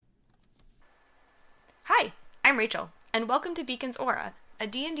I'm Rachel, and welcome to Beacon's Aura, a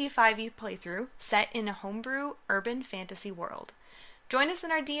D&D 5e playthrough set in a homebrew urban fantasy world. Join us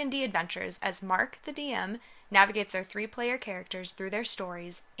in our D&D adventures as Mark, the DM, navigates our 3-player characters through their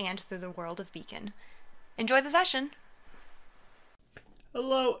stories and through the world of Beacon. Enjoy the session!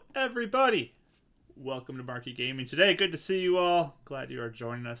 Hello, everybody! Welcome to Marky Gaming today. Good to see you all. Glad you are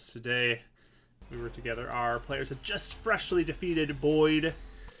joining us today. We were together. Our players had just freshly defeated Boyd,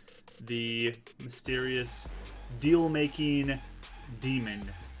 the mysterious deal-making demon,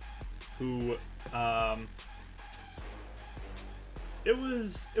 who, it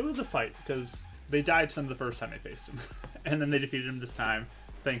was a fight, because they died to them the first time they faced him. And then they defeated him this time,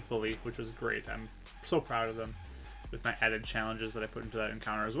 thankfully, which was great. I'm so proud of them with my added challenges that I put into that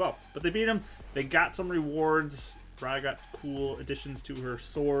encounter as well. But they beat him. They got some rewards. Raya got cool additions to her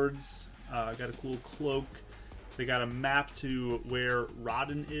swords. Got a cool cloak. They got a map to where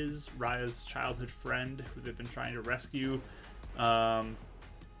Rodden is, Raya's childhood friend, who they've been trying to rescue. Sorry,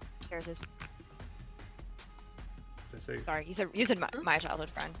 you said my childhood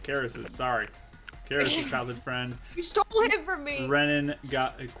friend. Karis' childhood friend. You stole him from me! Renan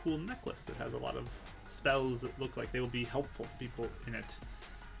got a cool necklace that has a lot of spells that look like they will be helpful to people in it.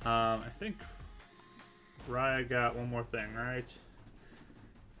 I think Raya got one more thing, right?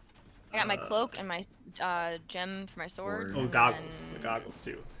 I got my cloak and my gem for my sword. Oh, goggles. The goggles,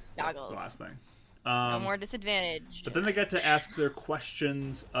 too. That's the last thing. No more disadvantage. But then they get to ask their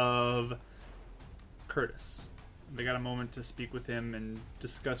questions of Curtis. They got a moment to speak with him and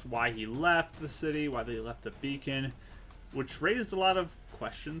discuss why he left the city, why they left the beacon, which raised a lot of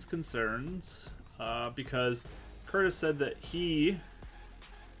questions, concerns, because Curtis said that he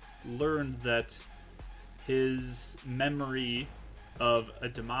learned that his memory of a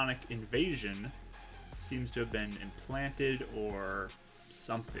demonic invasion seems to have been implanted or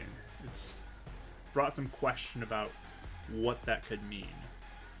something. It's brought some question about what that could mean,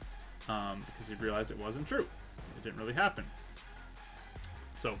 because he realized it wasn't true. It didn't really happen.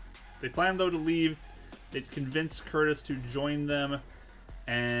 So they planned, though, to leave. They convinced Curtis to join them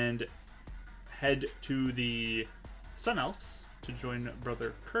and head to the Sun Elves to join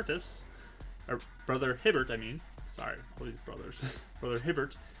Brother Curtis, or Brother Hibbert, I mean. Sorry, all these brothers. Brother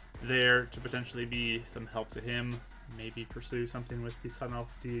Hibbert there to potentially be some help to him, maybe pursue something with the Sun Elf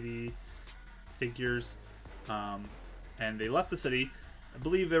deity figures. And they left the city. I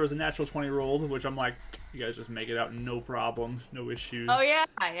believe there was a natural 20 rolled, which I'm like, you guys just make it out, no problem, no issues. Oh, yeah.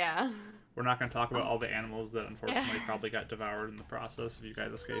 We're not going to talk about all the animals that unfortunately probably got devoured in the process of you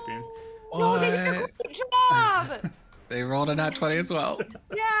guys escaping. No, they did a great job! They rolled a nat 20 as well.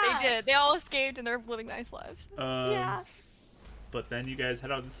 Yeah! They did. They all escaped and they're living nice lives. Yeah. But then you guys head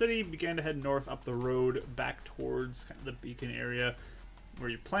out of the city, began to head north up the road back towards kind of the beacon area, where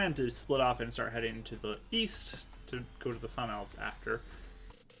you plan to split off and start heading to the east to go to the Sun Elves after.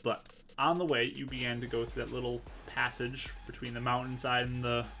 But on the way, you began to go through that little passage between the mountainside and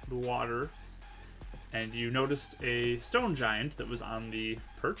the water, and you noticed a stone giant that was on the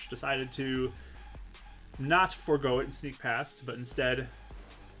perch, decided to not forego it and sneak past, but instead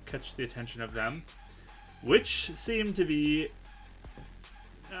catch the attention of them, which seemed to be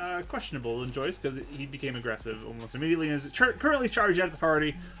questionable in choice, because he became aggressive almost immediately and is currently charged at the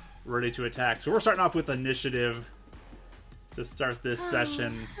party, ready to attack. So we're starting off with initiative to start this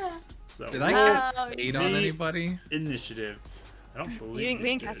session. So Did I cast aid on anybody? Initiative. I don't believe We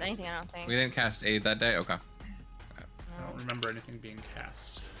didn't cast anything, I don't think. We didn't cast aid that day? Okay. I don't remember anything being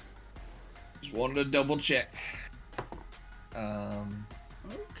cast. Just wanted to double check.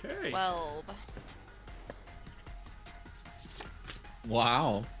 Okay. 12.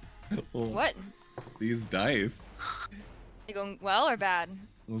 Wow. What? These dice. They going well or bad?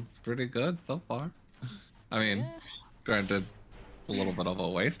 It's pretty good so far. I mean, Yeah. granted, a little bit of a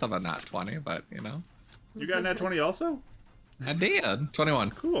waste of a nat 20, but you know. You got a nat 20 also? I did.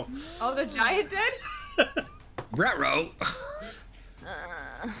 21. Cool. Oh, the giant did? Retro.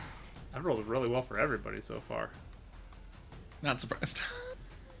 I've rolled really well for everybody so far. Not surprised.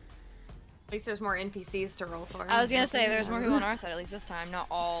 At least there's more NPCs to roll for. I was gonna say there's more people on our side at least this time, not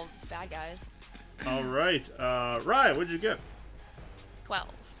all bad guys. All right. Ryan, what'd you get? 12.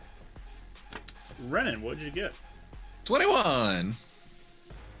 Renan, what'd you get? 21.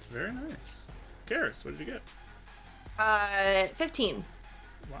 Very nice. Karis, what'd you get? 15.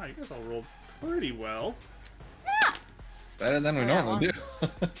 Wow, you guys all rolled pretty well. Better than we Yeah, normally do.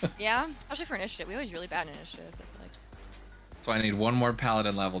 Yeah, especially for initiative. We always really bad in initiative. I feel like. So I need one more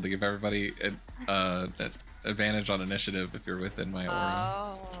paladin level to give everybody an advantage on initiative if you're within my aura.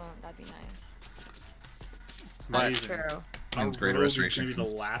 Oh, that'd be nice. It's But- amazing. True. Our Means greater rogue is restoration gonna be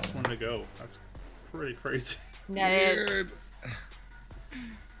the comes last slow. one to go. That's pretty crazy. That is. Weird.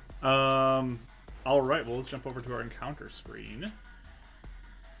 All right. Well, let's jump over to our encounter screen.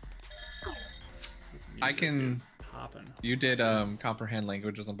 This I music can- is popping. You did comprehend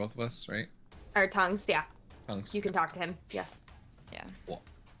languages on both of us, right? Our tongues, yeah. Tongues. You can talk to him. Yes. Yeah. Cool.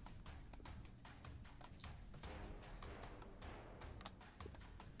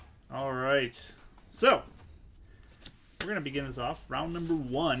 All right. So we're gonna begin this off. Round number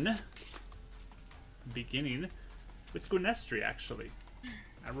 1. Beginning with Gwenestri, actually.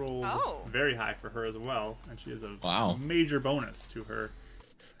 I rolled very high for her as well, and she has a Wow. major bonus to her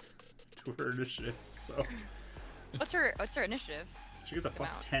initiative. So What's her initiative? she gets a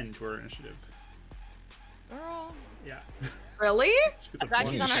plus Wow. 10 to her initiative. Girl. Yeah. Really? She gets a I'm glad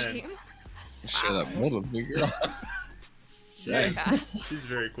plus she's on our 10. team. Share that mold with me, girl. Very She's- fast. She's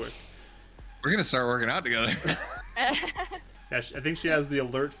very quick. We're gonna start working out together. Yeah, I think she has the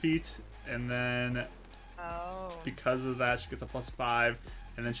alert feat, and then Oh. because of that, she gets a plus 5,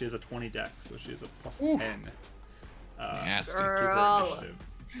 and then she has a 20 dex, so she has a plus Ooh. 10 Nasty. to her Girl. initiative.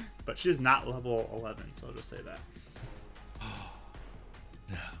 But she is not level 11, so I'll just say that.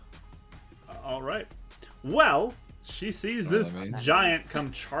 All right. Well, she sees Well, this I mean- giant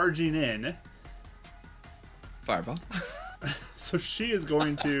come charging in, Fireball. so she is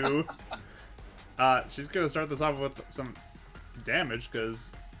going to. She's going to start this off with some damage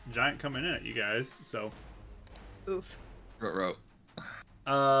because giant coming in at you guys. So, Oof. Rote.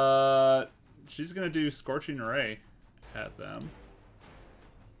 she's going to do Scorching Ray at them.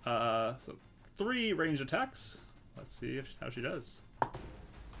 So 3 range attacks. Let's see how she does.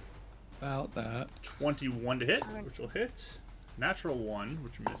 About that. 21 to hit, which will hit. Natural 1,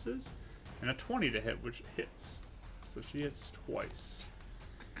 which misses. And a 20 to hit, which hits. So she hits twice.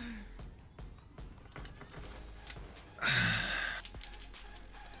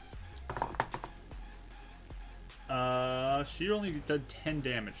 She only did 10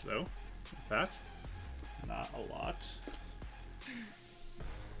 damage, though. With that. Not a lot.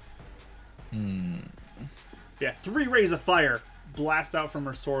 Yeah, 3 rays of fire blast out from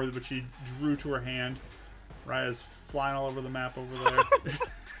her sword, which she drew to her hand. Raya's flying all over the map over there.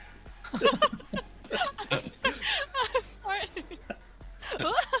 Sorry.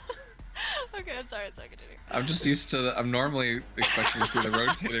 Okay, I'm sorry. Continue. I'm just used to. I'm normally expecting to see the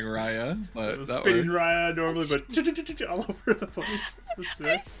rotating Raya, but that Spinning works. Raya normally, but all over the place.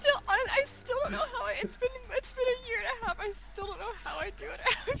 I still don't know how it's been a year and a half. I still don't know how I do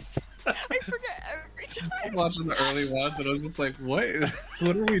it. I forget every time. I'm watching the early ones, and I was just like, "What?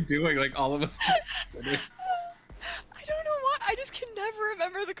 What are we doing?" Like all of us. Just sitting. I don't know why. I just can never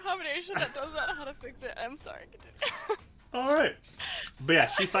remember the combination that does that. How to fix it? I'm sorry. Continue. All right, but yeah,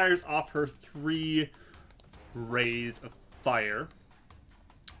 she fires off her 3 rays of fire,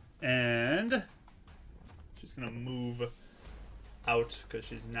 and she's gonna move out because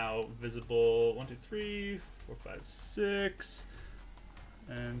she's now visible. 1, 2, 3, 4, 5, 6,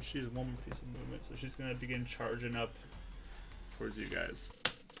 and she's 1 more piece of movement, so she's gonna begin charging up towards you guys.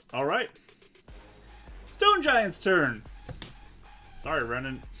 All right, Stone Giant's turn. Sorry,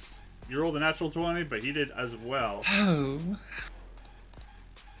 Renan. You rolled a natural 20, but he did as well.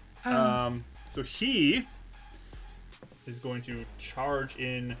 So he is going to charge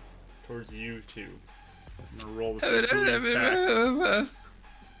in towards you two. I'm gonna roll the 3 attacks.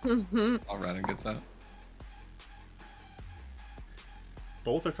 All Renan gets out.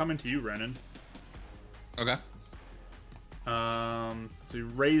 Both are coming to you, Renan. Okay. So he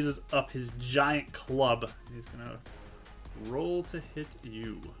raises up his giant club. He's gonna roll to hit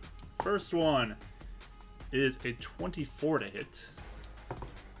you. First one is a 24 to hit,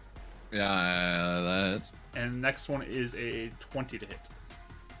 Yeah, that's and next one is a 20 to hit.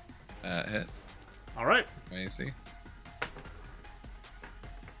 that hits. All right, Let me see.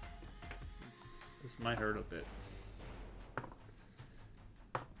 this might hurt a bit.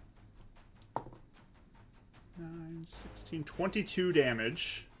 9, 16, 22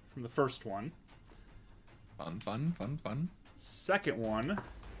 damage from the first one. Fun. Second one.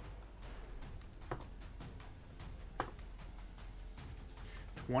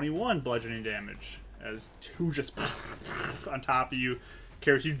 21 bludgeoning damage as 2 just on top of you.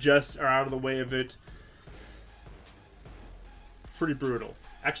 Karis, you just are out of the way of it. Pretty brutal.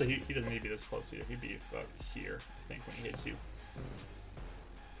 Actually, he doesn't need to be this close to you. He'd be about here, I think, when he hits you.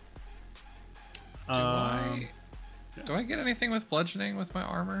 Do I get anything with bludgeoning with my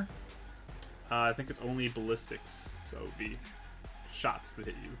armor? I think it's only ballistics, so it would be shots that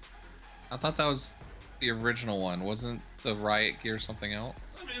hit you. I thought that was the original one. Wasn't the riot gear something else?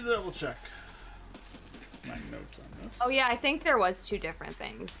 Let me double check my notes on this. Oh yeah, I think there was 2 different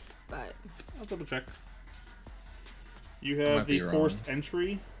things, but I'll double check. You might have be the wrong. forced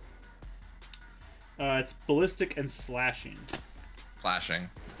entry. It's ballistic and slashing. Slashing.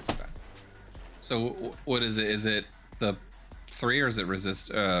 Okay. So what is it? Is it the 3 or is it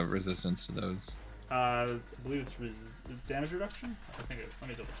resistance to those? I believe it's damage reduction. Let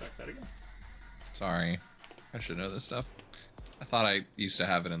me double check that again. Sorry, I should know this stuff. I thought I used to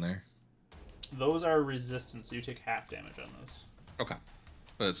have it in there. Those are resistance, so you take half damage on those. Okay,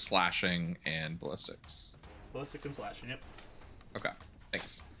 but it's slashing and ballistics. Ballistic and slashing, yep. Okay,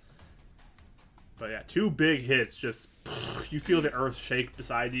 thanks. But yeah, 2 big hits. Just you feel the earth shake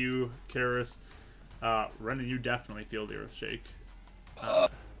beside you, Karis. Renan, you definitely feel the earth shake. I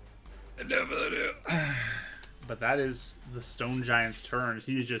definitely do. But that is the stone giant's turn.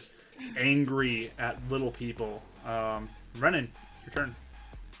 He's just angry at little people. Renan, your turn.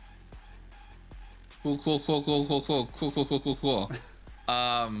 Cool.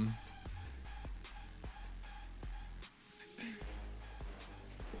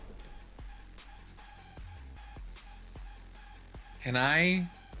 Can I?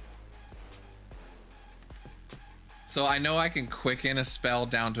 So I know I can quicken a spell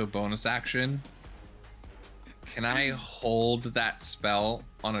down to a bonus action. Can I hold that spell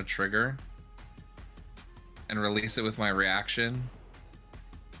on a trigger and release it with my reaction?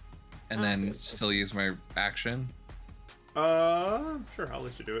 And then still use my action? Sure, I'll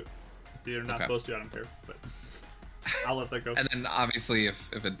let you do it. If you're not Okay. supposed to, I don't care. But I'll let that go. And then obviously if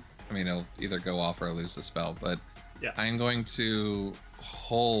it, I mean, it'll either go off or I'll lose the spell, but Yeah. I'm going to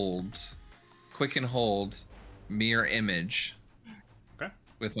quicken hold mirror image Okay.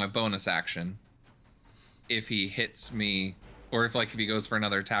 with my bonus action. If he hits me, or if he goes for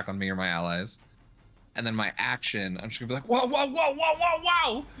another attack on me or my allies. And then my action, I'm just gonna be like,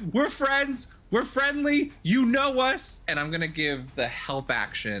 whoa, we're friends, we're friendly, you know us. And I'm gonna give the help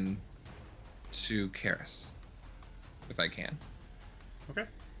action to Karis, if I can. Okay.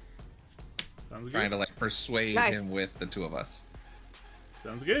 Sounds good. Trying to persuade Nice. him with the 2 of us.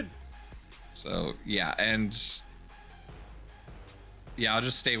 Sounds good. So yeah, and yeah, I'll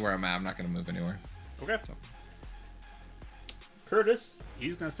just stay where I'm at. I'm not gonna move anywhere. Okay. Curtis,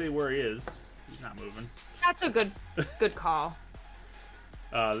 he's gonna stay where he is. He's not moving. That's a good call.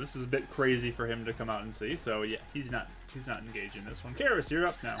 This is a bit crazy for him to come out and see. So yeah, he's not engaged in this one. Karis, you're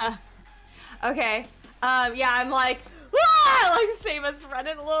up now. Okay. Yeah, I'm like, ah! Like same as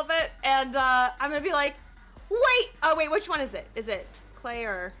Renan a little bit, and I'm gonna be like, wait. Oh wait, which one is it? Is it Clay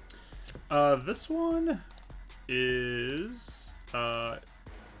or? This one is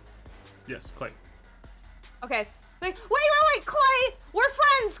yes, Clay. Okay. Like, wait, Clay! We're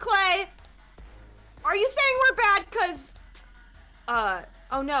friends, Clay! Are you saying we're bad cause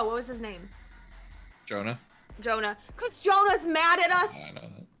oh no, what was his name? Jonah? Jonah. Cause Jonah's mad at us? I know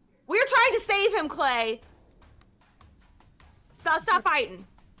that. We're trying to save him, Clay. Stop fighting.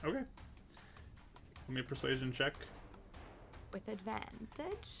 Okay. Give me a persuasion check With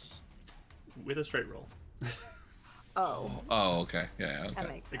advantage? with a straight roll. Oh, Oh, okay. Yeah, okay. that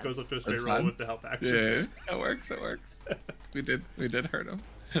makes sense. It goes up to a straight That's roll fine. with the help action. Yeah, that works. We did hurt him.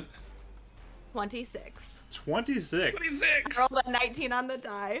 26. 26. 26. I rolled a 19 on the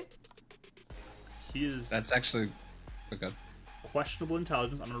die. He is That's actually okay. questionable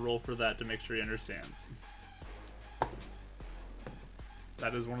intelligence. I'm gonna roll for that to make sure he understands.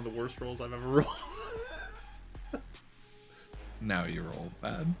 That is one of the worst rolls I've ever rolled. Now you roll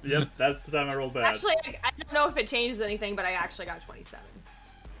bad. Yep, that's the time I rolled bad. Actually, I don't know if it changes anything, but I actually got 27.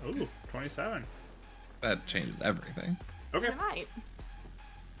 Ooh, 27. That changes everything. Okay. It might.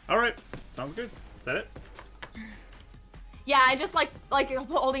 All right. Sounds good. Is that it? Yeah, I just like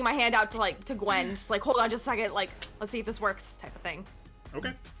holding my hand out to Gwen, just hold on just a second, let's see if this works type of thing.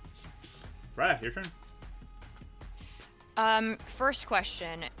 Okay. Raya, your turn. First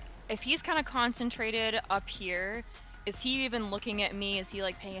question. If he's kind of concentrated up here, is he even looking at me? Is he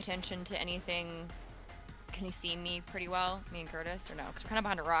paying attention to anything? Can he see me pretty well, me and Curtis, or no? Because we're kind of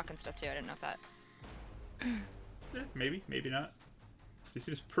behind a rock and stuff too. I didn't know if that. Maybe, maybe not. He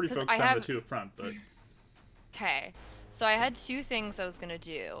seems pretty 'Cause focused I on the have- 2 up front, but Okay. So I had 2 things I was gonna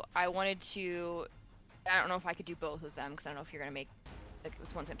do. I wanted to. I don't know if I could do both of them because I don't know if you're gonna make.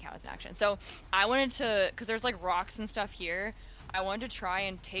 This one's gonna count as an action. So I wanted to, because there's rocks and stuff here. I wanted to try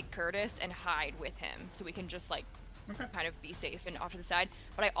and take Curtis and hide with him so we can just okay. kind of be safe and off to the side.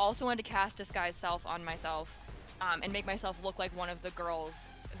 But I also wanted to cast Disguise Self on myself and make myself look like one of the girls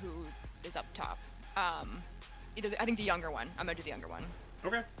who is up top. I think the younger one. I'm gonna do the younger one.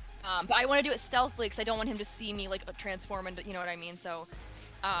 Okay. But I want to do it stealthily because I don't want him to see me transform into, you know what I mean? So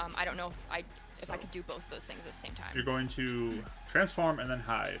I don't know if I could do both of those things at the same time. You're going to transform and then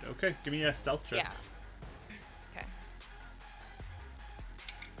hide. Okay, give me a stealth check. Yeah. Okay.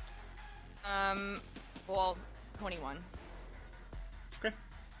 Well, 21. Okay.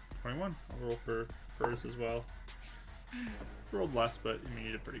 21. I'll roll for Curtis as well. Rolled less, but I mean,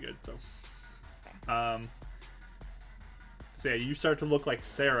 you did pretty good. So, Okay. So yeah, you start to look like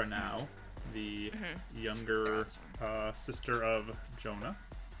Sarah now, the younger sister of Jonah.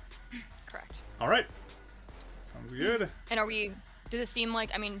 Correct. All right. Sounds good. And are we? Does it seem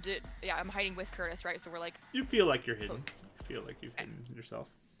like? I mean, yeah, I'm hiding with Curtis, right? So we're like, You feel like you're hidden. You feel like you've hidden yourself.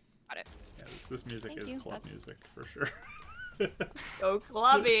 got it. Yeah, this music Thank is you. club That's- music for sure. Go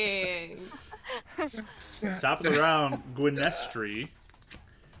clubbing. Top of the round, Gwynestri.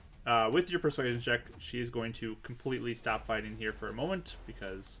 With your persuasion check, she's going to completely stop fighting here for a moment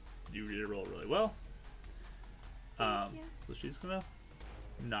because you did roll really well. So she's gonna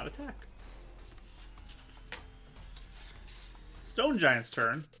not attack. Stone Giant's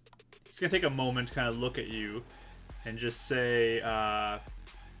turn. He's gonna take a moment to kind of look at you and just say,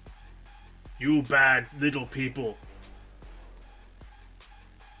 "You bad little people."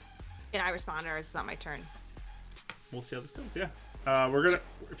 Can I respond, or is it not my turn? We'll see how this goes. Yeah, we're gonna.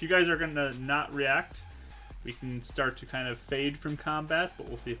 If you guys are gonna not react, we can start to kind of fade from combat, but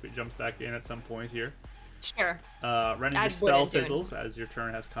we'll see if it jumps back in at some point here. Sure. Ren, your I spell wouldn't do fizzles as your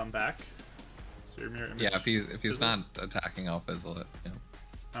turn has come back. So your mirror image Yeah, if he's not fizzles. attacking, I'll fizzle it. Yeah.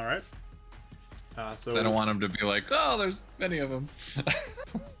 All right. So 'Cause I don't want him to be like, oh, there's many of them.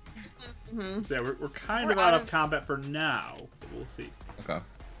 So yeah, we're kind of out of combat for now, but we'll see. Okay.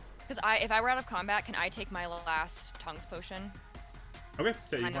 Because if I were out of combat, can I take my last tongues potion? Okay,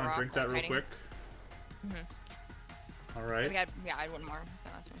 so you Behind the want to rock, drink that real hiding. quick? All right. Maybe yeah, I had one more. That's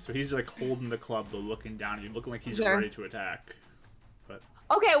my last one. So he's like holding the club, though, looking down at you, looking like he's Sure. ready to attack. But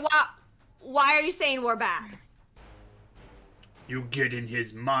Okay, why are you saying we're bad? you get in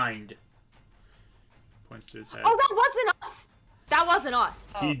his mind. Points to his head. Oh, that wasn't us. That wasn't us.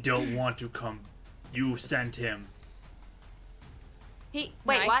 He don't want to come. You sent him. Wait,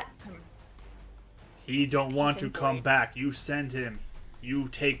 Can I- what? He don't want to Innocent come boy. back. You send him. You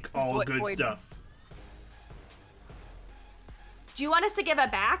take all boy- good boy- stuff. Do you want us to give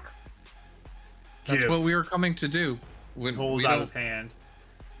it back? That's Give. what we were coming to do. When Holds we out don't... his hand.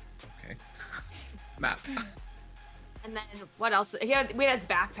 Okay. Map. And then what else? We had his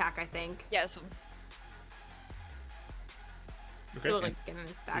backpack, I think. Yeah, so Okay. We'll, like, get in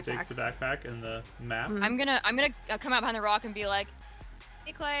his So he takes backpack. the backpack and the map. I'm gonna come out behind the rock and be like,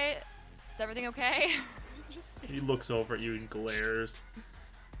 "Hey Clay, is everything okay?" Just He looks over at you and glares.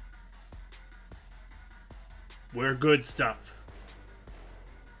 We're good stuff.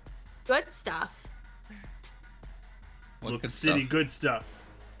 Good stuff. What Look, good city, stuff? good stuff.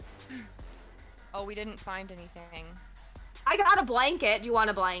 oh, we didn't find anything. I got a blanket. Do you want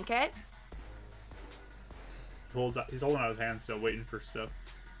a blanket? He's holding out his hand still, waiting for stuff.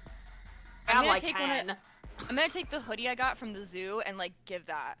 I I'm have gonna like take 10. I'm gonna take the hoodie I got from the zoo and like give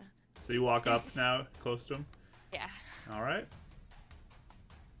that. So you walk up now, close to him. Yeah. All right.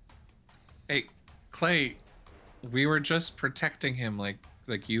 Hey, Clay, we were just protecting him like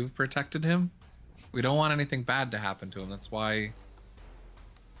you've protected him. We don't want anything bad to happen to him. That's why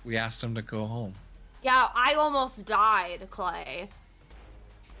we asked him to go home. Yeah, I almost died, Clay.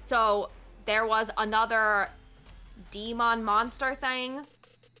 So there was another demon monster thing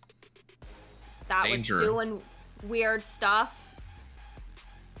that Danger. was doing weird stuff.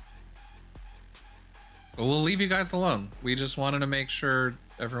 But we'll leave you guys alone. We just wanted to make sure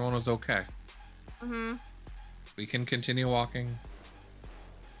everyone was okay. Mm-hmm. We can continue walking.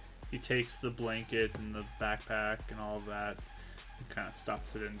 He takes the blanket and the backpack and all of that and kind of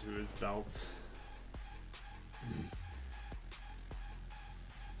stuffs it into his belt.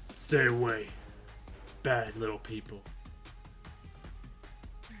 Stay away. Bad little people.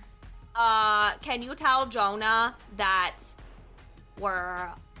 Can you tell Jonah that we're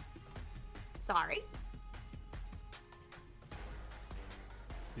sorry?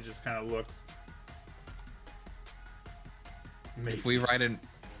 He just kind of looks. Maybe. If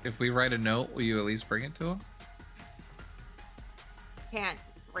we write a note, will you at least bring it to him? Can't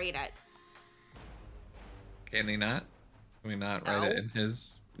read it. Can he not? Can we not write it No. in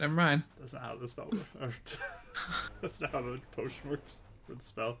his? Never mind. That's not how the spell works. That's not how the potion works for the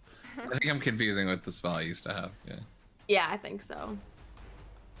spell. I think I'm confusing with the spell I used to have. Yeah. Yeah, I think so.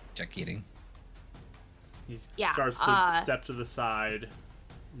 Check eating. He Yeah, starts to step to the side,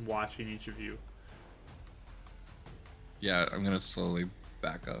 watching each of you. Yeah, I'm gonna slowly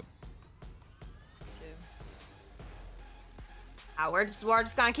back up. Too. We're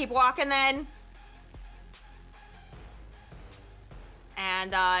just gonna keep walking then.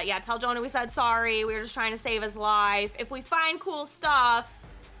 And yeah, tell Jonah we said sorry. We were just trying to save his life. If we find cool stuff,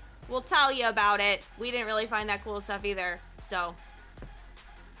 we'll tell you about it. We didn't really find that cool stuff either, so.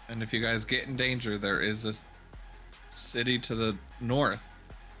 And if you guys get in danger, there is a city to the north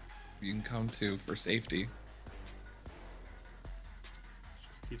you can come to for safety.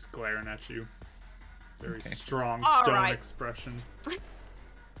 Just keeps glaring at you. Very Okay. strong All stone right. expression.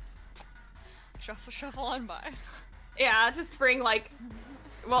 Shuffle on by. Yeah, just bring like,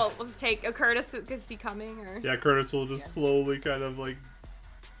 well, we'll just take a Curtis. Is he coming or? Yeah, Curtis will just slowly kind of like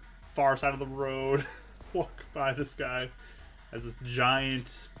far side of the road walk by this guy as this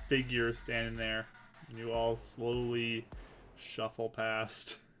giant figure standing there. And you all slowly shuffle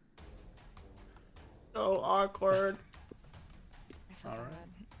past. So awkward. I feel All so right.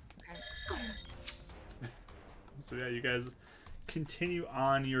 bad. Okay. So yeah, you guys continue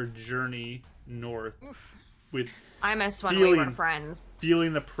on your journey north with I miss when we were Feeling- friends.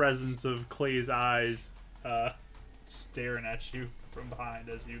 feeling the presence of Clay's eyes staring at you from behind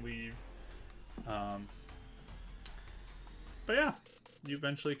as you leave. But yeah, you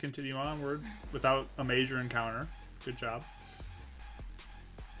eventually continue onward without a major encounter. Good job.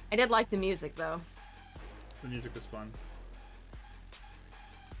 I did like the music though, The music was fun.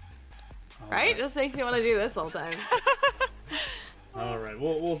 All right? Just makes you want to do this all the time. All right.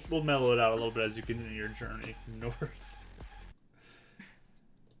 We'll mellow it out a little bit as you continue your journey north.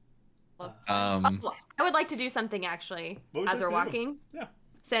 Oh, I would like to do something actually What would you as we're like to do? walking. Yeah.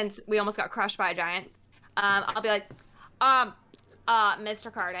 Since we almost got crushed by a giant, I'll be like,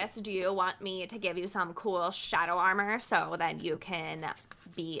 Mr. Curtis, do you want me to give you some cool shadow armor so that you can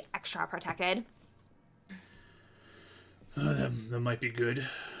be extra protected? That might be good.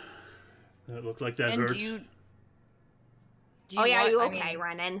 That looked like that And hurts. do you Oh yeah, want- you I okay, mean,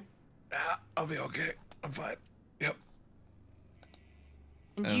 Renan? I'll be okay. I'm fine. Yep.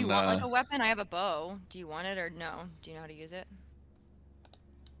 And do you And, want like a weapon? I have a bow. Do you want it or no? Do you know how to use it?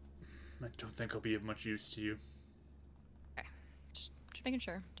 I don't think I'll be of much use to you. Just making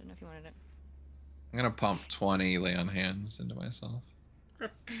sure. Didn't know if you wanted it. I'm gonna pump 20 lay on hands into myself.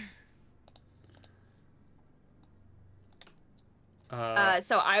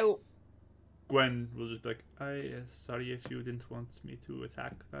 So I Gwen will just be like, sorry if you didn't want me to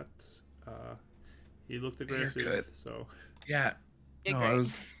attack that. He looked You're aggressive, good. so Yeah. You're No, great. I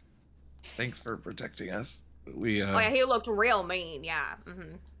was. Thanks for protecting us. We oh yeah, he looked real mean. Yeah.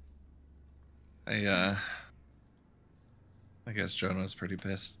 I guess Jonah was pretty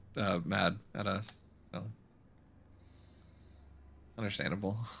pissed, mad at us. So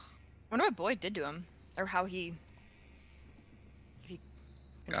understandable. I wonder what Boyd did to him, or how he. If he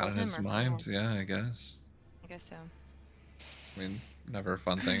Got in controlled him his or- mind, yeah, I guess. I guess so. I mean, never a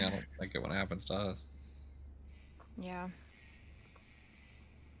fun thing. I don't like it when it happens to us. Yeah.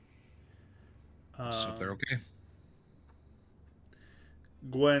 Just hope they're okay.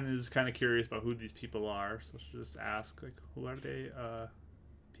 Gwen is kind of curious about who these people are, so she'll just ask, like, who are they?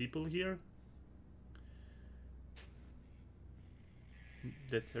 People here?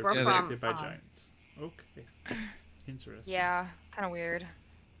 That are We're protected from, by giants. Okay. Interesting. Yeah. Kind of weird.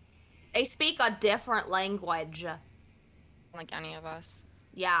 They speak a different language. Like any of us.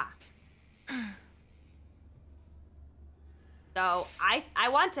 Yeah. So I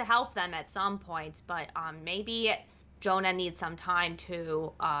want to help them at some point, but maybe Jonah needs some time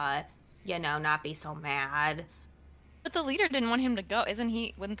to not be so mad. But the leader didn't want him to go. Isn't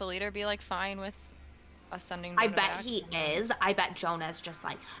he? Wouldn't the leader be like fine with us sending? I Jonah bet back? he is. I bet Jonah's just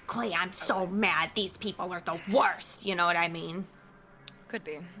like, Clay, I'm so mad. These people are the worst. You know what I mean? Could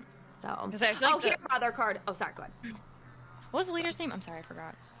be. So. 'Cause I feel like here, brother card. Oh, sorry. Go ahead. What was the leader's name? I'm sorry, I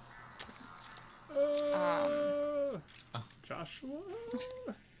forgot. Joshua?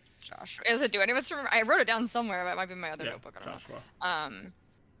 Josh. Is it? Do any of us remember? I wrote it down somewhere, but it might be in my other Yeah, notebook. I don't Joshua. know.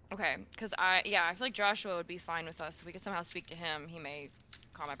 Okay, because I feel like Joshua would be fine with us. If we could somehow speak to him, he may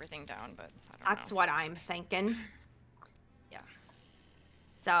calm everything down. But I don't That's know. what I'm thinking. Yeah.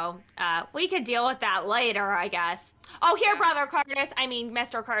 So, we could deal with that later, I guess. Oh, here, Yeah. brother Curtis. I mean,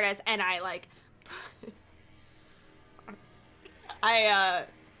 Mr. Curtis. And I, like... I,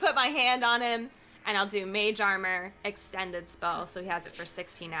 put my hand on him, and I'll do Mage Armor, extended spell, so he has it for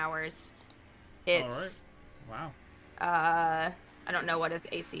 16 hours. It's, Wow. I don't know what his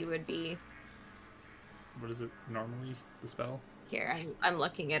AC would be. What is it normally, the spell? Here, I'm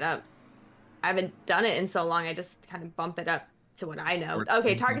looking it up. I haven't done it in so long, I just kind of bump it up to what I know. 14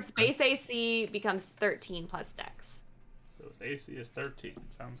 Okay, plus target's base AC becomes 13 plus dex. So his AC is 13.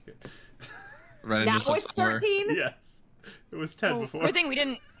 Sounds good. Renan Now just looks it's over. 13? Yes. It was 10 before. Good thing we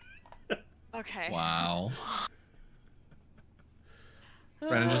didn't. Okay. Wow.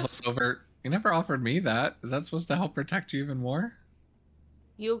 Renan just looks over. You never offered me that. Is that supposed to help protect you even more?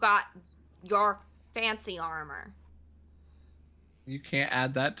 you got your fancy armor. You can't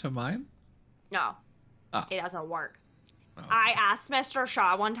add that to mine? No, Ah. it doesn't work. Oh, I asked Mr.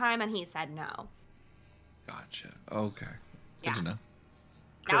 Shaw one time and he said no. gotcha. Okay. Good Yeah. to know.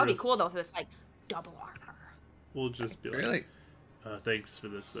 That would be Curtis. cool though if it was like double armor. We'll just be like, Really? thanks for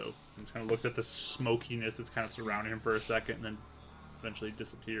this, though. And kind of looks at the smokiness that's kind of surrounding him for a second, and then eventually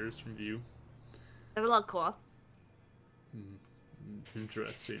disappears from view. Does it look cool? It's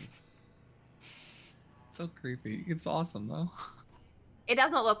interesting. So creepy. It's awesome though. It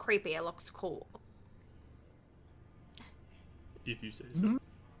doesn't look creepy. It looks cool. If you say so. Mhm.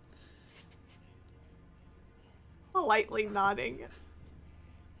 Lightly nodding.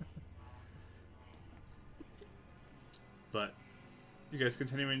 But you guys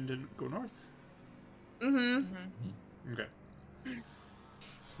continuing to go north? Mm-hmm. Okay.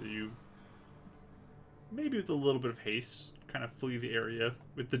 So you, maybe with a little bit of haste, kind of flee the area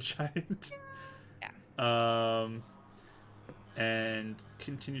with the giant. And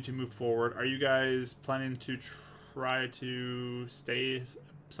continue to move forward. Are you guys planning to try to stay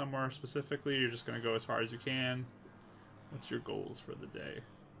somewhere specifically? Or you're just going to go as far as you can? What's your goals for the day?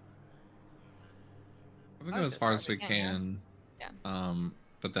 We go as far as we can. Yeah.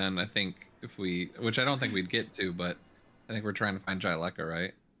 But then I think if we, which I don't think we'd get to, but I think we're trying to find Jyleka,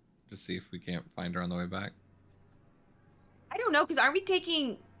 right? Just see if we can't find her on the way back. I don't know, because aren't we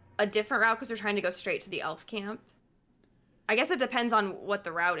taking a different route because we're trying to go straight to the elf camp? I guess it depends on what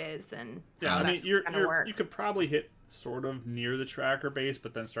the route is and Yeah, how I mean, that's gonna work. you could probably hit sort of near the tracker base,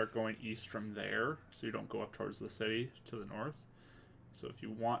 but then start going east from there, so you don't go up towards the city to the north. So if you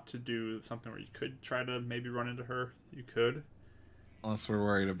want to do something where you could try to maybe run into her, you could. Unless we're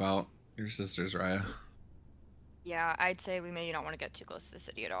worried about your sisters, Raya. Yeah, I'd say we maybe don't want to get too close to the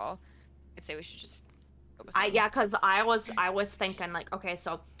city at all. I'd say we should just go beside Yeah, because I was thinking like, okay,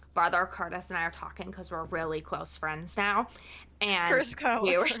 so brother Curtis and I are talking because we're really close friends now, and Curtis kinda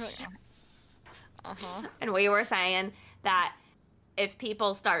we were looks like, uh-huh. and we were saying that if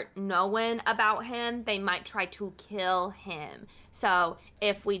people start knowing about him, they might try to kill him. So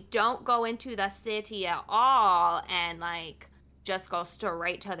if we don't go into the city at all and like just go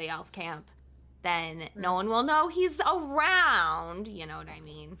straight to the elf camp, then no one will know he's around. You know what I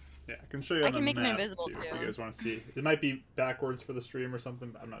mean? Yeah, I can show you. I On can the make him map, invisible, too, if too. you guys want to see. It might be backwards for the stream or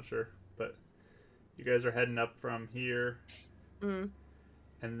something. I'm not sure, but you guys are heading up from here, Mm.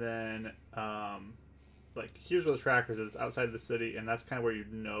 and then like here's where the trackers is. It's outside of the city, and that's kind of where you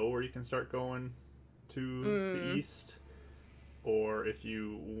know where you can start going to the east. Or if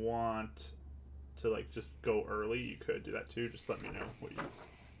you want to like just go early, you could do that too. Just let me know what you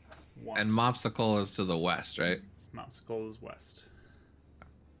want. And Mopsicle is to the west, right? Mount Skull is west.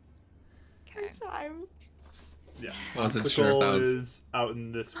 Okay. Yeah, Wasn't sure if that was- is out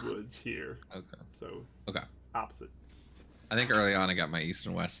in this woods here. Okay. So Okay. opposite. I think early on I got my east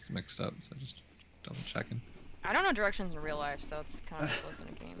and west mixed up, so just double checking. I don't know directions in real life, so it's kind of close in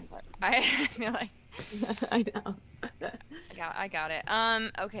a game. But I feel like I know. I got it.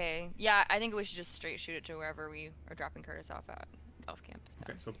 Okay. Yeah, I think we should just straight shoot it to wherever we are dropping Curtis off at Elf Camp.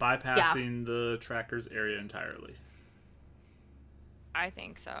 Okay, so bypassing the trackers area entirely. I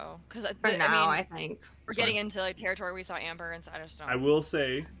think so. Because For now, I I mean, think. we're getting into like territory we saw Amber, and so I just don't. I will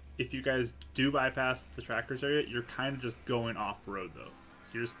say, if you guys do bypass the trackers area, you're kind of just going off road though.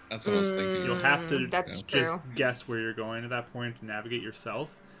 You're just, That's what I was thinking. you'll have to That's just true. guess where you're going at that point and navigate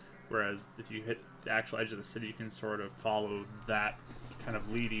yourself. Whereas if you hit the actual edge of the city, you can sort of follow that kind of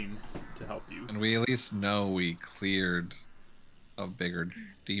leading to help you. And we at least know we cleared of bigger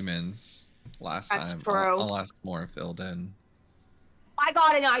demons last That's time. true. Unless more filled in. I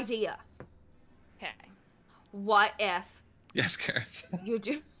got an idea. Okay. What if Yes, Karis. you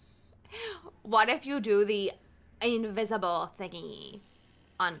do? What if you do the invisible thingy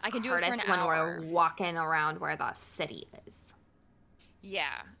on I can do it for Curtis an when hour. we're walking around where the city is?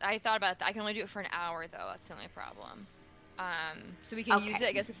 Yeah, I thought about that. I can only do it for an hour though. That's the only problem. So we can use Okay. it.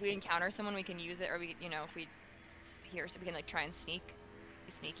 I guess if we encounter someone, we can use it, or we, if we hear, so we can like try and be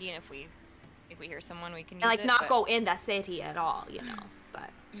sneaky, and if we hear someone, we can use And like it. not but- go in the city at all, you know. But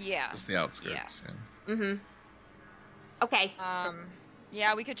Yeah. Just the outskirts. Yeah. mm-hmm. Okay.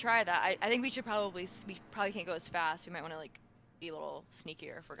 Yeah, we could try that. I think we probably can't go as fast. We might want to like be a little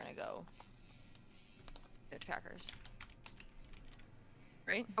sneakier if we're gonna go. The trackers.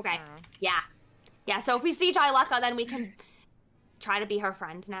 Right? Okay. I don't know. Yeah. Yeah. So if we see Jyleka, then we can try to be her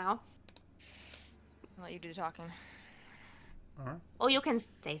friend now. I'll let you do the talking. All right. Well, you can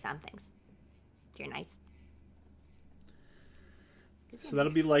say some things. You're nice. So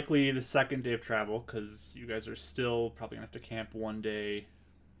that'll be likely the second day of travel because you guys are still probably gonna have to camp one day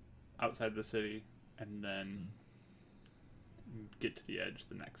outside the city, and then get to the edge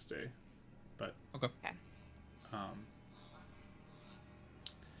the next day. But Okay.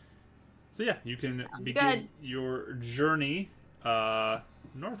 So yeah, you can Sounds begin good. your journey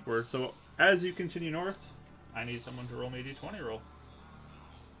northward. So as you continue north, I need someone to roll me a d20 roll.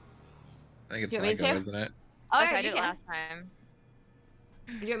 I think it's Do you my want me go, to? isn't it? Oh, Yes, yeah, I you did can. last time.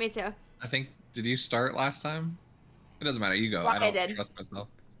 Do you want me to? I think. Did you start last time? It doesn't matter. You go. Well, I I don't did. trust myself.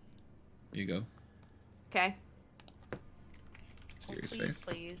 You go. Okay. Serious Please, face.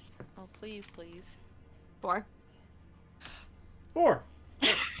 please. Oh, please, please. 4. 4.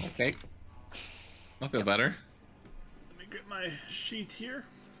 Okay. I'll feel better. Let me get my sheet here.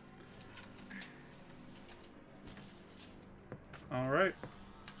 All right.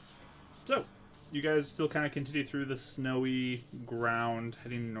 So, you guys still kind of continue through the snowy ground,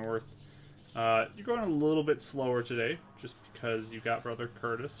 heading north. You're going a little bit slower today, just because you got Brother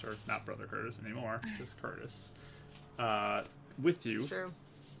Curtis, or not Brother Curtis anymore, just Curtis, with you, True.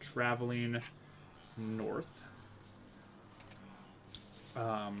 traveling north.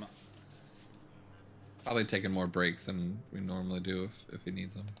 Probably taking more breaks than we normally do if he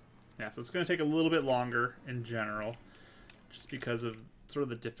needs them. Yeah, so it's going to take a little bit longer in general, just because of sort of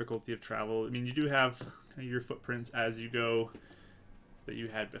the difficulty of travel. I mean, you do have kind of your footprints as you go that you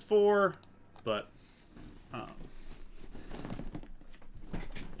had before, but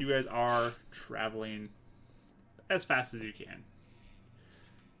you guys are traveling as fast as you can.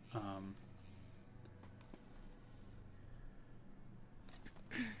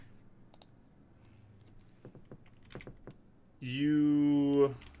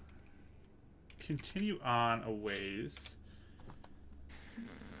 You continue on a ways.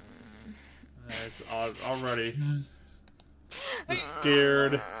 That's already the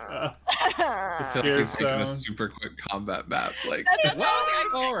scared. The I feel like scared he's making a sounds. super quick combat map. Like, That's well,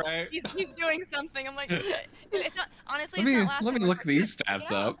 what all right. He's doing something. I'm like, it's not. Honestly, Let it's me not last let me time. look these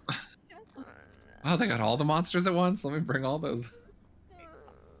stats up. Wow, they got all the monsters at once. Let me bring all those.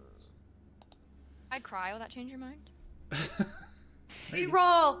 I'd cry. Will that change your mind? Maybe.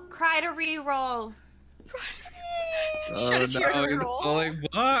 Reroll. Cry to reroll. Oh Shut it, you're no, gonna he's roll. pulling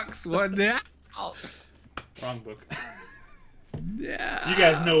books. What now? Wrong book. Yeah. You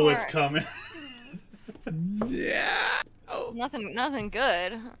guys know what's Alright. coming. Yeah. Oh. Nothing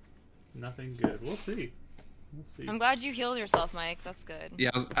good. Nothing good. We'll see. We'll see. I'm glad you healed yourself, Mike. That's good.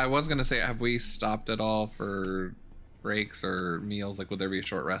 Yeah, I was gonna say, have we stopped at all for breaks or meals? Like, would there be a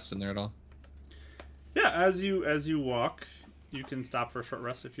short rest in there at all? Yeah, as you walk, you can stop for a short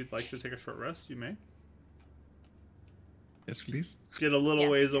rest if you'd like to take a short rest. You may Yes, please. get a little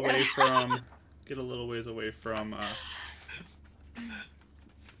Yes. ways away from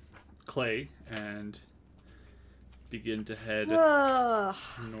Clay and begin to head Ugh.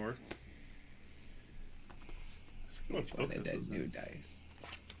 north. Which book this was in. dice.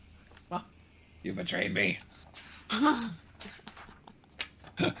 Well, you betrayed me.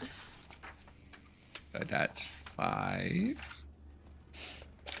 So that's 5.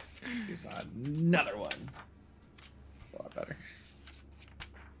 Here's another one. A lot better.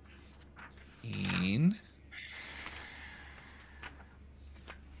 15.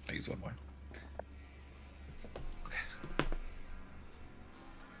 I'll use one more.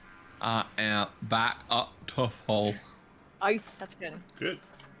 I am back up to full. Ice. That's good. Good.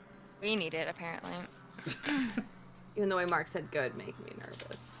 We need it apparently. Even the way Mark said good make me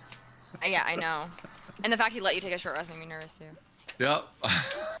nervous. Yeah, I know. And the fact he let you take a short rest made me nervous too. Yep.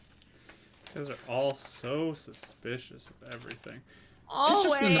 You guys are all so suspicious of everything. Always.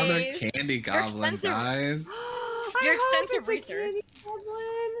 It's just another candy goblin, expensive. guys. Your I hope extensive it's a research. candy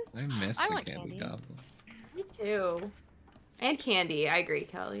goblin. I miss I the want candy candy. goblin. Me too. And candy. I agree,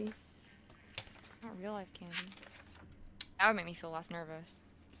 Kelly. Not real life candy. That would make me feel less nervous.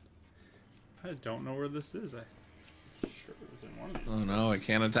 I don't know where this is. I'm sure it was in one of these. Oh no, it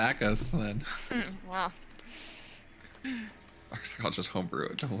can't attack us then. Wow. I'll just homebrew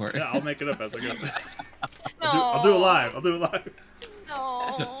it, don't worry. Yeah, I'll make it up as I go. No. I'll do it live. I'll do it live.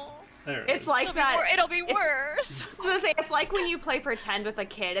 No. There. It's like that. It'll be worse. I was gonna say, it's like when you play pretend with a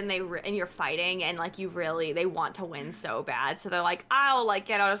kid and and you're fighting and like they want to win so bad, so they're like, I'll like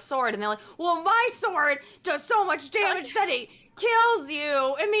get out a sword, and they're like, well, my sword does so much damage that it kills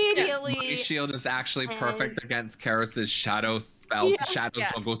you immediately. My shield is actually And- perfect against Karis's shadow spells. Yeah. Shadows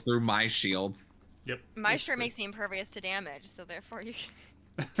Yeah. don't go through my shields. Yep. My that's shirt good. makes me impervious to damage, so therefore you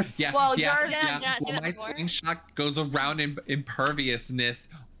can. Yeah, Well, yeah, yours- Yeah, yeah. yeah, I've seen Well, that my before. slingshot goes around in imperviousness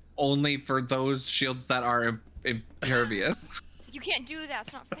only for those shields that are impervious. You can't do that.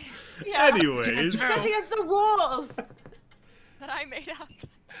 It's not fair. Yeah. Anyways, That's against the rules. That I made up.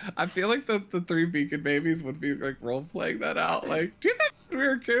 I feel like the three beacon babies would be like role playing that out. Like, do you know when we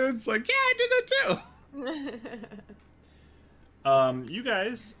were kids? Like, yeah, I did that too. You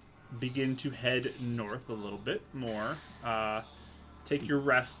guys begin to head north a little bit more. Take your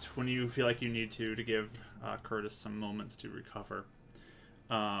rest when you feel like you need to give Curtis some moments to recover.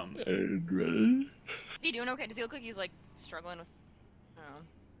 Is he doing okay? Does he look like he's like struggling with? I don't know.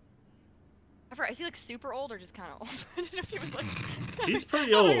 I forgot. Is he like super old or just kind of old? I didn't know if he was like. He's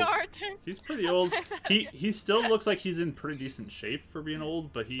pretty having old. a hard time. He's pretty old. He still looks like he's in pretty decent shape for being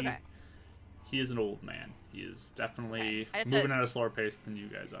old, but he Okay. he is an old man. He is definitely Okay. moving at a slower pace than you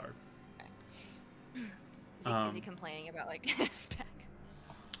guys are. Is he complaining about like his back?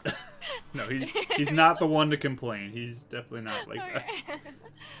 No, he's not the one to complain. He's definitely not like that. Okay.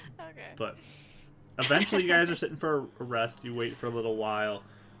 Okay. But eventually, you guys are sitting for a rest. You wait for a little while.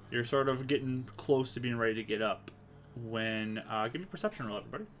 You're sort of getting close to being ready to get up. When give me a perception roll,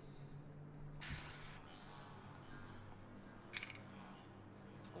 everybody.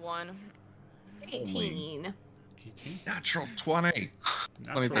 1. 18. 18. Natural 20.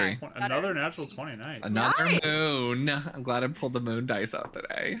 Natural 23. Another natural 20. Nice. Another Nice. moon. I'm glad I pulled the moon dice out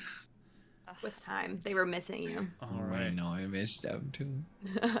today. It was time. They were missing you. All I right. know I missed them too.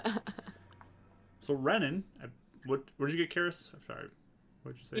 So Renan, where'd you get Karis? I'm sorry.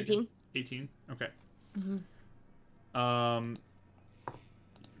 What'd you say? 18. 18. Okay. Mhm.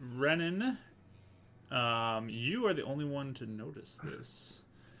 Renan, you are the only one to notice this.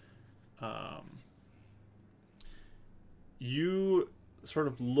 You sort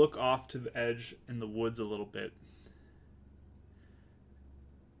of look off to the edge in the woods a little bit.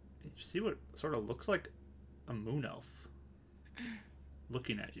 You see what sort of looks like a moon elf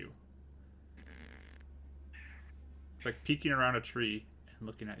looking at you. Like peeking around a tree and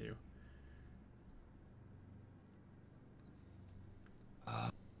looking at you.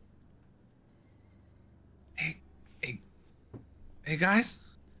 Hey guys,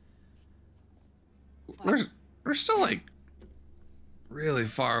 we're still like really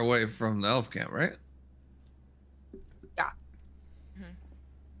far away from the elf camp, right? Yeah.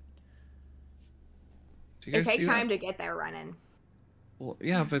 Do you It guys takes see that? time to get there, running. Well,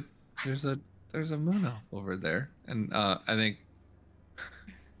 yeah, but there's a moon elf over there, and I think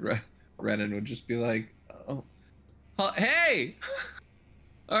Renan would just be like, "Oh, hey,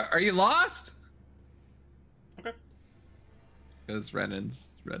 are you lost?" Okay. Because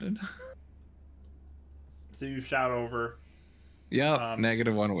Renan's Renan. So you shout over. Yep,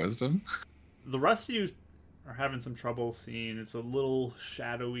 -1 wisdom. The rest of you are having some trouble seeing. It's a little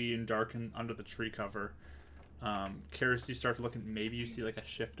shadowy and dark under the tree cover. Karis, you start to look, and maybe you see like a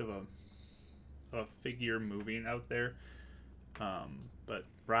shift of a figure moving out there. But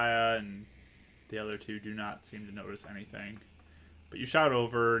Raya and the other two do not seem to notice anything. But you shout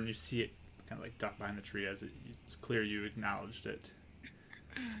over, and you see it kind of like duck behind the tree as it's clear you acknowledged it.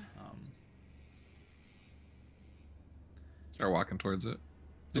 Start walking towards it.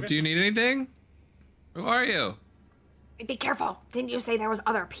 Okay. Do you need anything? Who are you? Be careful. Didn't you say there was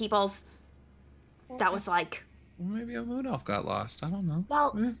other peoples? That was like, Well, maybe a moon elf got lost. I don't know.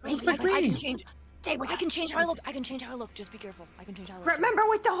 well, Looks maybe like I me. can change. Stay with I can us. change how I look. I can change how I look. Just be careful. I can change how I look. Remember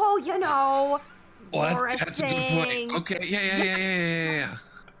with the whole, Oh, Laura that's a good thing. point. Okay, yeah.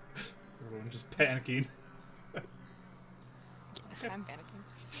 Everyone just panicking. I'm panicking.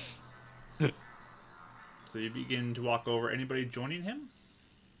 So you begin to walk over. Anybody joining him?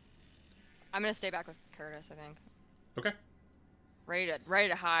 I'm gonna stay back with Curtis. I think. Okay. Ready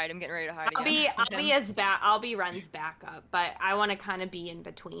to hide. I'm getting ready to hide I'll again. I'll be Ren's backup, but I want to kind of be in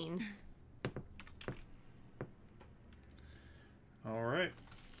between. All right.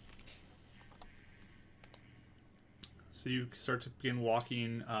 So you start to begin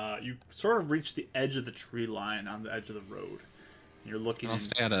walking. You sort of reach the edge of the tree line on the edge of the road. You're looking. I'll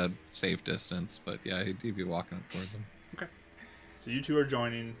stay at a safe distance, but yeah, he'd be walking up towards him. Okay. So you two are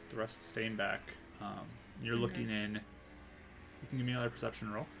joining. The rest staying back. You're looking in. You can give me another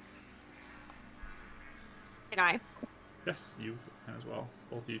perception roll. Can I? Yes, you can as well.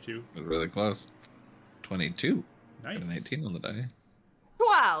 Both you two. It was really close. 22. Nice. Got an 18 on the die.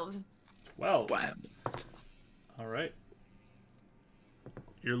 12. 12. Wow. All right.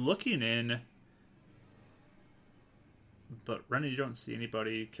 You're looking in, but Rennie, you don't see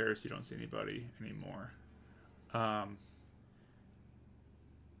anybody. Karis, you don't see anybody anymore.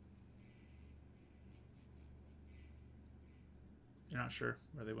 You're not sure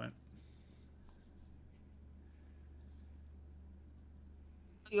where they went.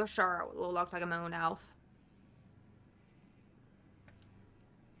 You're sure it looked like a moon elf?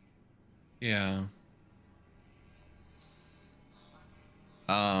 Yeah.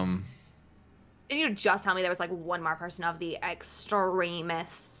 Did you just tell me there was like one more person of the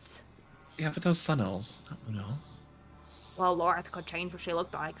extremists? Yeah, but those sun elves, not moon elves. Well, Lorith could change what she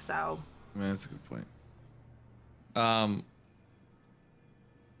looked like, so. I mean, that's a good point. I'm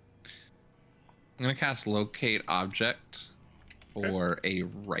gonna cast Locate Object for a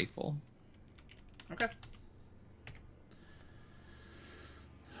rifle. Okay.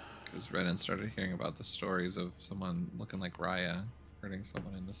 Because Renan started hearing about the stories of someone looking like Raya hurting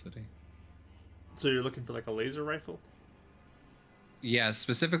someone in the city. So you're looking for like a laser rifle? Yeah,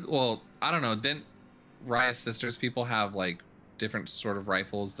 specific. Well, I don't know. Didn't Raya's sisters people have like different sort of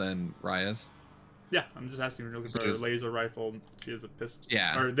rifles than Raya's? Yeah, I'm just asking if you're looking So for a is- laser rifle. She has a pistol.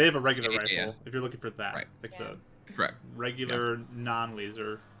 Yeah. Or they have a regular Yeah, rifle. yeah. If you're looking for that, Right. like Yeah. the Correct. regular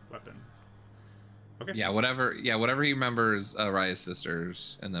non-laser weapon. Okay. Yeah, whatever. Yeah, whatever he remembers Raya's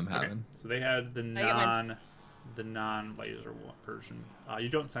sisters and them Okay. having. So they had the I get mine. non-laser version. You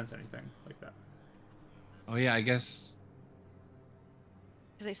don't sense anything like that. Oh yeah, I guess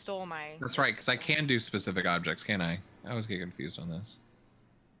Because they stole my. that's right. Because I can do specific objects, can I? I always get confused on this.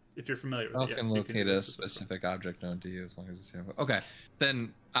 If you're familiar with I it, yes, can you locate do a specific object known to you as long as it's sample. Okay,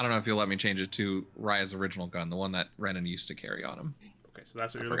 then I don't know if you'll let me change it to Raya's original gun, the one that Renan used to carry on him. Okay, so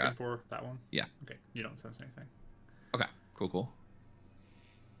that's what I you're looking forgot. for. That one. Yeah. Okay, you don't sense anything. Okay, cool.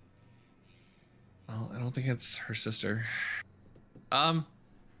 Well, I don't think it's her sister.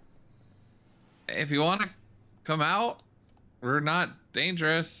 If you want to come out, we're not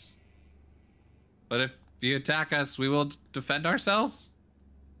dangerous. But if you attack us, we will defend ourselves.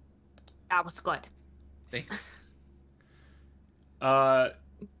 That was good. Thanks.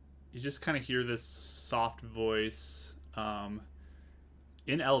 You just kind of hear this soft voice,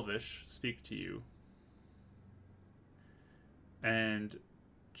 in Elvish speak to you, and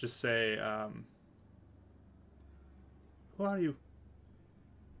just say, "Who are you?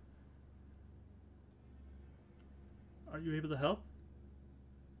 Are you able to help?"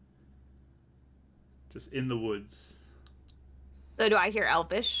 Just in the woods. So do I hear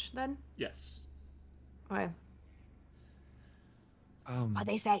Elvish then? Yes. Okay. What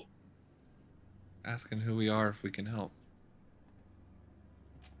they say? Asking who we are, if we can help.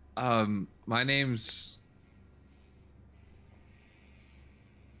 My name's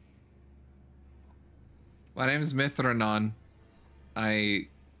Mithranon. I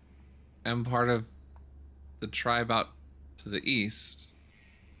am part of the tribe out to the east.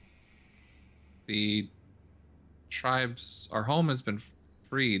 The our home has been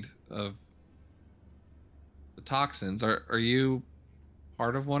freed of the toxins. Are you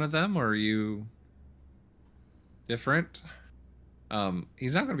part of one of them, or are you different?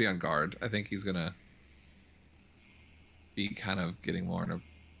 He's not gonna be on guard. I think he's gonna be kind of getting more in a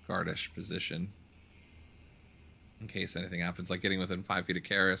guardish position in case anything happens, like getting within 5 feet of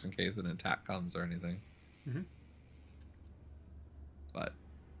Karis in case an attack comes or anything. Mhm. But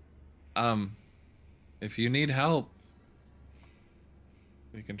if you need help,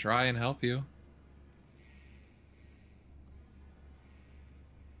 we can try and help you.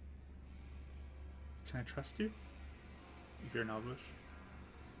 Can I trust you? If you're an Elvish.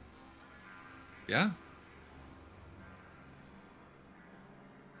 Yeah.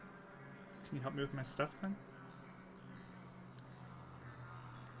 Can you help me with my stuff then?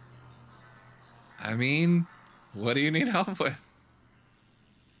 I mean, what do you need help with?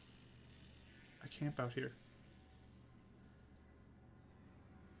 I camp out here.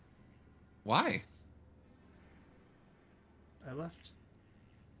 Why? I left.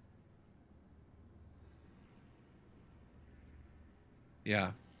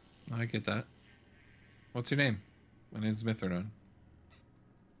 Yeah, I get that. What's your name? My name's Mithranon.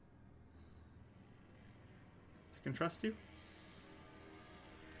 I can trust you?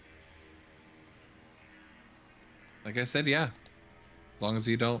 Like I said, yeah. As long as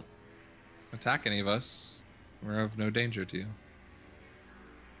you don't attack any of us, we're of no danger to you.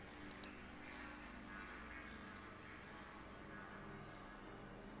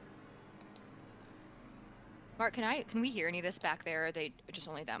 Mark, can we hear any of this back there? Or are they just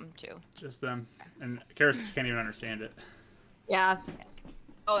only them two? Just them. And Karis can't even understand it. Yeah.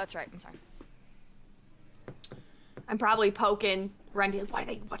 Oh, that's right. I'm sorry. I'm probably poking Randy.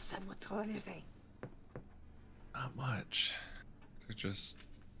 What's going on say? Not much. They're just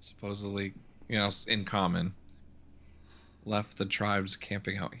supposedly, in common. Left the tribes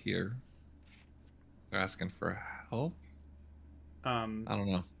camping out here. They're asking for help? I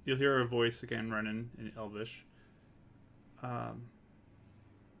don't know. You'll hear a voice again running in Elvish. My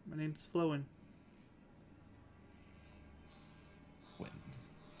name's Flowin. Flowin.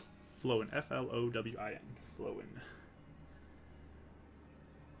 Flowin. Flowin.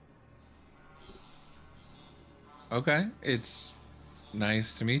 Okay, it's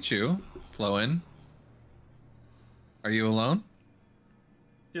nice to meet you, Floen. Are you alone?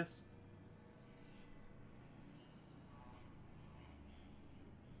 Yes.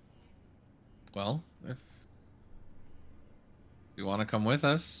 Well, if you want to come with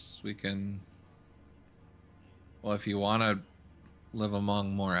us, we can. Well, if you want to live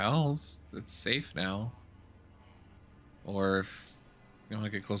among more elves, it's safe now. Or if you want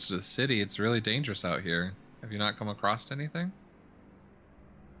to get closer to the city, it's really dangerous out here. Have you not come across anything?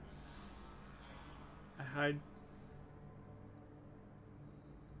 I hide.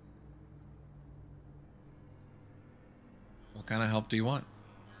 What kind of help do you want?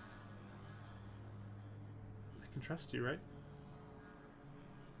 I can trust you, right?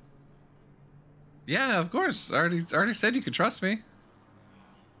 Yeah, of course. I already said you could trust me.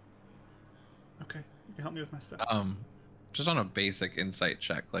 Okay. You can help me with my stuff. Just on a basic insight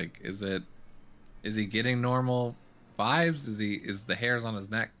check, like, is he getting normal vibes? Is the hairs on his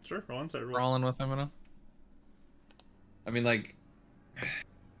neck Sure. Roll inside roll. crawling with him enough? I mean, like,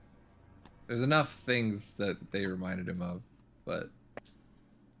 there's enough things that they reminded him of, but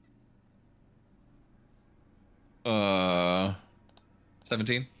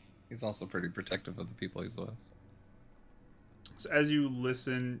 17. He's also pretty protective of the people he's with. So as you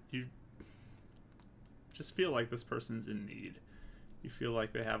listen, you just feel like this person's in need. You feel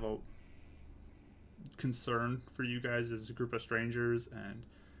like they have a concern for you guys as a group of strangers,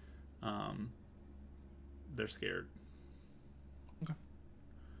 and they're scared. Okay.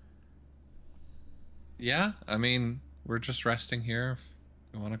 Yeah, I mean, we're just resting here. If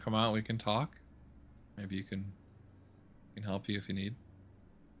you want to come out, we can talk. Maybe you can help you if you need.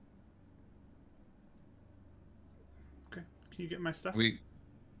 Okay. Can you get my stuff? We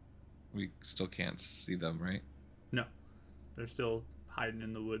still can't see them, right? No. They're still hiding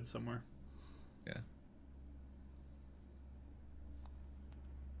in the woods somewhere. Yeah.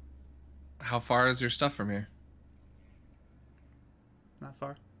 How far is your stuff from here? Not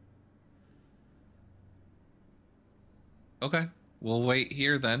far. Okay. We'll wait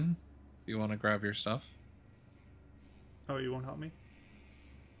here then. If you want to grab your stuff. Oh, you won't help me?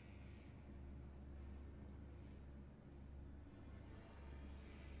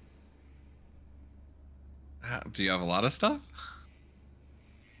 Do you have a lot of stuff?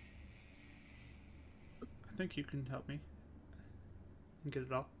 I think you can help me. And get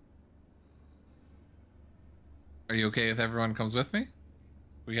it all. Are you okay if everyone comes with me?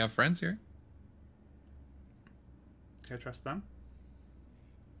 We have friends here. Can I trust them?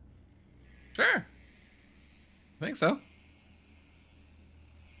 Sure. I think so.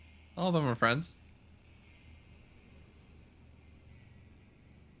 All of them are friends.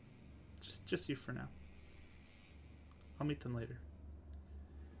 Just you for now. I'll meet them later.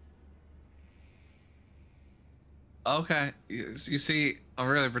 Okay. You see, I'm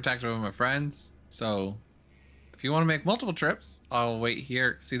really protective of my friends, so if you want to make multiple trips, I'll wait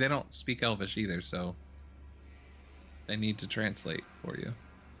here. See, they don't speak Elvish either, so they need to translate for you.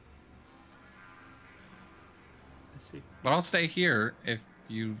 I see. But I'll stay here if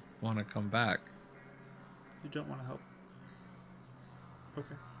you want to come back. You don't want to help.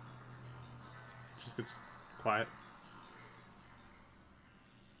 Okay. Just gets quiet.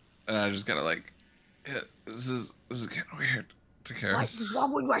 And I just gotta like, yeah, this is getting weird to Karis. What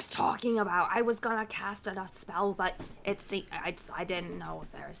we were talking about. I was gonna cast a spell, but I didn't know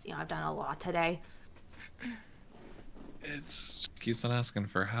if there's, I've done a lot today. She keeps on asking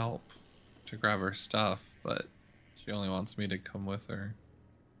for help to grab her stuff, but she only wants me to come with her.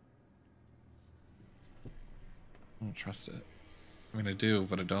 I don't trust it. I mean, I do,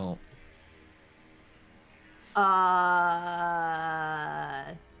 but I don't.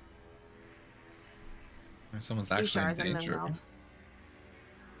 If someone's actually in danger.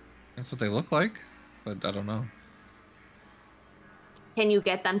 That's what they look like, but I don't know. Can you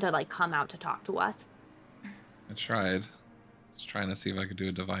get them to come out to talk to us? I tried. Just trying to see if I could do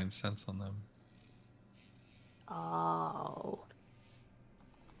a divine sense on them. Oh.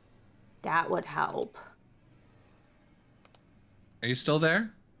 That would help. Are you still there?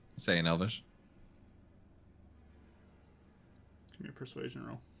 Say in Elvish. Give me a persuasion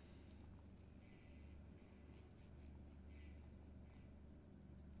roll.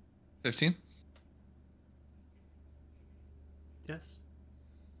 15? Yes.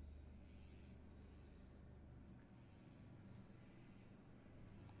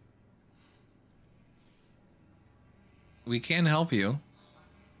 We can help you.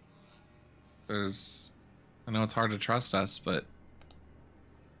 I know it's hard to trust us, but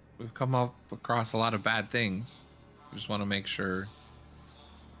we've come up across a lot of bad things. We just want to make sure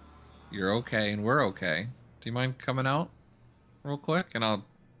you're okay and we're okay. Do you mind coming out real quick? And I'll,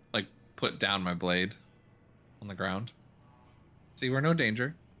 like, put down my blade on the ground. See, we're no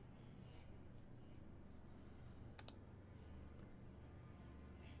danger.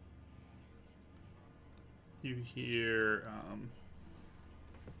 You hear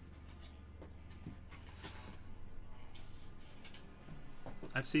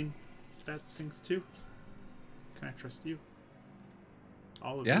I've seen bad things too. Can I trust you?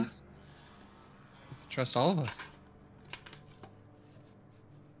 All of Yeah. you? Trust all of us.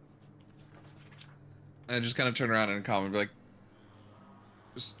 And I just kind of turn around and calm and be like,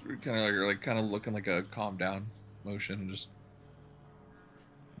 just kind of like kind of looking like a calm down motion and just.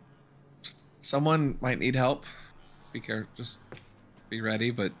 Someone might need help. Be careful. Just be ready,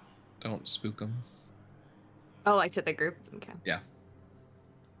 but don't spook them. Oh, like to the group? Okay. Yeah.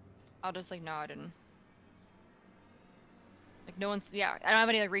 I'll just like nod and like no one's. Yeah, I don't have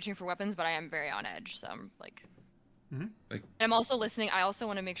any like reaching for weapons, but I am very on edge, so I'm like. Mm-hmm. Like. And I'm also listening. I also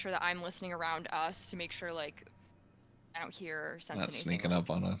want to make sure that I'm listening around us to make sure like I don't hear or sense Not anything. sneaking like, up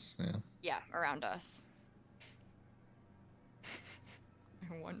on us. Yeah. Yeah, around us.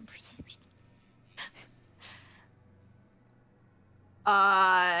 1 perception.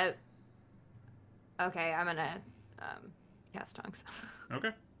 Okay, I'm gonna cast tongues.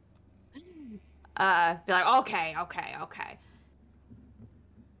 Okay. Be like, okay.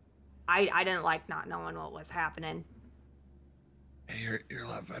 I didn't like not knowing what was happening. Hey, you're a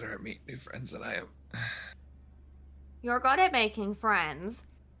lot better at meeting new friends than I am. You're good at making friends.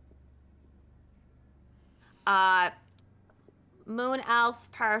 Moon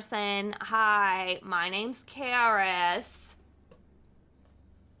elf person. Hi, my name's Karis.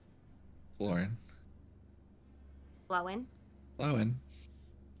 Lauren. Lowen. Flowen.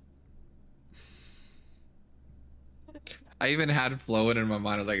 I even had Flowen in my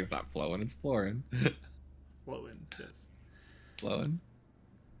mind. I was like, it's not Flowen, it's Florin. Flowing, yes. Flowen.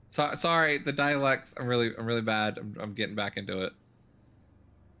 So, sorry, the dialects. I'm really bad. I'm getting back into it.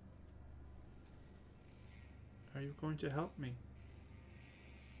 Are you going to help me?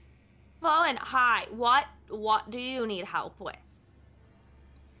 Lowen, hi. What do you need help with?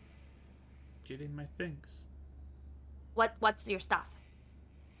 Getting my things. What's your stuff?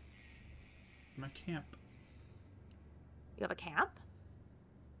 My camp. You have a camp?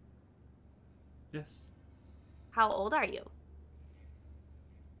 Yes. How old are you?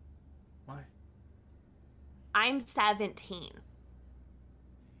 Why? I'm 17.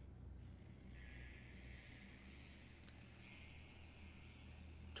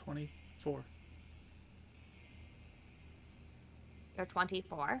 $24. You're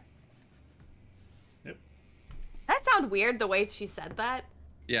 24? Yep. That sounded weird the way she said that.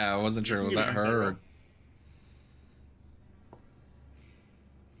 Yeah, I wasn't sure. Was You that can answer her? that. Or...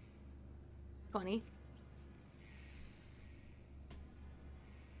 20?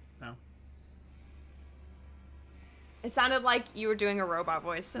 No. It sounded like you were doing a robot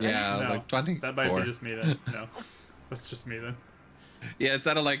voice. today. Yeah, I was No. like 20. That might be just me then. No. That's just me then. Yeah, it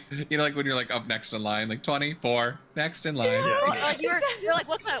sounded like, you know, like when you're like up next in line, like 24, next in line. Yeah. Well, like you're like,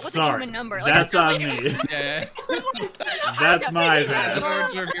 what's a Sorry. human number? Like, That's on me. Yeah. That's my I bad.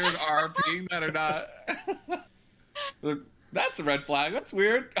 wasn't sure if you were RPing that or not. Look, that's a red flag. That's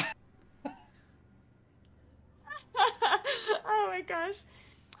weird. Oh my gosh.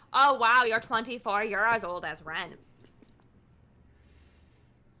 Oh wow, you're 24. You're as old as Ren.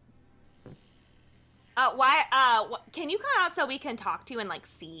 Why? Can you come out so we can talk to you and like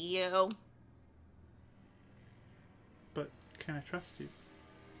see you? But can I trust you?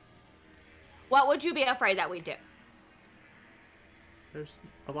 What would you be afraid that we do? There's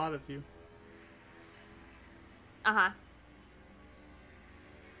a lot of you. Uh-huh.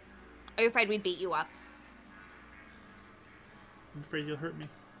 Are you afraid we'd beat you up? I'm afraid you'll hurt me.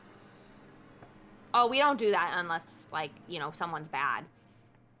 Oh, we don't do that unless, like, you know, someone's bad.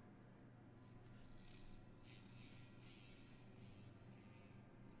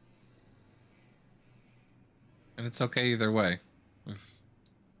 And it's okay either way. If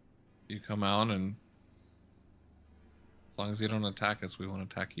you come out and as long as you don't attack us, we won't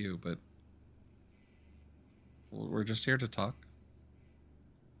attack you, but we're just here to talk.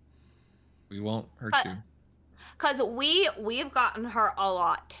 We won't hurt you. Because we've gotten hurt a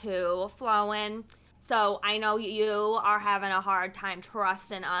lot too, Flowen. So I know you are having a hard time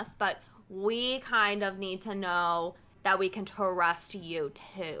trusting us, but we kind of need to know that we can trust you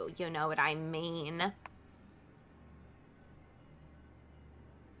too. You know what I mean?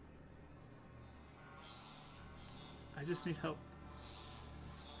 I just need help.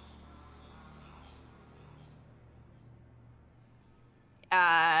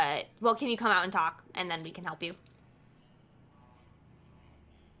 well, can you come out and talk, and then we can help you?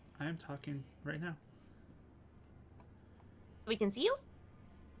 I am talking right now. We can see you?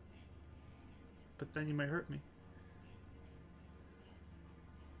 But then you might hurt me.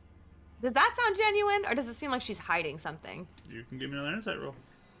 Does that sound genuine, or does it seem like she's hiding something? You can give me another insight roll.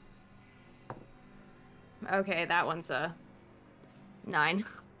 Okay, that one's a 9.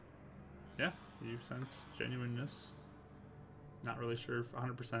 Yeah, you sense genuineness. Not really sure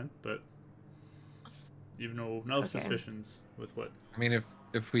 100%, but you have no suspicions with what. I mean,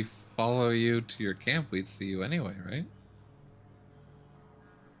 if we follow you to your camp, we'd see you anyway, right?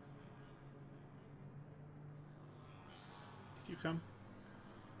 If you come,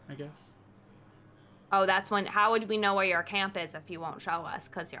 I guess. Oh, that's when. How would we know where your camp is if you won't show us?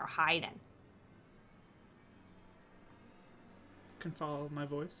 Because you're hiding. Can follow my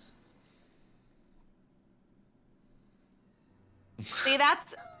voice. See,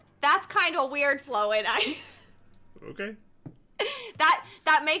 that's kind of weird, Floyd. Okay.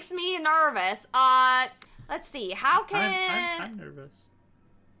 That makes me nervous. Let's see. How can? I'm nervous.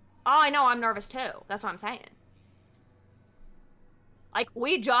 Oh, I know. I'm nervous too. That's what I'm saying. Like,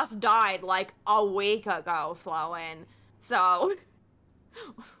 we just died like a week ago, Flowen. So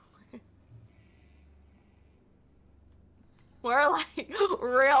we're like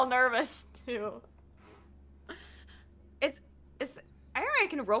real nervous too. I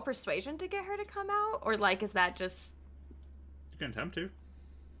can roll persuasion to get her to come out, or like, is that just? You can attempt to.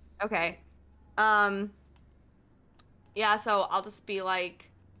 Okay. Yeah, so I'll just be like,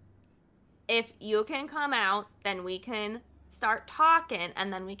 if you can come out, then we can start talking,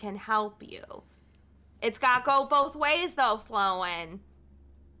 and then we can help you. It's gotta go both ways, though, Flowen.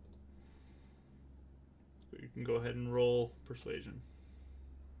 You can go ahead and roll persuasion.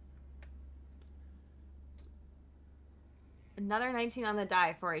 Another 19 on the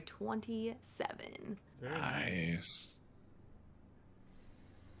die for a 27. Very Nice.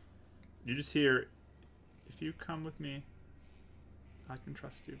 You just hear, if you come with me, I can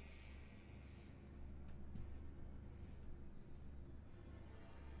trust you.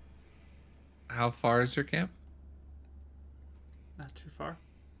 How far is your camp? Not too far.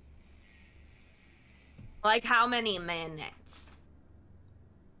 Like, how many minutes?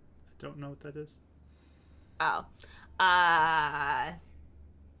 I don't know what that is. Oh. How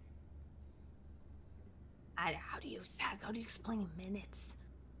do you explain minutes?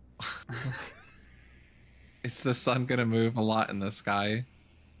 Is the sun gonna move a lot in the sky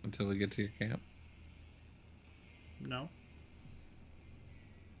until we get to your camp? No.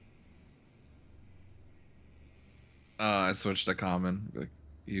 I switched to common. Like,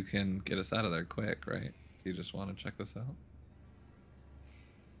 you can get us out of there quick, right? Do you just want to check this out?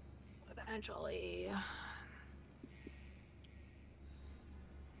 Eventually.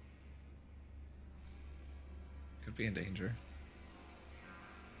 Could be in danger.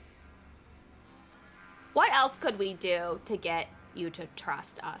 What else could we do to get you to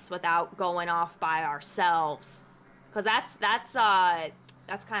trust us without going off by ourselves? Because that's kind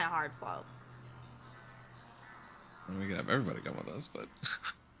of hard, Flo. I mean, we could have everybody come with us, but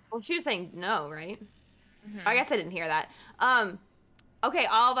Well, she was saying no, right? Mm-hmm. I guess I didn't hear that. Okay,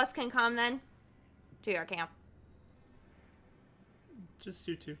 all of us can come then to your camp. Just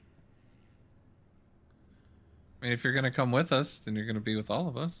you two. I mean, if you're gonna come with us, then you're gonna be with all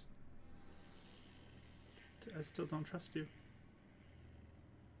of us. I still don't trust you.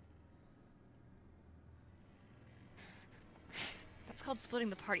 That's called splitting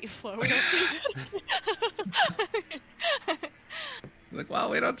the party, Flo. We don't do that. Like,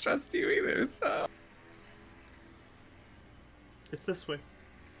 well, we don't trust you either, so. It's this way.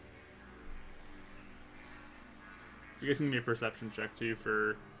 You guys can give me a perception check too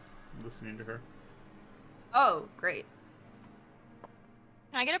for listening to her. Oh, great.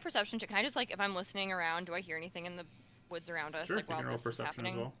 Can I get a perception check? Can I just, like, if I'm listening around, do I hear anything in the woods around us? Sure, Like, you can while roll this is perception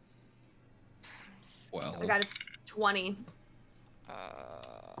as happening? well. Well, I got a 20.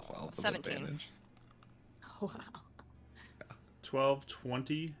 12 with 17. advantage. Wow. 12,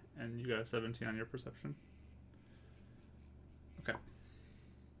 20, and you got a 17 on your perception. Okay.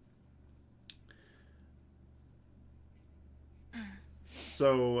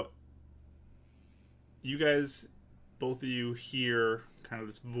 So, you guys, both of you hear kind of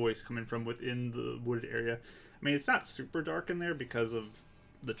this voice coming from within the wooded area. I mean, it's not super dark in there because of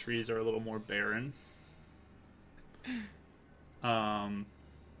the trees are a little more barren.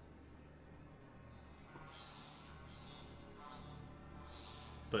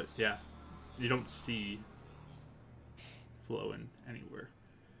 But yeah, you don't see flowing anywhere.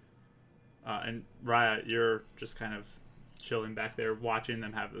 And Raya, you're just kind of chilling back there, watching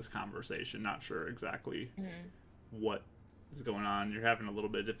them have this conversation, not sure exactly what is going on. You're having a little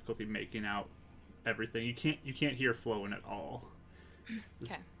bit of difficulty making out everything. You can't hear Flowen at all.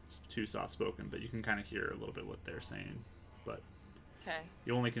 It's too soft spoken, but you can kind of hear a little bit what they're saying. But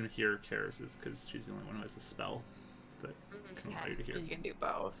you only can hear Karis's because she's the only one who has the spell that can allow you to hear. You can do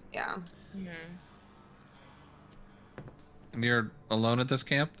both. Yeah. And you're alone at this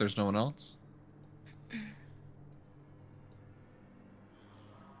camp? There's no one else? You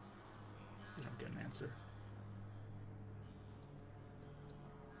don't get an answer.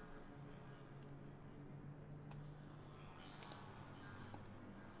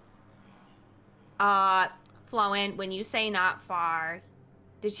 Flowen, when you say not far,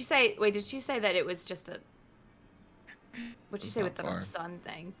 did she say that it was just a, what'd you say with the sun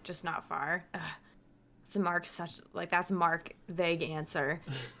thing? Just not far? Ugh. It's that's Mark vague answer.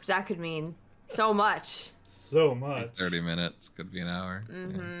 That could mean so much. So much. 30 minutes, could be an hour.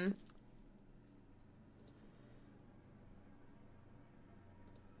 Mm-hmm.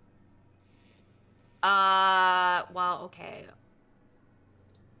 Well, okay.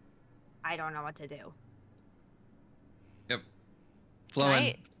 I don't know what to do. Yep.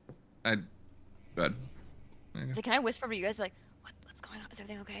 Flowen. Good. So can I whisper to you guys, like, what's going on? Is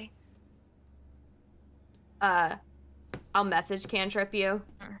everything okay? I'll message Cantrip you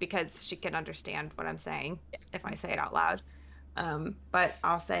because she can understand what I'm saying if I say it out loud. But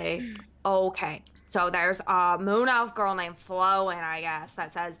I'll say, okay. So there's a moon elf girl named Flowen, I guess,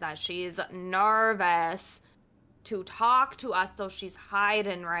 that says that she's nervous to talk to us, so she's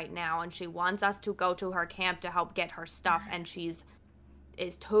hiding right now, and she wants us to go to her camp to help get her stuff, and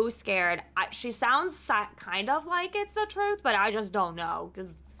is too scared. She sounds kind of like it's the truth, but I just don't know,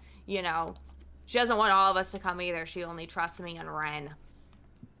 because, she doesn't want all of us to come either. She only trusts me and Ren.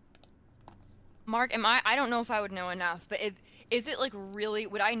 Mark, I don't know if I would know enough, but is it like really,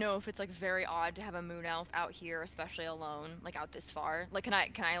 would I know if it's like very odd to have a moon elf out here, especially alone, like out this far? Like, can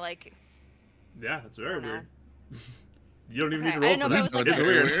I like... Yeah, it's very weird. You don't even need to I roll didn't know for if it that. was like It's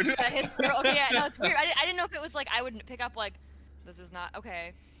weird. No, it's weird. I didn't know if it was like, I would pick up like, this is not,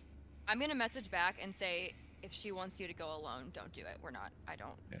 okay. I'm gonna message back and say, if she wants you to go alone, don't do it. I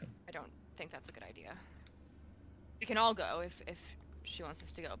don't think that's a good idea. We can all go if she wants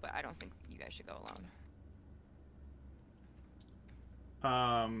us to go, but I don't think you guys should go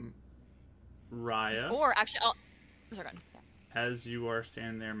alone. Raya. Or actually, sorry, go on. Yeah. As you are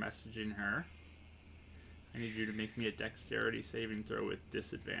standing there messaging her, I need you to make me a dexterity saving throw with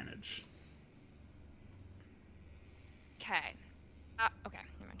disadvantage. Okay. Okay,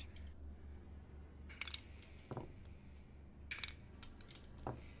 never mind.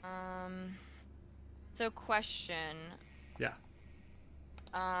 So question. Yeah.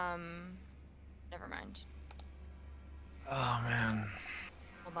 Never mind. Oh, man.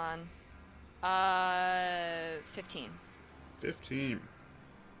 Hold on. 15. 15.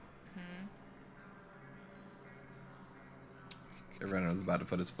 Ren was about to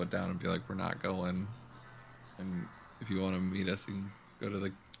put his foot down and be like, we're not going. And if you want to meet us, you can go to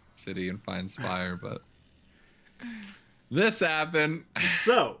the city and find Spire, but this happened.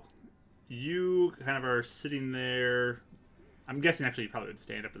 So, you kind of are sitting there. I'm guessing actually you probably would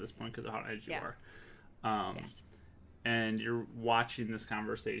stand up at this point because of how edgy you are. Yes. And you're watching this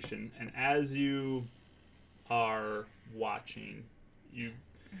conversation. And as you are watching, you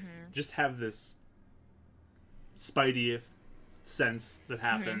just have this spidey sense that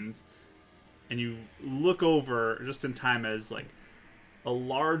happens. And you look over just in time as like a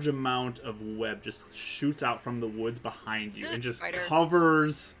large amount of web just shoots out from the woods behind you and just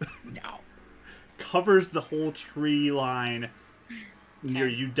covers the whole tree line.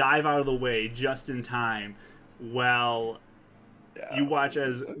 You dive out of the way just in time. Well, you watch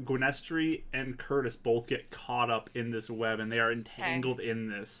as Gwenestry and Curtis both get caught up in this web, and they are entangled in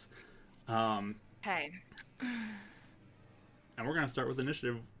this. Okay. And we're going to start with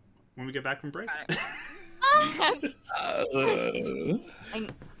initiative when we get back from break.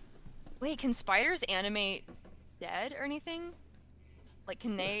 Wait, can spiders animate dead or anything? Like,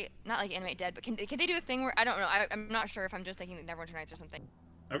 can they, not like animate dead, but can they do a thing where, I don't know, I'm not sure if I'm just thinking that Neverwinter Nights or something.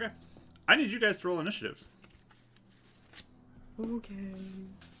 Okay. I need you guys to roll initiatives. Okay.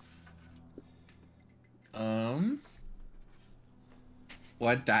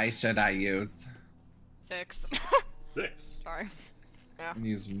 What die should I use? 6. 6. Sorry. Yeah.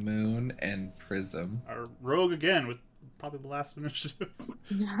 Use Moon and Prism. Our rogue again with probably the last initiative.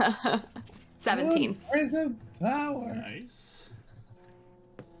 17. Prism power. Nice.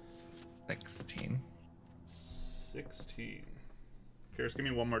 16. 16. Karis, give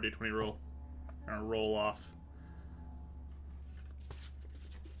me one more d20 roll. I'm gonna roll off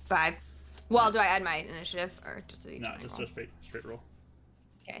 5. Well, do I add my initiative or just a No, just roll? a straight roll.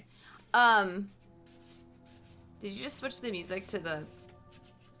 Okay. Did you just switch the music to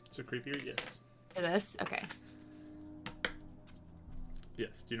So creepier, yes. this? Okay.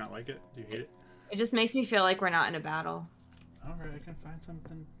 Yes. Do you not like it? Do you hate it? It just makes me feel like we're not in a battle. Alright, I can find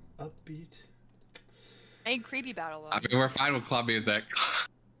something upbeat. I need creepy battle though. I mean, we're fine with club music.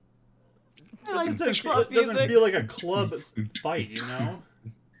 It doesn't feel like a club fight, you know?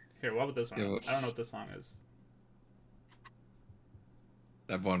 Here, what about this one? Yeah, I don't know what this song is.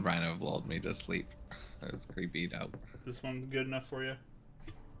 That one rhino lulled me to sleep. That was creepy out. This one good enough for you?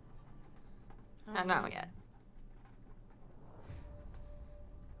 Not now yet.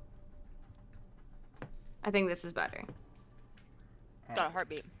 I think this is better. Got a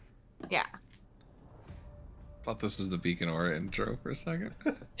heartbeat. Yeah. Thought this was the Beacon Aura intro for a second.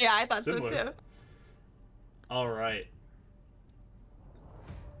 Yeah, I thought Similar. so too. Alright.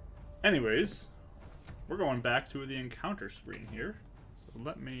 Anyways, we're going back to the encounter screen here. So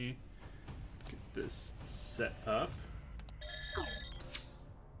let me get this set up.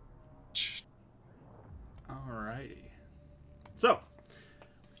 Alrighty. So,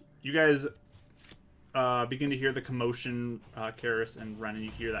 you guys begin to hear the commotion, Karis and Renan. You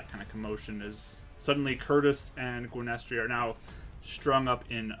hear that kind of commotion as suddenly Curtis and Gwynestria are now strung up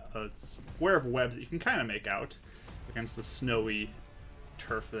in a square of webs that you can kind of make out against the snowy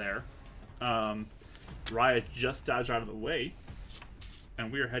turf there. Raya just dodged out of the way,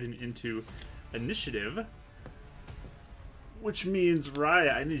 and we are heading into initiative, which means,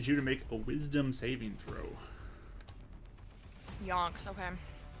 Raya, I need you to make a wisdom saving throw. Yonks. Okay.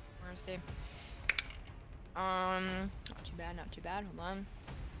 We're gonna stay. Not too bad. Not too bad. Hold on.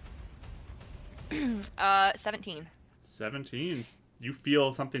 17. 17. You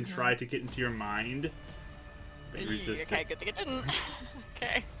feel something try to get into your mind, but you resist Okay, it. good thing it didn't.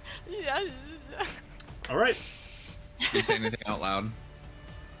 Okay. Yes. All right. Do you say anything out loud?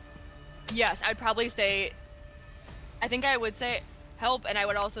 Yes, I'd probably say. I think I would say help, and I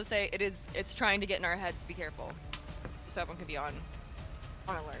would also say it's trying to get in our heads. Be careful, so everyone can be on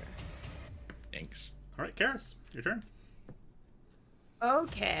alert. Thanks. All right, Karis, your turn.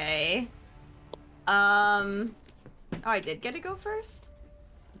 Okay. Oh, I did get to go first?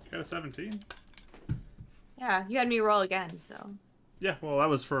 You got a 17. Yeah, you had me roll again, so. Yeah, well, that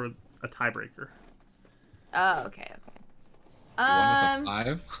was for a tiebreaker. Oh, okay, okay. You won with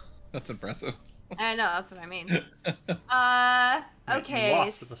a 5? That's impressive. I know, that's what I mean. Wait, Okay. You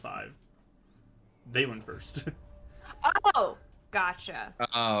lost with a 5. They went first. Oh, gotcha.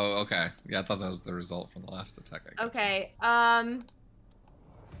 Oh, okay. Yeah, I thought that was the result from the last attack. I guess. Okay,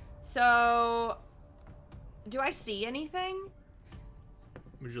 so, do I see anything?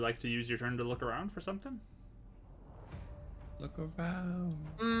 Would you like to use your turn to look around for something? Look around.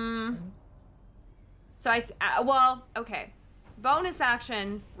 So well, okay. Bonus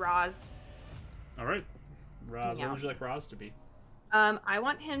action, Roz. All right. Roz, Yeah. what would you like Roz to be? I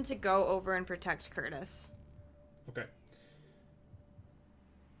want him to go over and protect Curtis. Okay.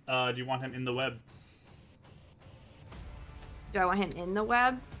 Do you want him in the web? Do I want him in the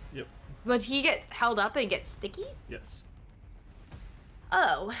web? Yep. Would he get held up and get sticky? Yes.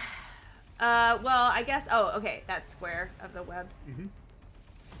 Oh. Well, I guess. Oh, okay. That square of the web. Mm-hmm.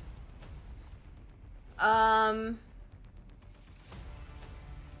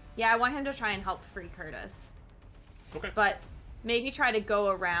 Yeah, I want him to try and help free Curtis. Okay. But maybe try to go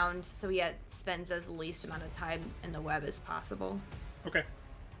around so he spends as least amount of time in the web as possible. Okay.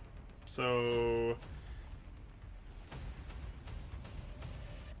 So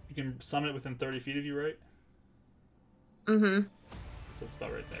you can summon it within 30 feet of you, right? Mm-hmm. So it's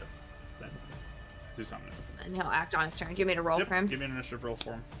about right there. Then do summon it. And he'll act on his turn. Do you want me to roll Yep, for him? give me an initiative roll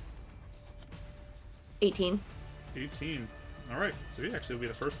for him. 18. 18. All right. So he actually will be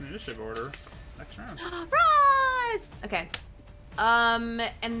the first in the initiative order next round. Rise! Okay. And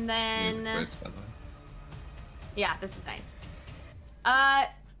Music then... quiz, by the way. Yeah, this is nice.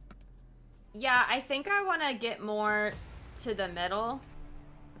 Yeah, I think I want to get more to the middle.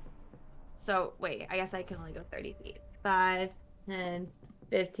 So, wait, I guess I can only go 30 feet. 5, 10,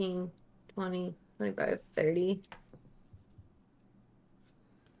 15, 20, 25, 30.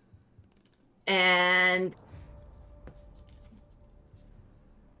 And...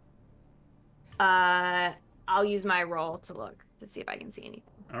 I'll use my roll to look to see if I can see anything.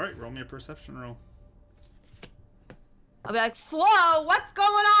 All right. Roll me a perception roll. I'll be like, Flo, what's going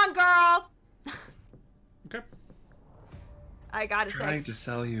on, girl? Okay. I got a Trying 6. to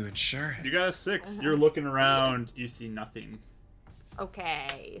sell you insurance. You got a 6. You're looking around. You see nothing.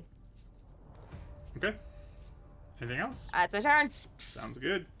 Okay. Okay. Anything else? That's my turn. Sounds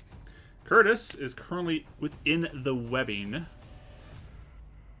good. Curtis is currently within the webbing.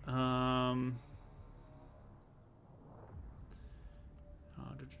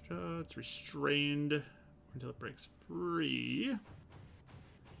 It's restrained until it breaks free.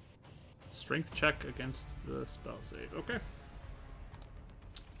 Strength check against the spell save. Okay.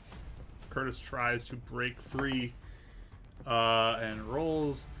 Curtis tries to break free and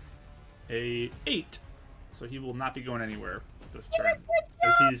rolls a 8. So he will not be going anywhere this turn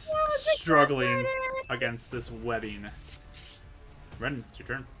as he's struggling against this webbing. Ren, it's your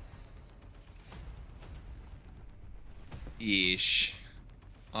turn. Yeesh.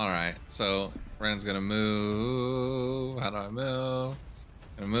 Alright, so Ren's gonna move. How do I move?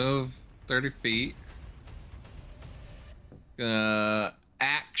 Gonna move 30 feet. Gonna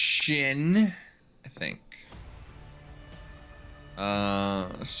action, I think.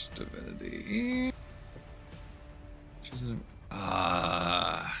 Stability.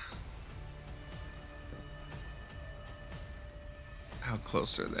 How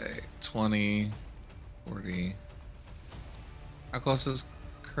close are they? 20, 40. How close is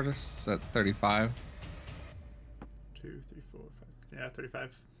Curtis? Is that 35? 2, 3, 4, 5. Yeah,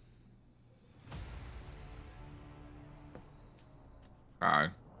 35.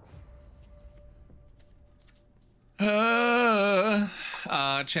 Alright.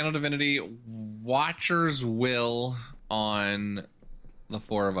 Channel Divinity, Watcher's Will on the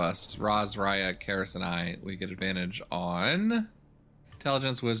 4 of us. Roz, Raya, Karis, and I. We get advantage on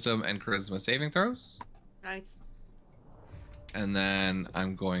Intelligence, Wisdom, and Charisma saving throws. Nice. And then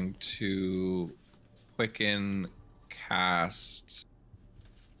I'm going to quicken cast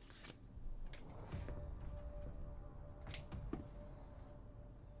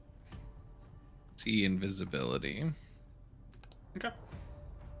see invisibility. Okay.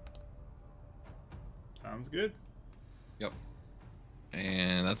 Sounds good. Yep.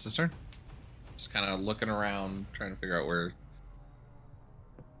 And that's his turn. Just kind of looking around, trying to figure out where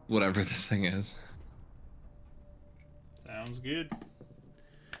whatever this thing is. Sounds good.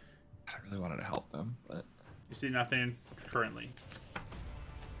 I really wanted to help them, but You see nothing currently.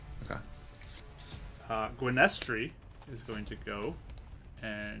 okay. Gwynestri is going to go,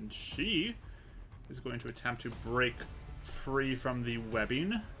 and she is going to attempt to break free from the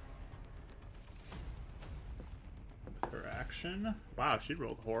webbing with her action. Wow, she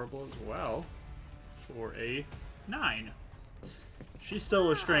rolled horrible as well for a 9. She's still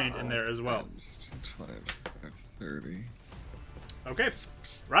restrained in there as well. 20, 30. Okay,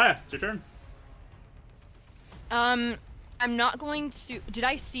 Raya, it's your turn. I'm not going to. Did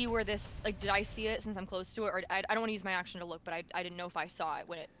I see where this? Like, did I see it since I'm close to it, or I don't want to use my action to look, but I didn't know if I saw it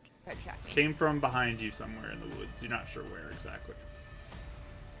when it tried to track me. Came from behind you somewhere in the woods. You're not sure where exactly.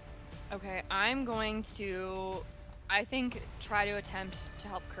 Okay, I'm going to, I think, try to attempt to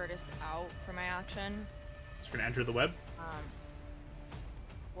help Curtis out for my action. She's gonna enter the web,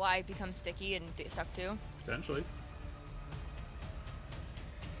 Will I become sticky and stuck too? potentially.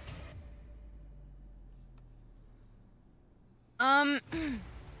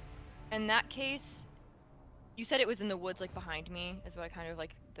 In that case, you said it was in the woods, like behind me, is what I kind of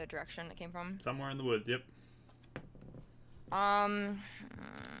like the direction it came from. Somewhere in the woods, yep.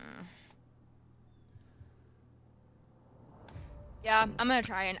 Yeah, I'm gonna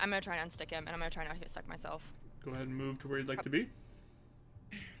try and unstick him, and I'm gonna try not to get stuck myself. Go ahead and move to where you'd like to be.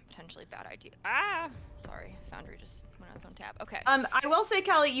 Potentially bad idea. Ah, sorry, Foundry just went on its own tab. Okay. I will say,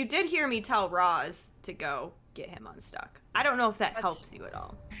 Kelly, you did hear me tell Roz to go get him unstuck. I don't know if that helps you at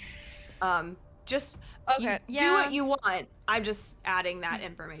all. Just okay. Do what you want. I'm just adding that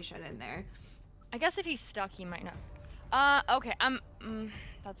information in there. I guess if he's stuck, he might not. Okay.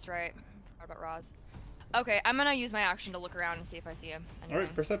 That's right. Forgot about Roz. Okay, I'm gonna use my action to look around and see if I see him. All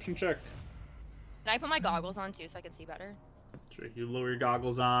right, perception check. Can I put my goggles on too so I can see better? Sure, you lower your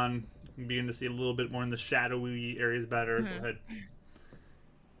goggles on. You can begin to see a little bit more in the shadowy areas better. Go ahead.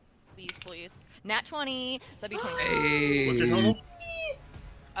 Please, please. Nat 20. So that'd be 23. Hey. What's your total?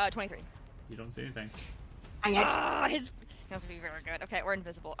 23. You don't see anything. His must be very good. Okay, we're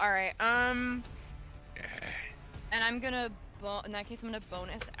invisible. All right. And I'm gonna in that case I'm gonna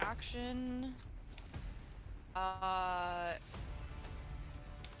bonus action. I'm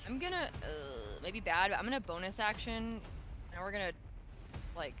gonna maybe bad, but I'm gonna bonus action, and we're gonna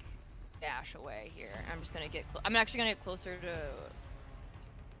like dash away here. I'm just gonna get. I'm actually gonna get closer to. I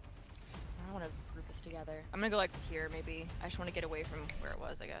don't want to group us together. I'm gonna go like here maybe. I just want to get away from where it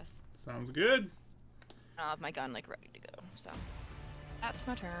was, I guess. Sounds good. I'll have my gun like ready to go. So that's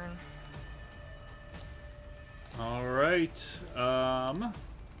my turn. All right.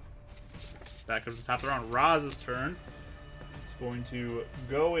 Back up to the top of the round. Roz's turn. going to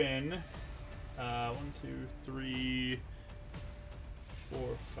go in. 1, 2, 3, 4,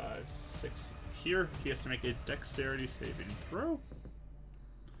 5, 6. Here, he has to make a dexterity saving throw.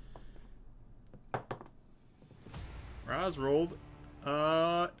 Roz rolled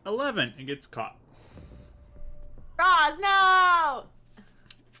 11 and gets caught. Roz, no!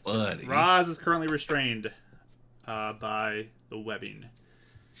 Buddy. Roz is currently restrained by the webbing.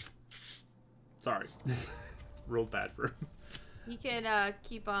 Sorry. Rolled bad for him. He can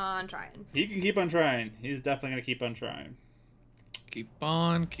keep on trying. He can keep on trying. He's definitely going to keep on trying. Keep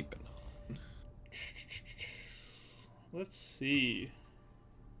on keeping on. Let's see.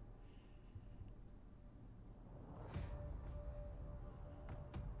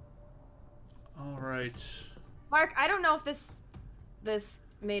 All right. Mark, I don't know if this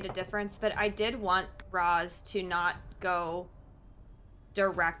made a difference, but I did want Roz to not go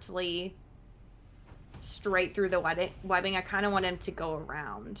directly straight through the webbing. I kind of want him to go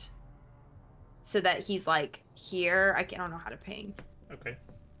around so that he's like here. I don't know how to ping. Okay.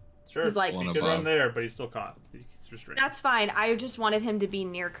 Sure. He's like, he could run there, but he's still caught. He's restrained. That's fine. I just wanted him to be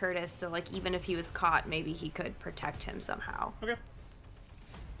near Curtis, so like even if he was caught, maybe he could protect him somehow. Okay.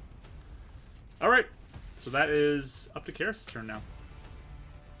 All right. So that is up to Karis' turn now.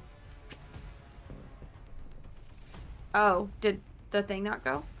 Oh, did the thing not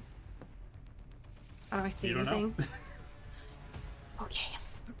go? I don't see You don't anything. know. Okay.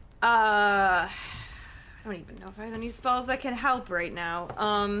 I don't even know if I have any spells that can help right now.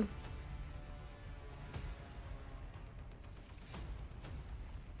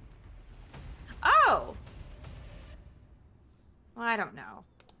 Oh! Well, I don't know.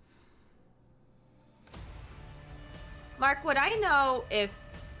 Mark, would I know if...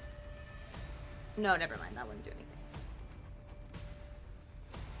 No, never mind. That wouldn't do anything.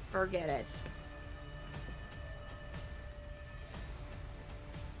 Forget it.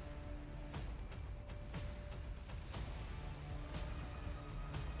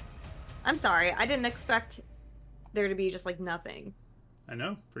 I'm sorry. I didn't expect there to be just like nothing. I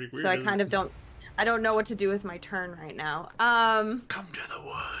know. Pretty weird. So I kind of don't... I don't know what to do with my turn right now. Come to the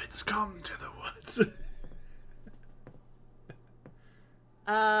woods. Come to the woods.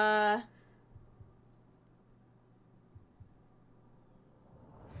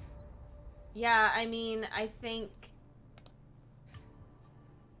 Yeah, I mean, I think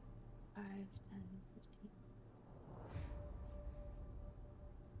 5, 10, 15.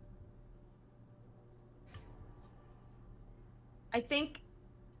 I think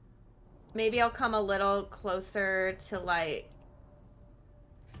maybe I'll come a little closer to like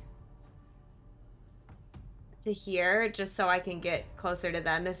to here just so I can get closer to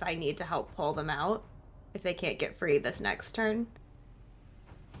them if I need to help pull them out if they can't get free this next turn.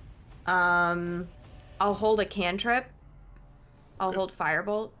 I'll hold a cantrip. I'll hold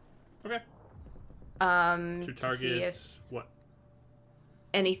Firebolt. Okay. To target see if what?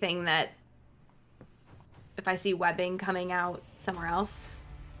 anything that if I see webbing coming out somewhere else,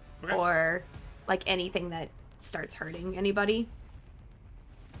 Okay. or like anything that starts hurting anybody.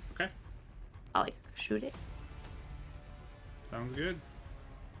 Okay. I'll like shoot it. Sounds good.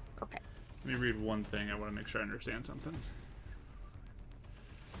 Okay. Let me read one thing. I want to make sure I understand something.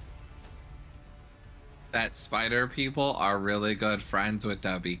 That spider people are really good friends with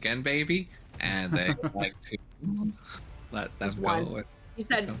the beacon baby, and they like to let them Just go one. with You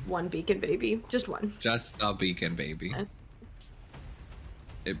said one beacon baby, just one. just the beacon baby. Okay.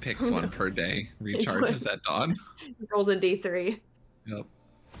 It picks one per day, recharges at dawn. Rolls a D3. Yep.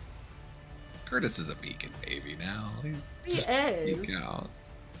 Curtis is a beacon baby now. He is. He counts.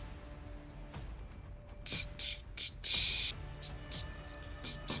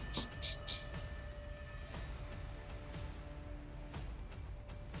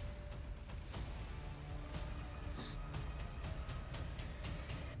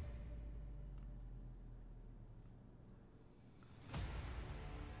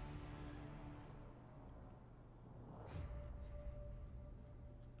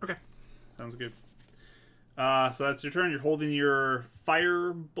 Okay. Sounds good. So that's your turn. You're holding your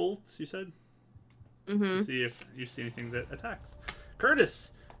fire bolts, you said? Mm-hmm. To see if you see anything that attacks.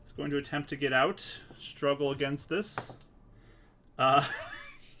 Curtis is going to attempt to get out, struggle against this.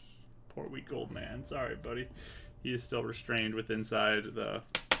 Poor weak old man. Sorry, buddy. He is still restrained with inside the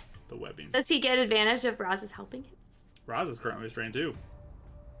webbing. Does he get advantage if Roz is helping him? Roz is currently restrained too.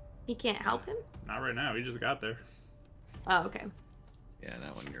 He can't help him? Not right now. He just got there. Oh, okay. Yeah,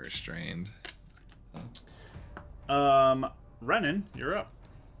 not when you're restrained. Renan, you're up.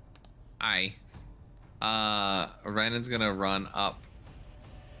 Renan's gonna run up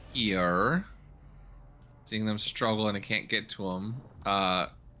here seeing them struggle and I can't get to them,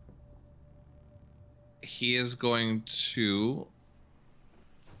 he is going to.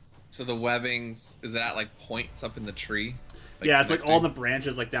 So the webbings, is it at like points up in the tree? Yeah, it's like all the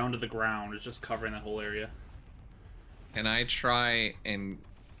branches like down to the ground. It's just covering that whole area. Can I try and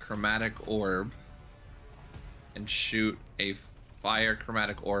chromatic orb and shoot a fire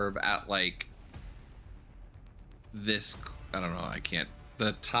chromatic orb at like this? I don't know. I can't.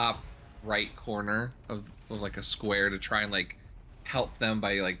 The top right corner of like a square to try and like help them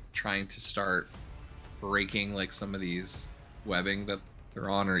by like trying to start breaking like some of these webbing that they're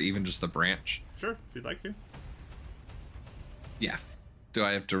on, or even just the branch. Sure, if you'd like to. Yeah. Do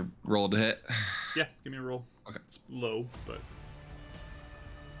I have to roll to hit? Yeah, give me a roll. Okay. It's low, but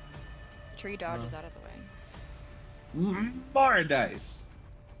Tree dodges out of the way. More dice.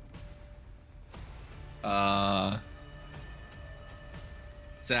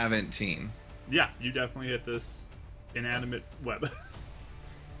 17. yeah, you definitely hit this inanimate web.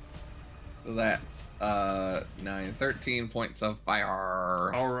 So that's 9, 13 points of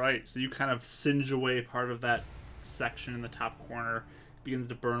fire. All right, so you kind of singe away part of that section in the top corner. Begins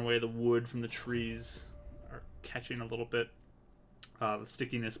to burn away. The wood from the trees are catching a little bit. The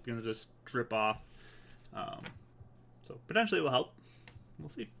stickiness begins to just drip off. So potentially it will help. We'll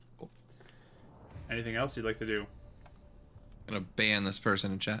see. Cool. Anything else you'd like to do? I'm gonna ban this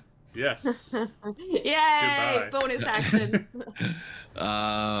person in chat. Yes. Yay! Goodbye. Bonus action.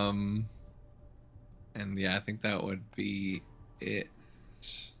 And yeah, I think that would be it.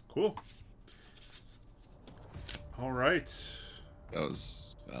 Cool. All right. That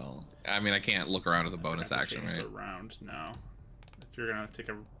was, well, I mean, I can't look around at the bonus I have to action, change right? the round now. If you're gonna take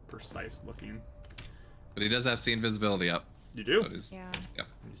a precise looking, But he does have see invisibility up. you do. So it is, Yeah. Yep.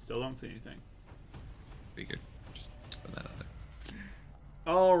 You still don't see anything. Be good. Just put that out there.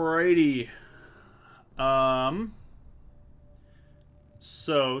 Alrighty.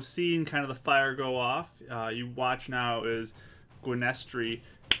 So seeing kind of the fire go off, you watch now as Gwynestri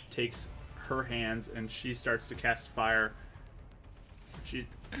takes her hands and she starts to cast fire. She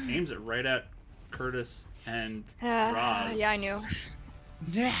aims it right at Curtis and Roz. Yeah, I knew.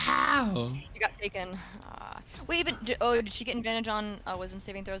 No. You got taken. Wait, even did she get advantage on wisdom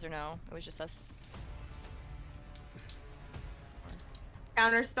saving throws or no? It was just us.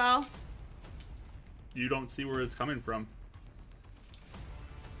 Counter spell? You don't see where it's coming from.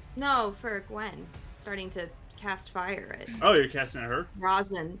 No, for Gwen. Starting to cast fire at Oh, you're casting at her?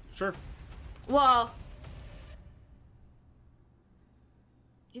 Rosin. Sure. Well,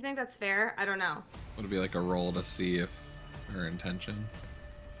 do you think that's fair? I don't know. Would it be like a roll to see if her intention?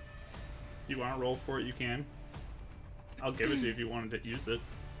 If you want to roll for it, you can. I'll give it to you if you wanted to use it.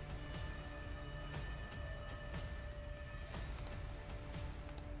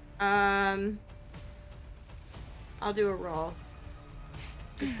 I'll do a roll.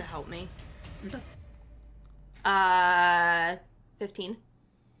 Just to help me. Okay. 15.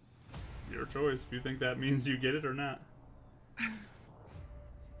 Your choice. If you think that means you get it or not.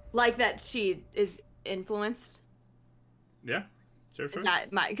 Like that she is influenced? Yeah. It's your choice. Is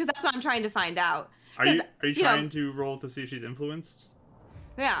that my... Because that's what I'm trying to find out. Are you 'Cause, know- trying to roll to see if she's influenced?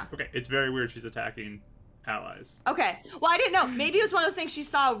 Yeah. Okay, it's very weird she's attacking allies. Okay. Well, I didn't know. Maybe it was one of those things she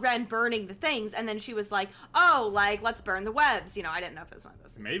saw Ren burning the things, and then she was like, oh, like, let's burn the webs. You know, I didn't know if it was one of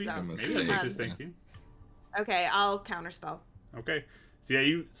those things. Maybe. So, A Maybe mistake. that's what she's Yeah. thinking. okay, I'll counterspell. Okay. So yeah,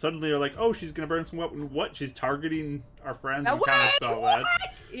 you suddenly are like, oh, she's gonna burn some weapon. What? She's targeting our friends and Wait, counterspell that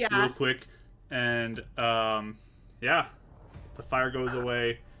Yeah. real quick. And yeah. The fire goes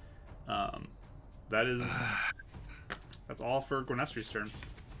away. That's all for Gwynestri's turn.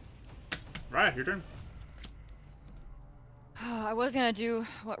 Right, your turn. I was gonna do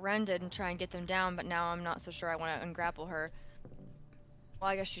what Ren did and try and get them down, but now I'm not so sure I want to ungrapple her. Well,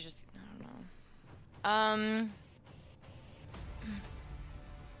 I guess she just... I don't know.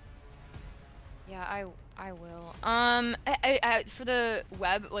 Yeah, I will. I for the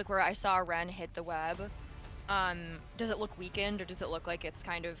web, like where I saw Ren hit the web, does it look weakened or does it look like it's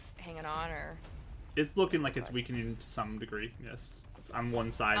kind of hanging on or? It's looking like it's weakening to some degree, yes. It's on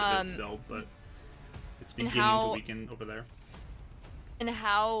one side of it still, but it's beginning to weaken over there. And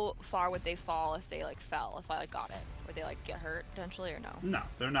how far would they fall if they like fell? If I like got it, would they like get hurt potentially or no? No,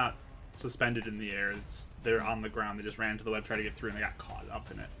 they're not suspended in the air. They're on the ground. They just ran to the web, tried to get through, and they got caught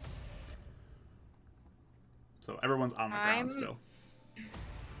up in it. So everyone's on the ground still.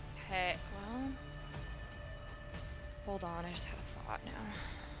 Okay, well, hold on. I just had a thought now.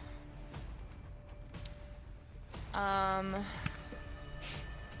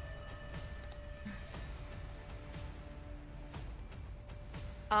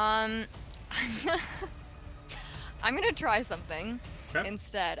 I'm I'm gonna try something Okay.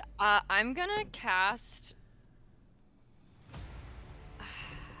 instead. I'm gonna cast.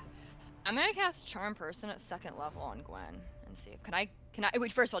 I'm gonna cast Charm Person at 2nd level on Gwen and see if can I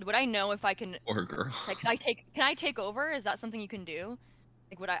wait. First of all, would I know if I can? Or girl. Like, can I take over? Is that something you can do?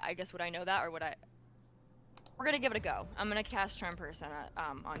 Like, would I guess would I know that, or would I? We're gonna give it a go. I'm gonna cast Charm Person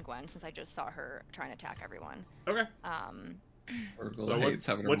on Gwen since I just saw her trying to attack everyone. Okay. Urgle So hates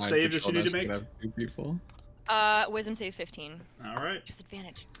having her what mind save does she control, need to now make? can have 2 people. Wisdom save 15. All right.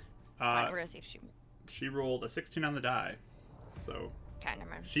 Disadvantage. It's fine. We're gonna see if she. She rolled a 16 on the die, so Okay, never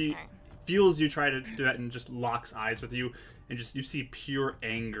mind. she Alright. feels you try to do that and just locks eyes with you, and just you see pure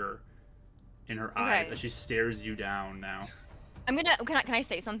anger in her eyes Okay. as she stares you down. Now, I'm gonna. Can I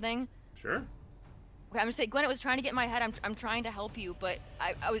say something? sure. Okay, I'm gonna say, Gwen, it was trying to get in my head. I'm trying to help you, but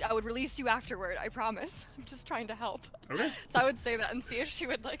I would release you afterward. I promise. I'm just trying to help. Okay. So I would say that and see if she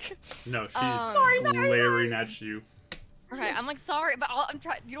would like. No, she's Sorry, glaring at you. Okay, I'm like sorry, but I'm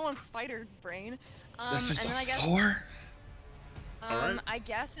trying. You don't want spider brain. That's just and then a I guess 4? Alright. I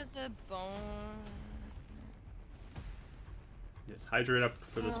guess it's a bone. Yes, hydrate up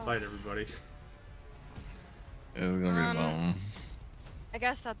for this fight, everybody. It's gonna be something. I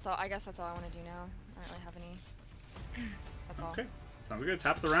guess that's all. I want to do now. I don't really have any. That's all. Okay, sounds good.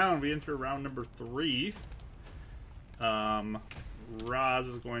 Top of the round. We enter round number 3. Roz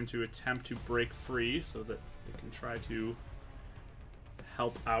is going to attempt to break free so that they can try to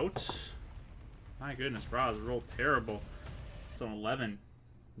help out. My goodness, Roz rolled terrible. It's an 11.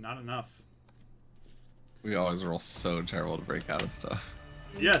 Not enough. We always roll so terrible to break out of stuff.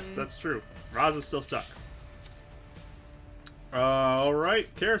 Yes, that's true. Roz is still stuck. All right,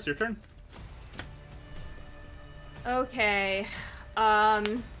 Karis, your turn. Okay.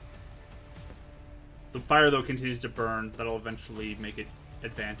 The fire, though, continues to burn. That'll eventually make it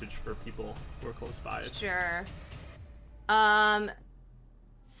advantage for people who are close by it. Sure.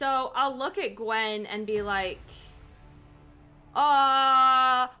 So I'll look at Gwen and be like, okay,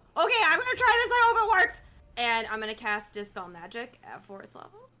 I'm gonna try this. I hope it works. And I'm gonna cast Dispel Magic at 4th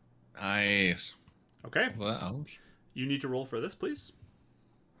level. Nice. Okay, Well, you need to roll for this, please.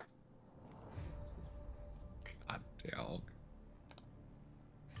 God damn.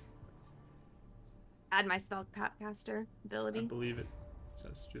 Add my spellcaster I ability. believe it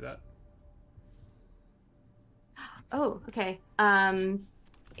says to do that. Oh, okay.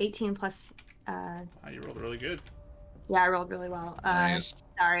 18 plus. You rolled really good. Yeah, I rolled really well. Nice.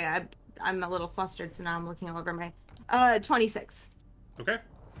 Sorry, I'm a little flustered, so now I'm looking all over my. 26. Okay.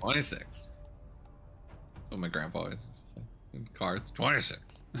 26. What my grandpa always used to say. In cards. 26.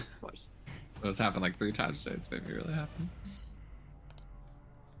 It's happened like 3 times today. It's made me really happy.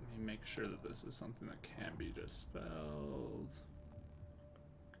 Let me make sure that this is something that can be dispelled.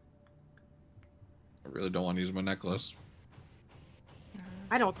 I really don't want to use my necklace.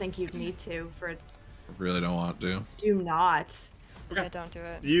 I don't think you'd need to for. I really don't want to. Do not. Okay. Yeah, don't do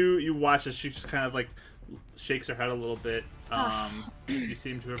it. You watch as she just kind of like shakes her head a little bit. You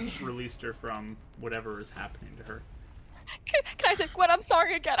seem to have released her from whatever is happening to her. Can I say, Gwen, I'm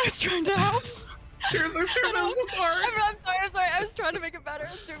sorry again. I was trying to help. Cheers, I'm so sorry. I'm sorry. I was trying to make it better.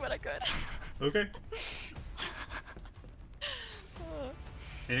 I was doing what I could. Okay.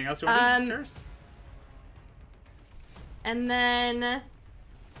 Anything else you want to do, Karis? And then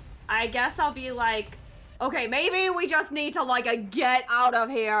I guess I'll be like, okay, maybe we just need to like get out of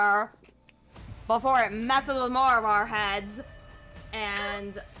here before it messes with more of our heads.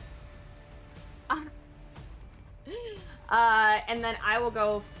 And then I will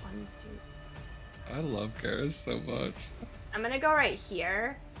go 1, 2. I love Karis so much. I'm gonna go right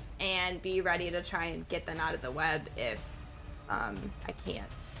here and be ready to try and get them out of the web if I can't.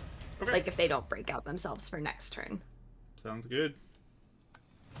 Okay. Like if they don't break out themselves for next turn. Sounds good.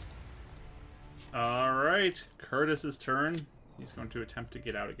 All right, Curtis's turn. He's going to attempt to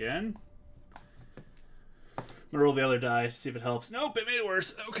get out again. I'm gonna roll the other die to see if it helps. Nope, it made it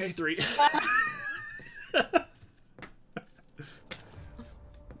worse. Okay, 3.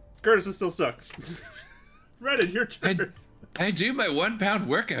 Curtis is still stuck. Reddit, your turn. I do my 1 pound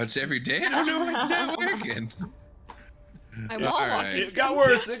workouts every day. I don't know why it's not working. I'm all Alright. walking. It got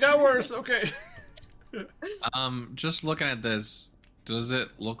worse. It got worse. Okay. Just looking at this, does it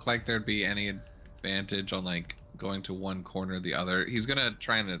look like there'd be any advantage on like going to one corner or the other? He's gonna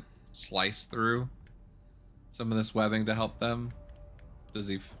try and slice through some of this webbing to help them. Does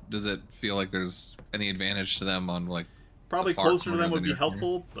it feel like there's any advantage to them on like Probably far closer to corner them would than be your corner?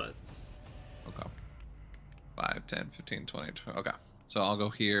 helpful, but Okay. 5, 10, 15, 20, 20. Okay. So I'll go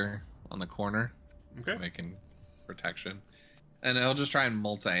here on the corner. okay. Making protection. And I'll just try and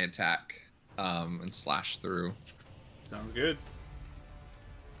multi-attack and slash through Sounds good.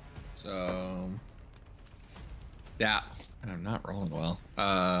 So, yeah, I'm not rolling well.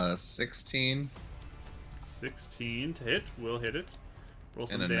 16. 16 to hit. Will hit it. Roll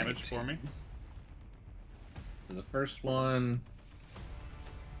some And a damage 19. for me. So the first one,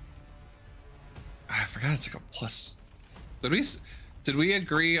 I forgot it's like a plus. Did we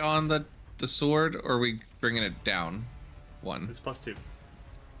agree on the sword, or are we bringing it down one? It's +2.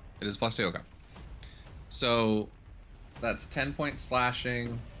 It is +2. Okay. So that's 10 points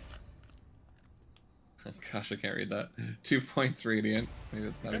slashing. Oh, gosh, I can't read that. 2 points radiant. Maybe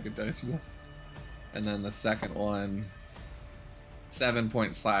it's not a good dice for this. And then the second one, 7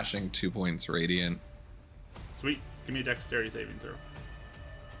 points slashing, 2 points radiant. Sweet. Give me a dexterity saving throw.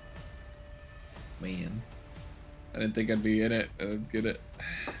 Man, I didn't think I'd be in it. I'd get it.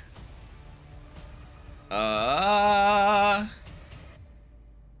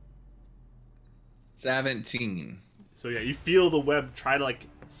 17. So yeah, you feel the web try to like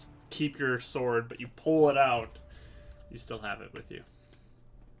keep your sword, but you pull it out. You still have it with you.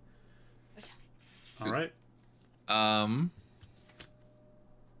 All right.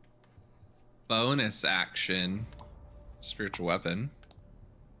 Bonus action, spiritual weapon.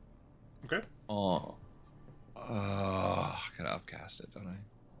 Okay. Oh, I gotta upcast it, don't I?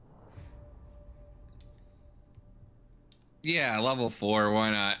 Yeah, level 4. Why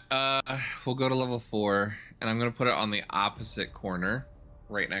not? We'll go to level 4, and I'm gonna put it on the opposite corner,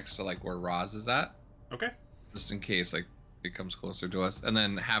 right next to like where Roz is at, Okay. just in case like it comes closer to us, and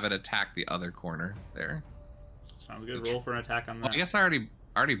then have it attack the other corner there. Sounds good. Roll for an attack on Well, that. I guess I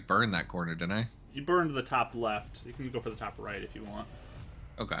already burned that corner, didn't I? You burned the top left. You can go for the top right if you want.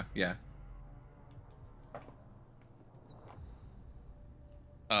 Okay, yeah.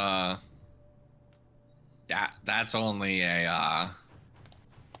 That's only a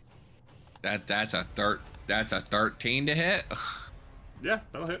that's a 13 to hit. Yeah,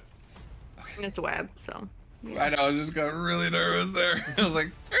 that'll hit. It's web, so. I know, I was just got really nervous there. I was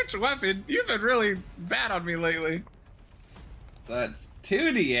like, spiritual weapon, you've been really bad on me lately. So that's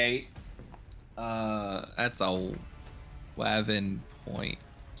 2d8. That's 11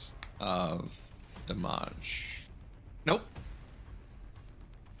 points of damage. Nope.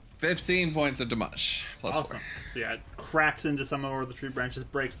 15 points of damage. Plus Awesome. 4. So yeah, it cracks into some of the tree branches,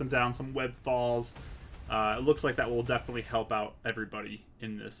 breaks them down, some web falls. It looks like that will definitely help out everybody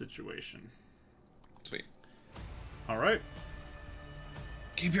in this situation. Sweet. All right.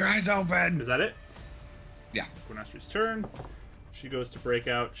 Keep your eyes open. Is that it? Yeah. Gwynethre's turn. She goes to break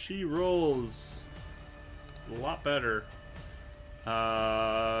out. She rolls a lot better.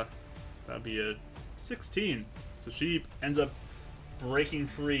 That'd be a 16. So she ends up breaking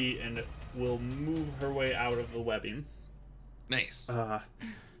free and will move her way out of the webbing. Nice.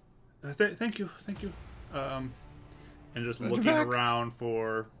 Thank you. And just Glad looking you're back. around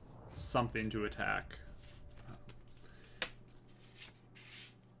for something to attack.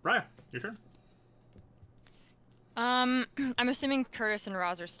 Raya, your turn. I'm assuming Curtis and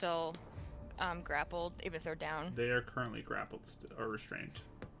Roz are still grappled, even if they're down. They are currently grappled or restrained.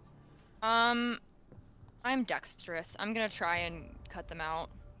 I'm dexterous. I'm gonna try and cut them out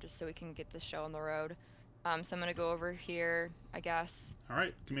just so we can get this show on the road. So I'm gonna go over here, I guess. All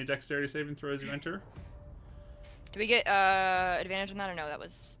right, give me a dexterity saving throw as you enter. Do we get advantage on that or no? That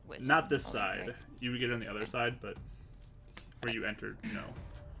was wisdom. Not this only, side. right? You would get it on the other side, but where you entered, no.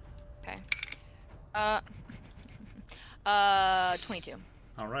 Okay. 22.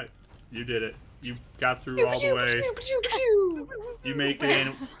 All right, you did it. You got through all the way. You make it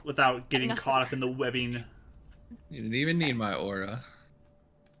in without getting caught up in the webbing. You didn't even need my aura.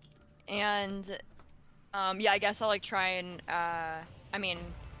 And yeah, I guess I'll like try and I mean,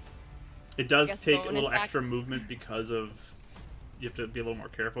 It does I guess take a bonus little act- extra movement because of you have to be a little more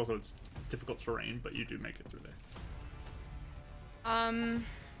careful, so it's difficult terrain, but you do make it through there. I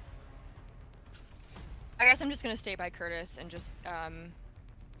guess I'm just gonna stay by Curtis and just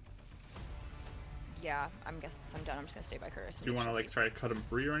yeah, I'm guess I'm done. I'm just gonna stay by Curtis. Do you want to like try to cut him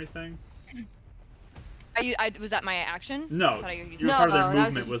free or anything? Was that my action? No, I thought I used your my- part of their No, that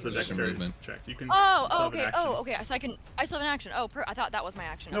was movement was the just dexterity movement. check. You can. Oh, still have an okay. action. Oh, okay. So I still have an action. Oh, I thought that was my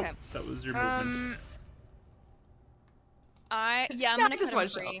action. Nope, Okay. that was your movement. I'm Yeah, gonna just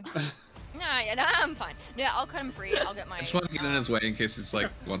cut him one free. Nah, I'm fine. Yeah, I'll cut him free. I'll get my. I just want to get in his way in case he's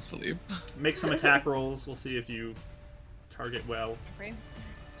like wants to leave. Make some attack rolls. We'll see if you target well. Free.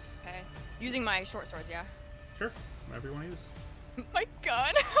 Okay. Using my short swords, yeah. Sure, whatever you want to use. My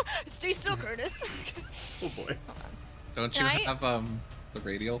God. Stay still, Curtis. Oh boy. Don't you Can I- have the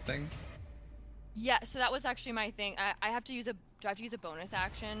radial things? Yeah. So that was actually my thing. I have to use a. Do I have to use a bonus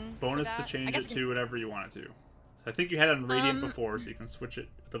action? for Bonus to that? I change guess it to whatever you want it to. So I think you had it on Radiant before, so you can switch it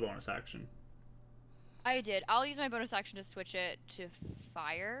with the bonus action. I did. I'll use my bonus action to switch it to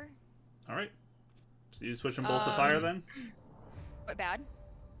fire. All right. So you switch them both to fire then? What, bad?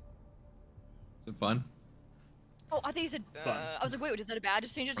 Is it fun? Oh, I think you said. Fun. I was like, wait, is that a bad?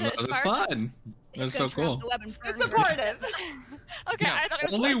 Just change it Was to it fire. fun? That's so cool. It's supportive. Okay, Yeah, I thought it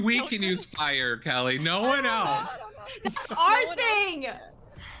was only like, we can use fire, Kelly. No one else. That's our thing.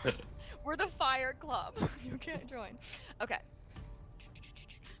 We're the fire club. You can't join. Okay.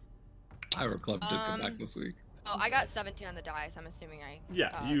 Fire Club did come back this week. Oh, I got 17 on the dice. I'm assuming I.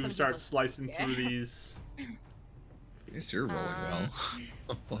 Yeah, you 17 start plus- slicing yeah. through these. At least you're rolling well.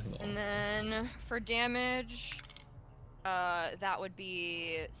 Playing well. And then for damage, that would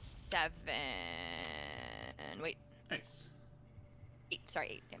be 7. Wait, Nice. 8. Sorry,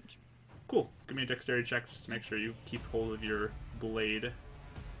 8 damage. Cool. Give me a dexterity check just to make sure you keep hold of your blade.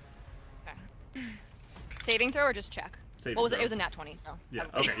 Okay. Saving throw or just check? Saving What was it? throw. It was a nat 20. So. Yeah,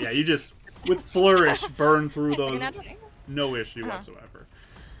 probably. okay, yeah, you just, with flourish, burn through Like a those. nat 20. No issue Uh-huh. whatsoever.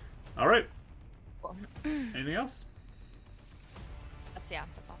 All right. Cool. Anything else?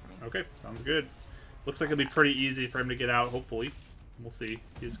 That's all for me. Okay, sounds good. Looks like it'll be pretty easy for him to get out, hopefully. We'll see.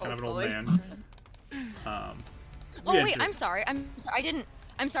 He's kind of an old Hopefully. man. Oh yeah, wait, sure. I'm sorry. I'm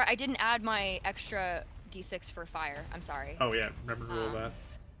sorry. I didn't add my extra d6 for fire. I'm sorry. Oh, yeah, remember to roll that.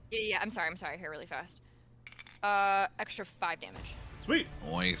 Yeah. I'm sorry. Here, really fast. Extra 5 damage. Sweet.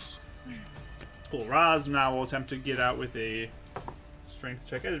 Nice. Cool. Raz now will attempt to get out with a strength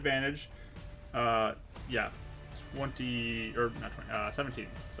check at advantage. Yeah, 20 or not 20, 17.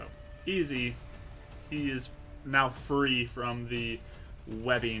 So easy. He is now free from the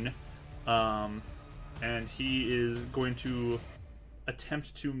webbing, and he is going to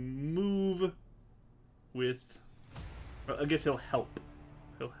attempt to move with. Well, I guess he'll help.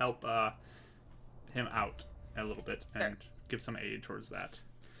 He'll help him out a little bit and give some aid towards that.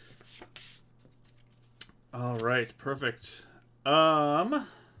 All right, perfect. What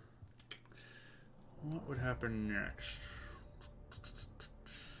would happen next?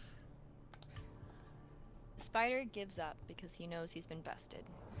 Spider gives up because he knows he's been bested.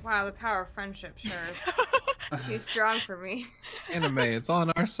 Wow, the power of friendship sure is too strong for me. Anime, it's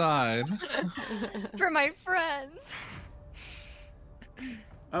on our side. For my friends.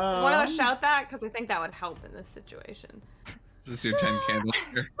 Want to shout that? Because I think that would help in this situation. Is this your 10 candles?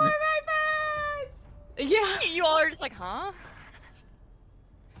 For my friends! Yeah. You all are just like, huh?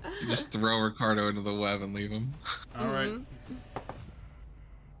 You just throw Ricardo into the web and leave him. All right.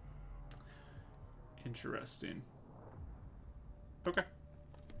 Interesting. Okay.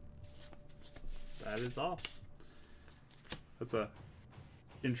 That is all. That's a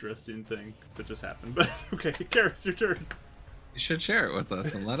interesting thing that just happened. But okay, Karis, your turn. You should share it with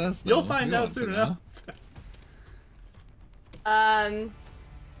us and let us know. You'll find We out want to soon know. enough.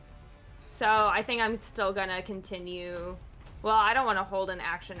 So I think I'm still gonna continue. Well, I don't want to hold an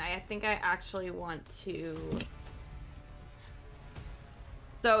action. I think I actually want to.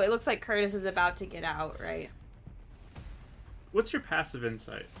 So it looks like Curtis is about to get out, right? What's your passive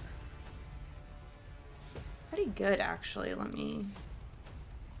insight? It's pretty good, actually. Let me.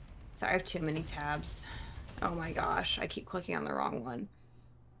 Sorry, I have too many tabs. Oh my gosh, I keep clicking on the wrong one.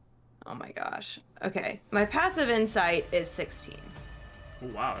 Oh my gosh. Okay, my passive insight is 16. Oh,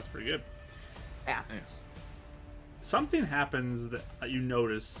 wow, that's pretty good. Yeah. Nice. Something happens that you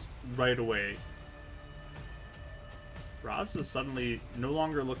notice right away. Ross is suddenly no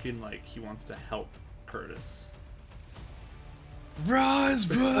longer looking like he wants to help Curtis. Roz,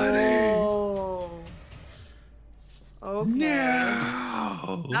 buddy! Oh. Okay.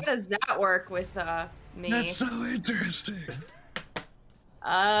 No! How does that work with me? That's so interesting.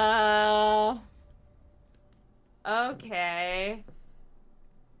 Okay.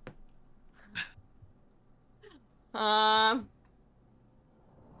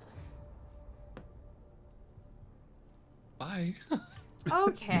 Bye.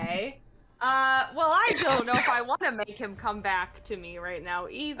 Okay. Well, I don't know if I want to make him come back to me right now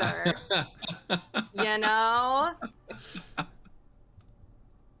either. You know?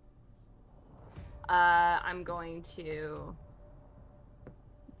 I'm going to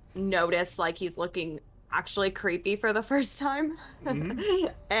notice like he's looking actually creepy for the first time.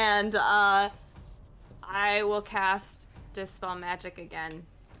 And I will cast Dispel Magic again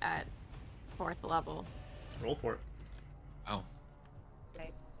at 4th level. Roll for it. Oh. Okay.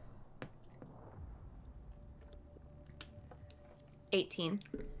 18.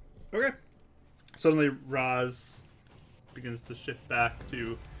 Okay. Suddenly, Roz begins to shift back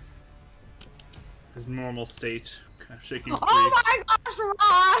to his normal state, kind of shaking free. Oh my gosh,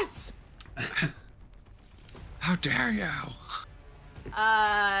 Ross! How dare you?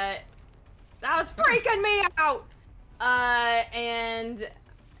 That was freaking me out. And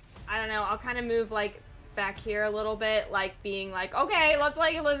I don't know. I'll kind of move like back here a little bit, like being like, okay, let's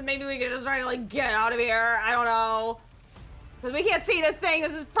maybe we can just try to like get out of here. I don't know, because we can't see this thing.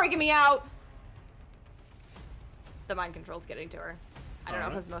 This is freaking me out. The mind control's getting to her. I don't know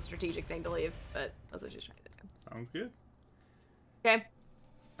if that's the most strategic thing to leave, but that's what she's trying to do. Sounds good. Okay.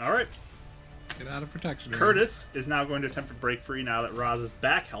 All right. Get out of protection. Curtis is now going to attempt to break free now that Roz is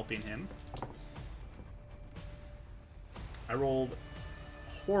back helping him. I rolled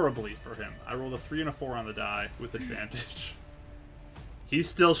horribly for him. I rolled a 3 and a 4 on the die with advantage. He's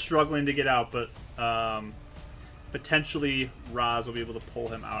still struggling to get out, but potentially Roz will be able to pull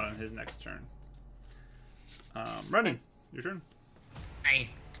him out on his next turn. Brendan, your turn. Hey.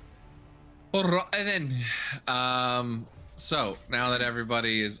 Alright then. So now that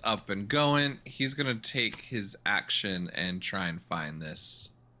everybody is up and going, he's gonna take his action and try and find this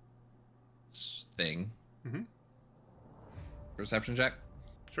thing. Mm-hmm. Perception check.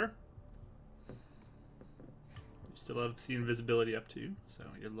 Sure. You still have see invisibility up to you, so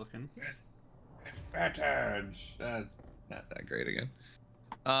you're looking. Advantage. That's not that great again.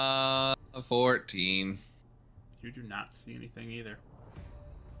 14. You do not see anything either.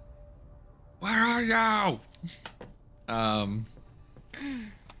 Where are you?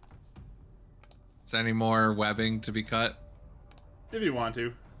 Is there any more webbing to be cut? If you want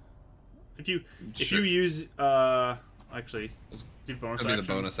to. If you Sure. use actually do bonus That'll action. be the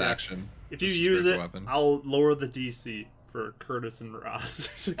bonus Yeah. action. If you Just use it, spiritual weapon. I'll lower the DC for Curtis and Ross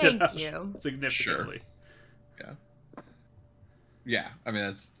to get Thank out you. significantly. Yeah, I mean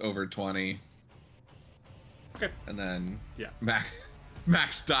that's over 20. Okay. And then Yeah.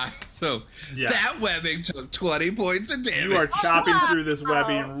 Max die. So Yeah. that webbing took 20 points of damage. You are chopping through this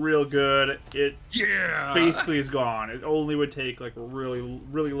webbing real good. It yeah. basically is gone. It only would take like a really,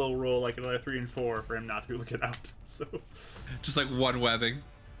 really low roll, like another 3 and 4, for him not to be able to get out. So Just like one webbing.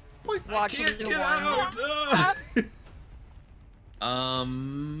 Watch him can't do get one. out.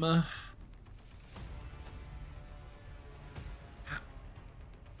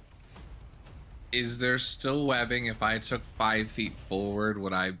 Is there still webbing? If I took 5 feet forward,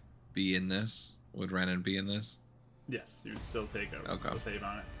 would I be in this? Would Renan be in this? Yes, you would still take Okay. a save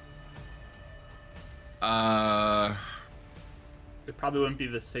on it. Uh, It probably wouldn't be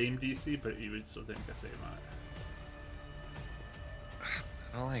the same DC, but you would still take a save on it.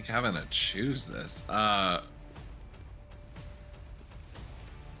 I don't like having to choose this.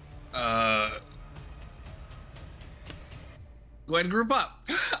 Go ahead and group up.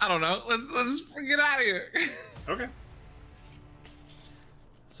 I don't know. Let's get out of here. Okay.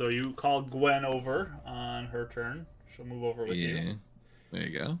 So you called Gwen over on her turn. She'll move over with Yeah. you. There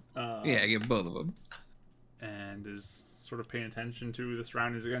you go. Uh, Yeah, get both of them. And is sort of paying attention to the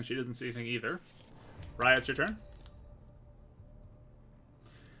surroundings again. She doesn't see anything either. Raya, it's your turn.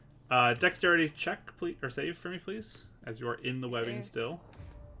 Dexterity check, please, or save for me, please, as you are in the webbing Save. still.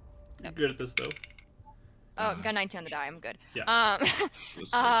 You're Yep. good at this, though. Oh, got 19 on the die. I'm good. Yeah.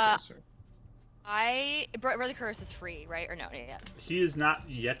 Just Uh, closer. Brother Curse is free, right? Or no? Yeah. He is not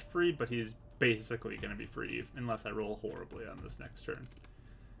yet free, but he's basically going to be free unless I roll horribly on this next turn.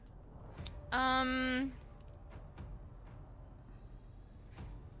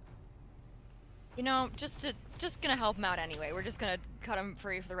 You know, just gonna help him out anyway. We're just gonna cut him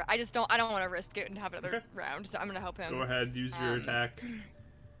free for the. I don't want to risk it and have another Okay. round, so I'm gonna help him. Go ahead, use your attack.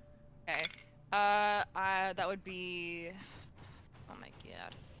 Okay. That would be. Oh my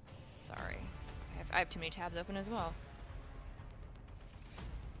god. Sorry. I have too many tabs open as well.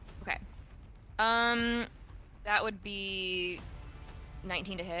 Okay. That would be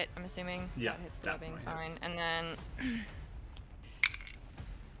 19 to hit. I'm assuming. Yeah, That hits the webbing, definitely fine. hits. And then.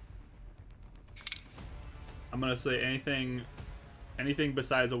 I'm going to say anything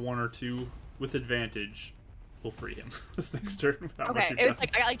besides a 1 or 2 with advantage will free him this next turn. Without much Okay. you've It's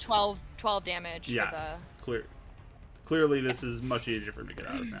like I got like 12 damage. Yeah. For the... Clearly, this is much easier for him to get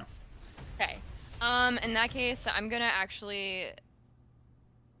out of now. Okay. In that case, I'm gonna actually.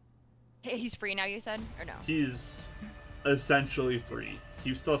 He's free now, you said, or no? He's essentially free.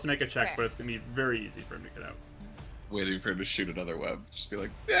 He still has to make a check, Okay. but it's going to be very easy for him to get out. Waiting for him to shoot another web. Just be like,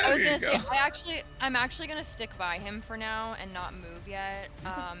 I yeah, was here gonna you say go. I'm actually gonna stick by him for now and not move yet,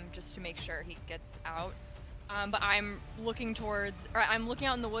 just to make sure he gets out. But I'm looking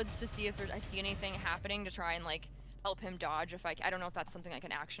out in the woods to see if I see anything happening to try and like help him dodge. If I don't know if that's something like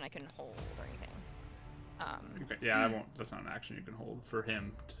an action I can hold or anything. Okay, yeah, I won't. That's not an action you can hold for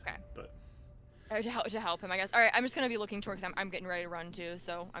him. Okay. But To help him, I guess. All right, I'm just gonna be looking towards him. I'm getting ready to run too,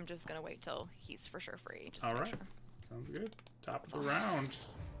 so I'm just gonna wait till he's for sure free. Just All to right. make sure. Sounds good. Top of the round.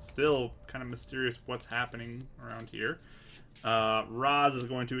 Still kind of mysterious what's happening around here. Roz is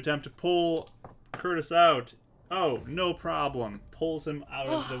going to attempt to pull Curtis out. Oh, no problem. Pulls him out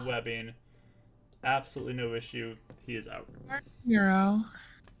of the webbing. Absolutely no issue. He is out. Hero.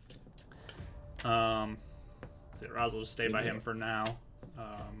 So Roz will just stay by him for now.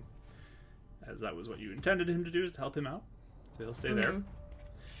 As that was what you intended him to do, is to help him out. So he'll stay there.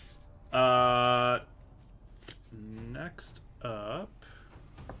 Next up.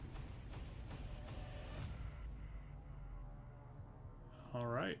 All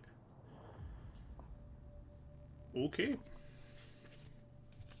right. Okay.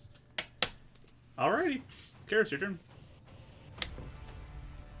 Alrighty. Karis, your turn.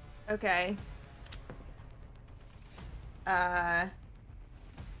 Okay. I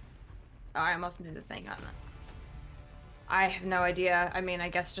almost did the thing on that. I have no idea. I mean, I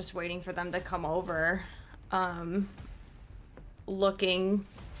guess just waiting for them to come over. Looking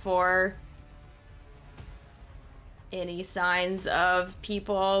for any signs of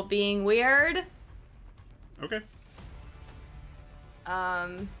people being weird. Okay.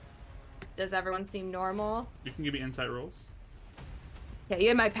 Does everyone seem normal? You can give me insight rolls. Yeah, you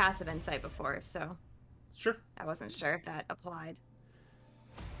had my passive insight before, so Sure. I wasn't sure if that applied.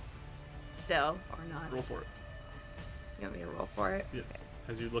 Still, or not. Roll for it. You want me to roll for it? Yes.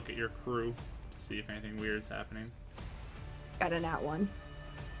 As you look at your crew to see if anything weird is happening. Got a nat 1.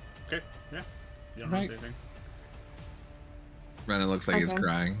 Okay. Yeah. You don't Right. notice anything. Brennan looks like he's Okay.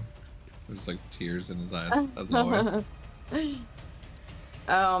 crying. There's like tears in his eyes, as always.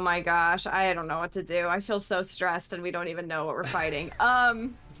 Oh my gosh, I don't know what to do. I feel so stressed and we don't even know what we're fighting.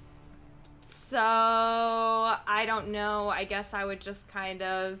 So I don't know. I guess I would just kind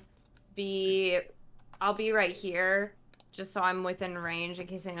of I'll be right here just so I'm within range in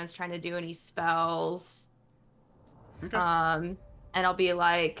case anyone's trying to do any spells. Okay. And I'll be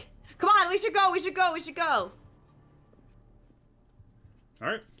like, "Come on, we should go. We should go. We should go." All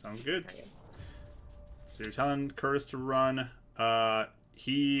right. Sounds good. So you're telling Curtis to run.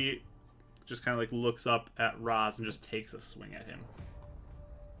 He just kind of like looks up at Roz and just takes a swing at him.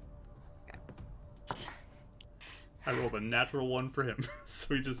 I rolled a natural 1 for him,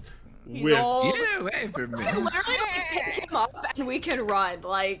 so he just whips. old. Get away from me. I literally like, pick him up and we can run.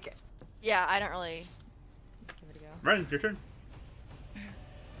 Like, Yeah, I don't really give it a go. Ryan, your turn.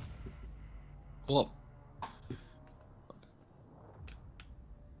 Cool.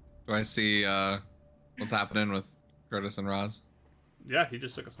 Do I see what's happening with Curtis and Roz? Yeah, he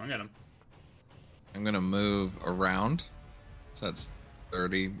just took a swing at him. I'm gonna move around. So that's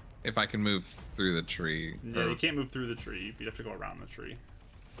 30. If I can move through the tree. Yeah, you can't move through the tree. You have to go around the tree.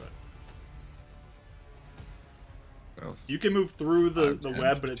 But Oh, you can move through the 5, 10,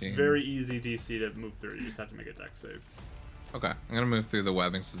 web, but it's 15. very easy DC to move through. You just have to make a dex save. okay, I'm gonna move through the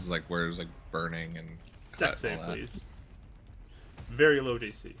webbing since it's like where it's like burning and cut Dex and save, all that. please. Very low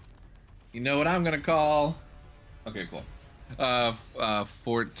DC. You know what I'm gonna call? Okay, cool.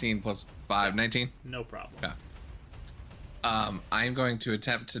 14 plus 5, 19. No problem. Okay. I'm going to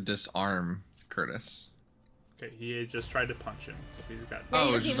attempt to disarm Curtis. Okay, he had just tried to punch him, so he's got. yeah, Oh,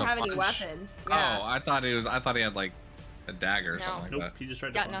 he it's doesn't just even a have any punch. weapons. Yeah. Oh, I thought he had like a dagger or No. something like Nope, that. he just tried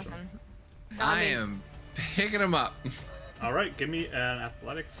to Got punch nothing. him. I am picking him up. All right, give me an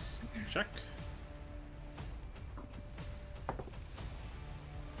athletics check.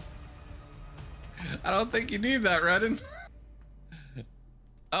 I don't think you need that, Redden.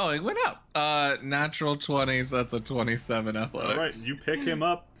 Oh, it went up. Natural 20, so that's a 27 athletics. All right, you pick him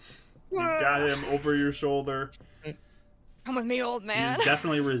up. You've got him over your shoulder. Come with me, old man. He's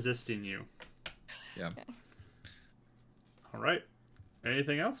definitely resisting you. Yeah. All right.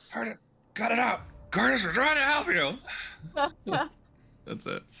 Anything else? Cut it out. Curtis, we're trying to help you. That's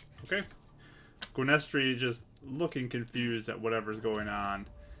it. Okay. Gwynestri just looking confused at whatever's going on.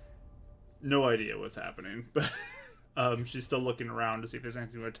 No idea what's happening, but she's still looking around to see if there's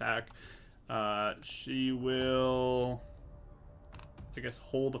anything to attack. She will, I guess,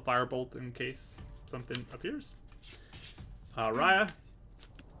 hold the firebolt in case something appears. Raya,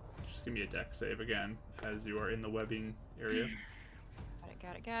 just give me a dex save again as you are in the webbing area.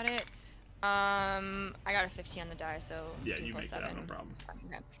 Got it. I got a 15 on the die, so Yeah, 15 you plus make that, 7. no problem.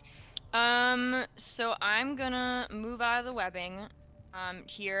 Okay. So I'm gonna move out of the webbing,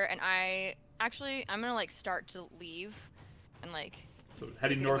 here, and I'm gonna like start to leave, and like. So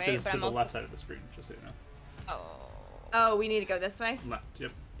heading Take it north away, is but to I'm the also- left side of the screen, just so you know. Oh. Oh, we need to go this way? Left,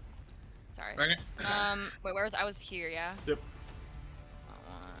 yep. Sorry. Okay. Wait, I was here, yeah. Yep. 1,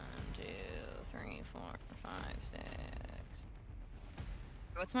 2, 3,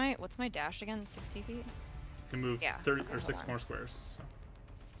 What's my dash again? 60 feet? You can move Yeah. 30 Okay, or 6 hold on. more squares. So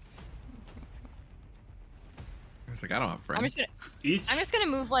I was like, I don't have friends. I'm just gonna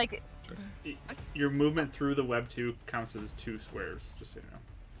move like. Your movement through the web 2 counts as 2 squares, just so you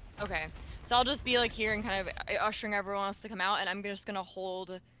know. Okay, so I'll just be like here and kind of ushering everyone else to come out, and I'm just gonna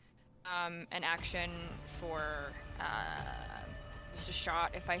hold an action for just a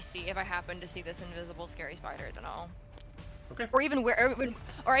shot. If I happen to see this invisible scary spider, then I'll. Okay. Or even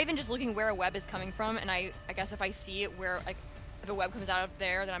even just looking where a web is coming from, and I guess if I see it where like if a web comes out of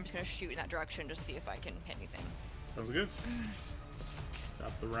there, then I'm just gonna shoot in that direction to see if I can hit anything. Sounds good. Top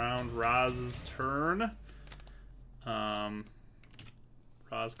of the round, Roz's turn. Roz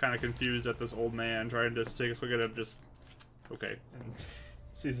kind of confused at this old man trying to take a swig at him. Just okay, and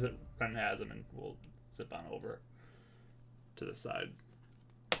sees that Ren has him, and we'll zip on over to the side.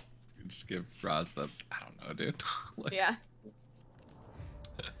 Just give Roz the, I don't know, dude. Like, Yeah.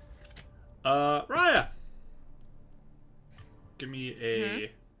 Raya, give me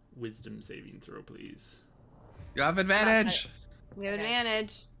a wisdom saving throw, please. You have advantage. We have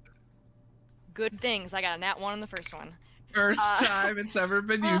advantage. Good things. I got a nat 1 on the first one. First time it's ever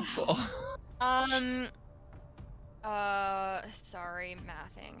been useful. Sorry,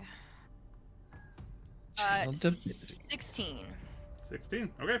 mathing. Channel divinity. 16. 16.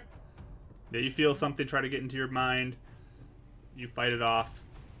 Okay. Yeah, you feel something try to get into your mind. You fight it off.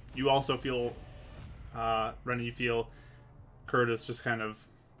 You also feel, Ren, you feel Curtis just kind of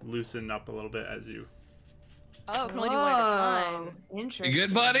loosen up a little bit as you. Oh, can only do one at a time. Interesting. You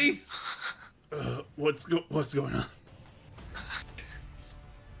good, buddy? What's going on?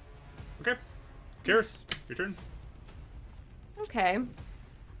 Okay. Karis, your turn. Okay.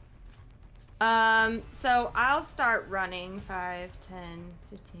 So I'll start running 5, 10,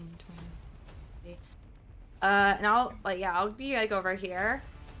 15, 20. And I'll be like over here.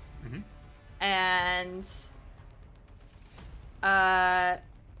 Mhm. And I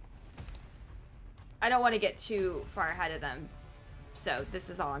don't want to get too far ahead of them. So this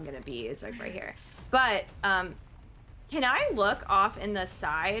is all I'm gonna be is like right here. But can I look off in the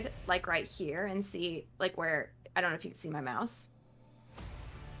side, like right here, and see like where, I don't know if you can see my mouse.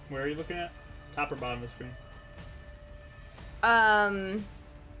 Where are you looking at? Top or bottom of the screen?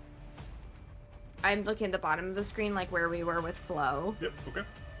 I'm looking at the bottom of the screen, like where we were with Flo. Yep. Okay.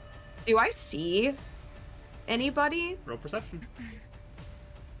 Do I see anybody? Roll perception.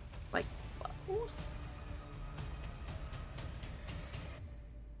 Like Flo?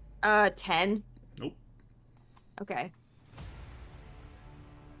 10. Nope. Okay.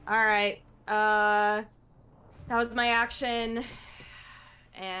 Alright. That was my action.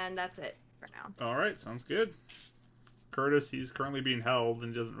 And that's it for now. All right. Sounds good. Curtis, he's currently being held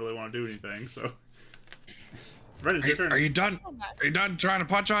and doesn't really want to do anything. So, Ren, it's your turn. Are you done? Are you done trying to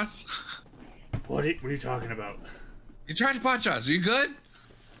punch us? What are you talking about? You tried to punch us. Are you good?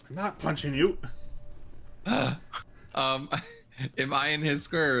 I'm not punching you. Am I in his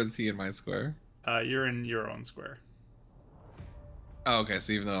square or is he in my square? You're in your own square. Oh, okay.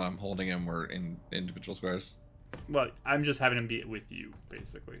 So even though I'm holding him, we're in individual squares. Well, I'm just having him be with you,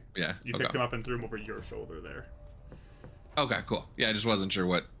 basically. Yeah. You okay. picked him up and threw him over your shoulder there. Okay, cool. Yeah, I just wasn't sure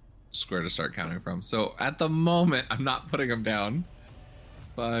what square to start counting from. So at the moment, I'm not putting him down.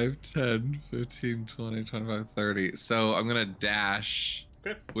 5, 10, 15, 20, 25, 30. So I'm going to dash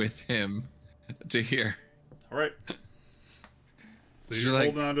with him to here. All right. So You're you're like-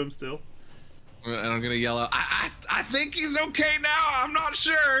 holding on to him still? And I'm going to yell out, I think he's okay now. I'm not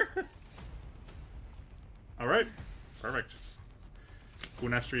sure. All right. Perfect.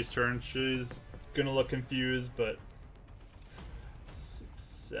 Gwenestri's turn. She's going to look confused, but 6,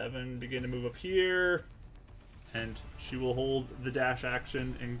 7 begin to move up here. And she will hold the dash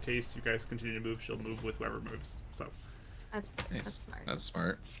action in case you guys continue to move. She'll move with whoever moves. So, That's Nice. smart. That's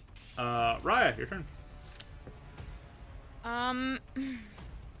smart. Raya, your turn.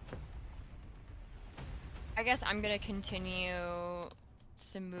 I guess I'm gonna continue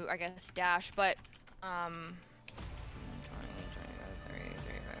to move, I guess dash, but 20, 25, 30, 35,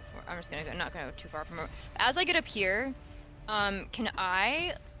 40. I'm just gonna not gonna go too far from her. As I get up here, can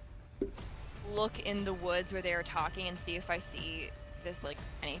I look in the woods where they are talking and see if I see this like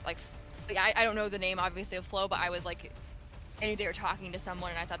any like I don't know the name obviously of Flo, but I was like I knew they were talking to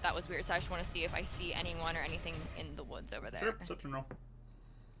someone and I thought that was weird, so I just want to see if I see anyone or anything in the woods over there. Sure, perception roll.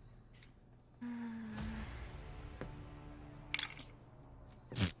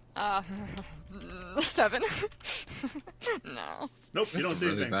 7. No. Nope, you don't That's see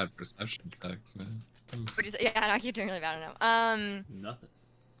really anything. bad perception checks, man. Yeah, no, I keep doing really bad. I don't know. Nothing.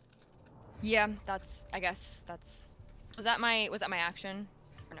 Yeah, that's. I guess that's. Was that my action,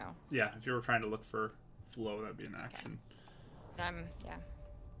 or no? Yeah, if you were trying to look for flow, that'd be an action. Yeah.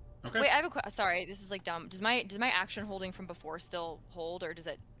 Okay. Wait, I have a sorry, this is like dumb. Does my action holding from before still hold, or does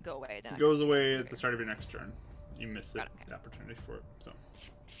it go away? It goes away at the start of your next turn. You miss it, Got it, okay. the opportunity for it. So.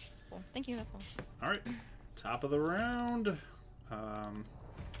 Cool. Thank you. That's all. All right, top of the round.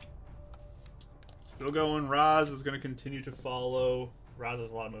 Still going. Raz is going to continue to follow. Raz has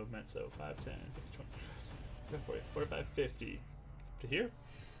a lot of movement, so 5, 10, 15, 20, 40, 45, 50. To here.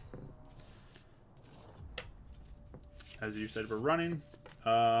 As you said, we're running.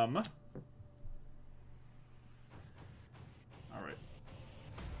 All right.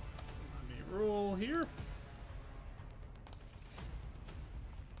 Let me roll here.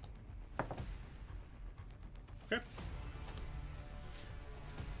 Okay.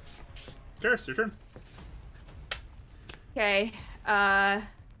 Karis, your turn. Okay.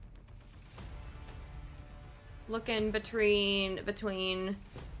 Looking between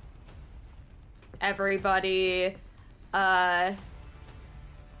everybody.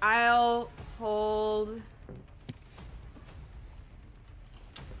 I'll hold.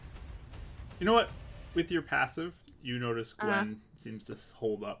 You know what? With your passive, you notice Gwen seems to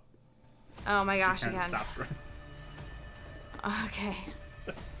hold up. Oh my gosh, She kind of again. stops running. Okay.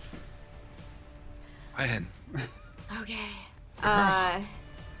 Gwen. Okay.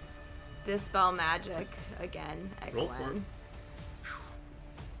 Dispel magic again at Roll for it. Gwen.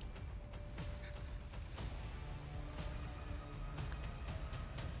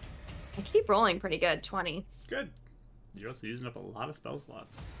 I keep rolling pretty good. 20. Good. You're also using up a lot of spell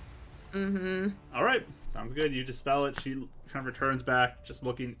slots. Mm-hmm. All right, sounds good. You dispel it. She kind of returns back, just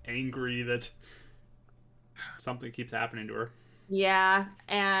looking angry that something keeps happening to her. Yeah,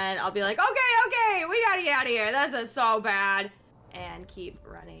 and I'll be like, okay, we gotta get out of here. This is so bad. And keep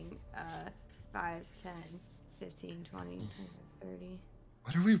running. 5, 10, 15, 20, 25, 30.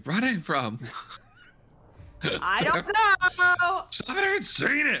 What are we running from? I don't know. I haven't even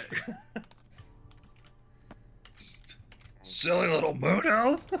seen it. Silly little moon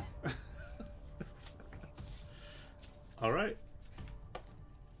elf. All right.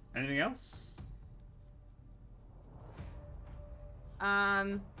 Anything else?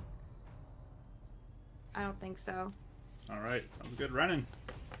 I don't think so. All right, sounds good. Renan.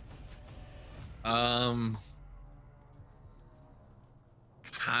 Kind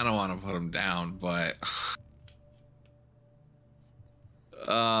of want to put him down, but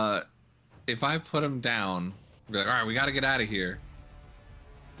if I put him down, be like, all right, we got to get out of here.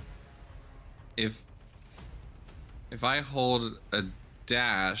 If I hold a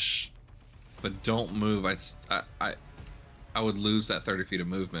dash but don't move, I would lose that 30 feet of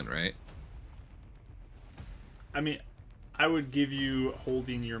movement, right? I mean, I would give you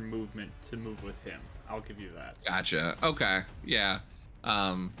holding your movement to move with him. I'll give you that. Gotcha. Okay. Yeah.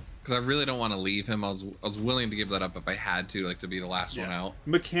 Because I really don't want to leave him. I was willing to give that up if I had to, like, to be the last one out.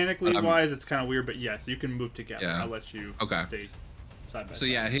 Mechanically wise, it's kind of weird, but yes, you can move together. Yeah. I'll let you stay side by So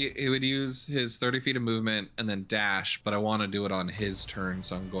side. yeah, he would use his 30 feet of movement and then dash, but I want to do it on his turn,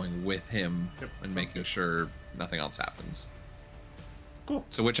 so I'm going with him and making sure nothing else happens. Cool.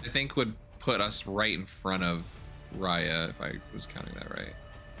 So which I think would put us right in front of Raya, if I was counting that right.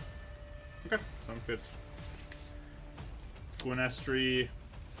 Okay, sounds good. Gwenestri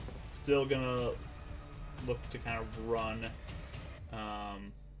still gonna look to kind of run.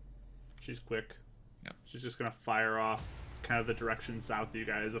 She's quick. Yep. She's just gonna fire off kind of the direction south of you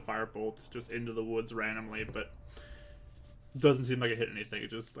guys, a firebolt just into the woods randomly, but doesn't seem like it hit anything. It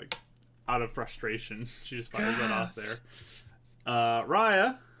just like out of frustration, she just fires that off there.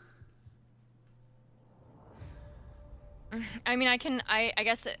 Raya. I mean, I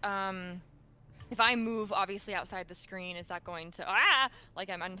guess if I move obviously outside the screen, is that going to like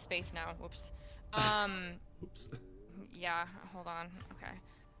I'm in space now? Whoops. Oops. Yeah. Hold on. Okay.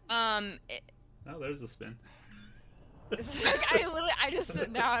 Oh, there's the spin. It's like I just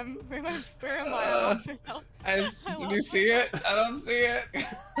now I'm where am I? Did you see it? I don't see it. Okay.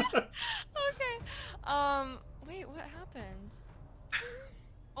 Wait, what happened?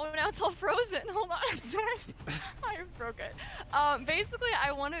 Oh, now it's all frozen. Hold on, I'm sorry. I broke it. Basically,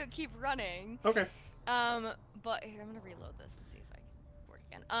 I want to keep running. Okay. But here, I'm gonna reload this and see if I can work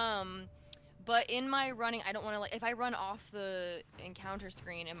again. But in my running, I don't want to if I run off the encounter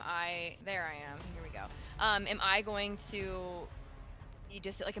screen, there I am. Here we go. Am I going to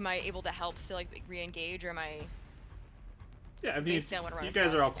am I able to help to re-engage, or am I? Yeah, I mean, basically, I wanna run you as guys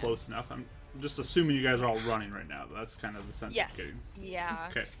fast are all as I can. close enough. I'm just assuming you guys are all running right now. That's kind of the sense Yes. I'm getting. Yeah.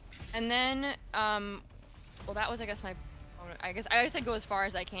 Okay. And then, well, that was I guess my I guess I'd go as far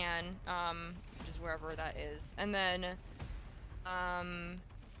as I can, just wherever that is, and then, I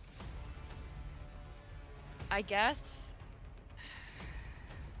guess.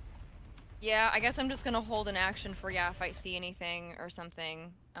 Yeah, I guess I'm just gonna hold an action for if I see anything or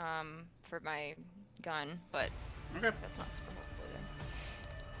something, for my gun, but Okay. that's not super helpful either.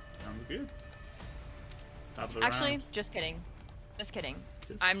 Sounds good. Top of the Actually, round. just kidding. Just kidding.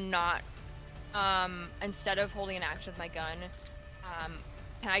 Just- I'm not. Instead of holding an action with my gun,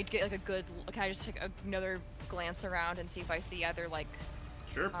 can I get like a good? Can I just take another glance around and see if I see either like?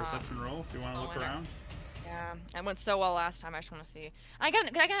 Sure, perception roll if you want to look why not? around. Yeah, I went so well last time. I just want to see. I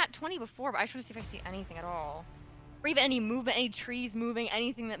got 20 before, but I just want to see if I see anything at all, or even any movement, any trees moving,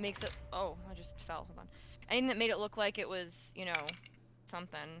 anything that makes it. Oh, I just fell. Hold on. Anything that made it look like it was,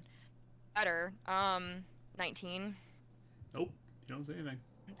 something better. 19. Nope, you don't see anything.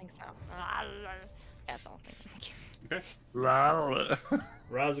 I think so. That's all. Thank you. Okay.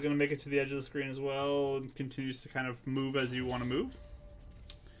 Raz is going to make it to the edge of the screen as well and continues to kind of move as you want to move.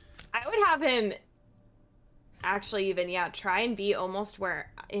 I would have him actually even try and be almost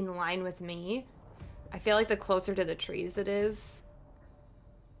where in line with me. I feel like the closer to the trees it is,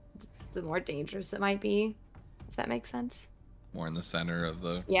 the more dangerous it might be. If that makes sense. More in the center of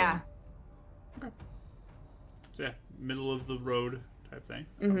the. Yeah. Okay. So yeah, middle of the road type thing.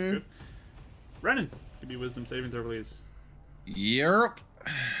 Sounds Mhm. good. Renan, give me wisdom saving throw, please. Yep.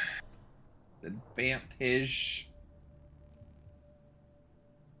 Advantage.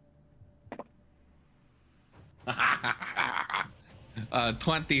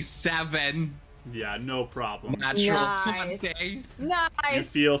 27. Yeah, no problem. Natural Nice. 20. You Nice.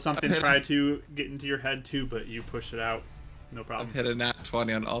 feel something I've hit- try to get into your head too, but you push it out. No problem. I've hit a nat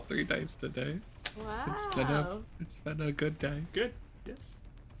 20 on all 3 dice today. Wow. It's been a good day. Good. Yes.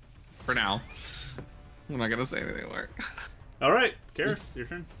 For now. I'm not gonna say anything more. All right, Karis, your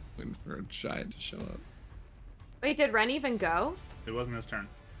turn. Waiting for a giant to show up. Wait, did Ren even go? It wasn't his turn.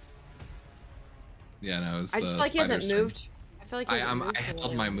 Yeah, no, it's I the just feel like he hasn't spider's turn. moved. I feel like he I hasn't moved I in a held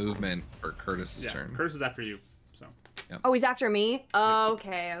while. my movement for Curtis's Yeah, turn. Curse is after you. So Oh, he's after me? Oh,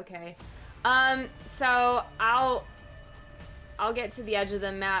 okay. So I'll get to the edge of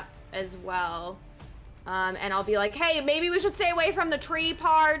the map as well. And I'll be like, hey, maybe we should stay away from the tree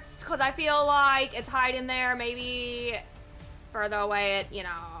parts, because I feel like it's hiding there, maybe further away at,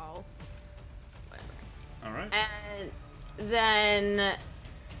 whatever. all right. And then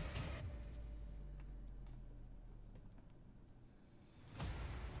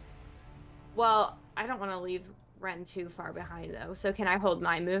well, I don't want to leave Ren too far behind though. So can I hold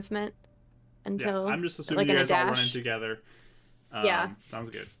my movement until Yeah, I'm just assuming like you in a guys all dash? running together. Yeah. Sounds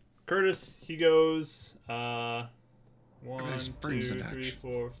good. Curtis, he goes 1, Everybody 2, springs into 3, action.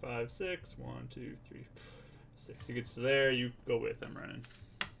 4, 5, 6. 1, 2, 3, 6. He gets to there. You go with him, Renan.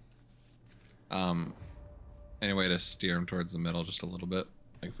 Any way to steer him towards the middle just a little bit?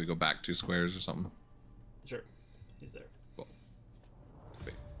 Like if we go back 2 squares or something? Sure. He's there. Cool.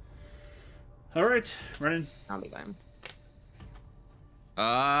 Wait. All right, Renan. I'll be going.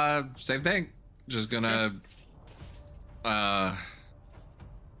 Same thing. Just gonna,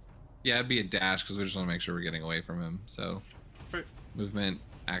 yeah, it'd be a dash because we just want to make sure we're getting away from him. So, Right. movement,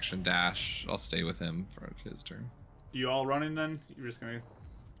 action, dash. I'll stay with him for his turn. You all running then? You're just going to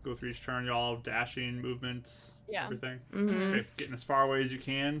go through each turn. You all dashing, movements, Yeah. everything? Mhm. Okay, getting as far away as you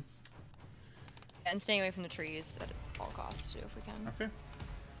can. And staying away from the trees at all costs too, if we can. Okay.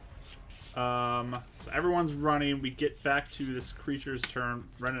 So everyone's running. We get back to this creature's turn.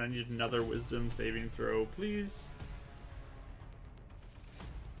 Renan, I need another wisdom saving throw, please.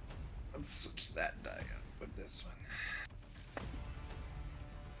 Let's switch that die up with this one.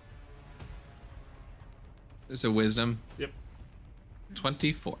 There's a wisdom. Yep.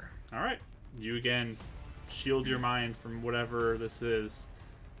 24. All right. You again shield your mind from whatever this is.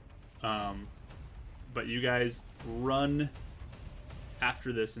 But you guys run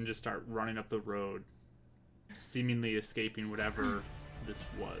after this and just start running up the road, seemingly escaping whatever this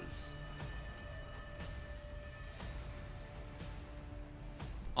was.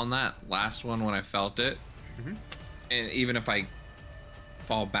 On that last one, when I felt it, Mhm. and even if I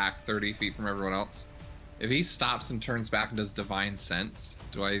fall back 30 feet from everyone else, if he stops and turns back and does divine sense,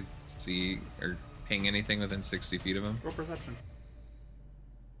 do I see or ping anything within 60 feet of him? Roll perception.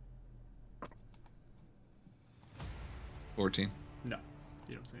 14. No,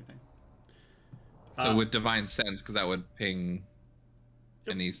 you don't see anything. So with divine sense, because that would ping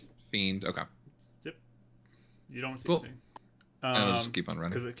Yep. any fiend. Okay. Zip. You don't see Cool. anything. I'll just keep on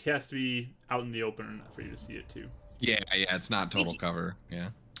running. Because it has to be out in the open for you to see it too. Yeah, it's not total cover.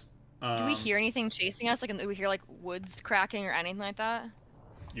 Yeah. Do we hear anything chasing us? Like, do we hear like woods cracking or anything like that?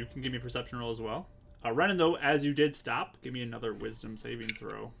 You can give me a perception roll as well. Renan, though, as you did stop, give me another wisdom saving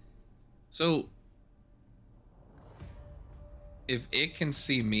throw. So, if it can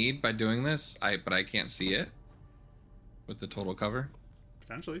see me by doing this, but I can't see it with the total cover.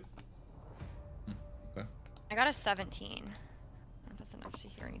 Potentially. Okay. I got a 17. I don't know if that's enough to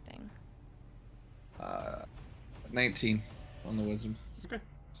hear anything. 19 on the wisdoms. Okay.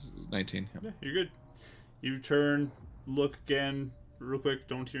 19. Yeah. Yeah, you're good. You turn, look again, real quick.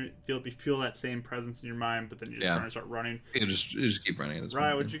 Don't feel that same presence in your mind, but then you just turn and start running. You just keep running at this Rye,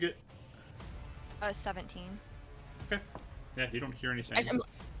 point. what'd you get? 17. Okay. Yeah, you don't hear anything. I'm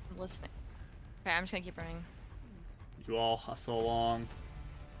listening. Okay, I'm just gonna keep running. You all hustle along,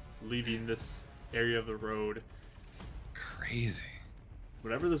 leaving this area of the road. Crazy.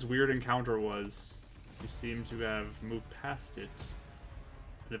 Whatever this weird encounter was, you seem to have moved past it.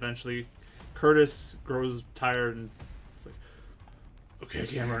 And eventually, Curtis grows tired and it's like, okay, I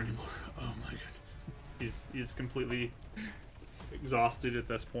can't run anymore. Oh my goodness. He's completely exhausted at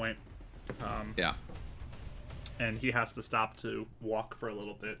this point. Yeah. And he has to stop to walk for a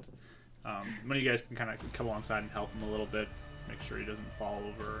little bit. One of you guys can kind of come alongside and help him a little bit, make sure he doesn't fall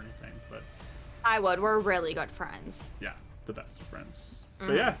over or anything. But I would. We're really good friends. yeah, the best of friends.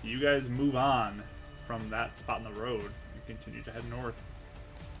 But yeah, you guys move on from that spot in the road and continue to head north.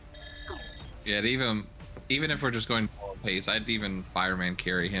 Yeah, even if we're just going full pace, I'd even fireman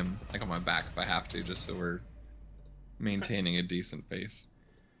carry him like on my back if I have to, just so we're maintaining a decent pace.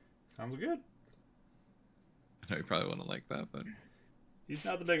 Sounds good. I know you probably wouldn't like that, but He's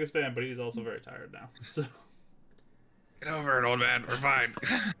not the biggest fan, but he's also very tired now. So get over it, old man. We're fine.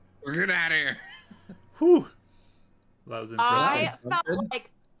 We're getting out of here. whew. That was interesting. I felt like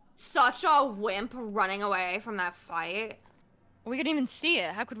such a wimp running away from that fight. We couldn't even see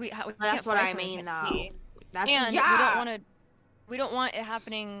it. How could we? We That's can't what fight I something we mean, can't though. see. That's And yeah. we don't want it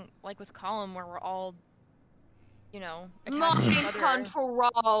happening like with Column, where we're all, attacking Mind each other.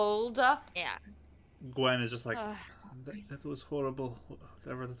 controlled. Yeah. Gwen is just like, Ugh. that was horrible,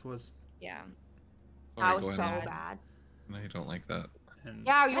 whatever that was. Yeah. That was Gwen. so Bad. bad. No, you don't like that. And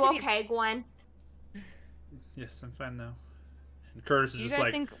Yeah, are Had you to be- okay, Gwen? yes, I'm fine now. And Curtis is Do you just guys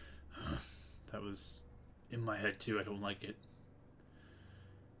like, think? that was in my head too. I don't like it.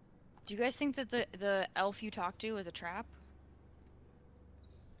 Do you guys think that the elf you talked to was a trap?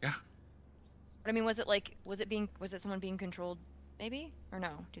 Yeah. But I mean, was it someone being controlled, maybe, or no?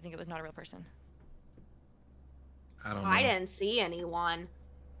 Do you think it was not a real person? I don't know. I didn't see anyone.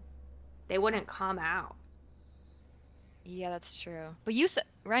 They wouldn't come out. Yeah, that's true. But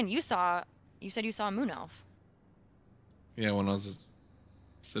Ren, you said you saw a moon elf. Yeah, when I was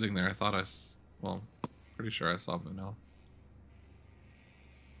sitting there, I thought pretty sure I saw Moonell.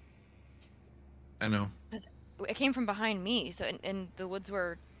 I know. It came from behind me, so and the woods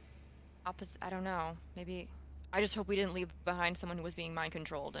were opposite. I don't know. Maybe I just hope we didn't leave behind someone who was being mind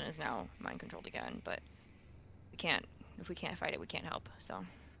controlled and is now mind controlled again. But we can't. If we can't fight it, we can't help. So.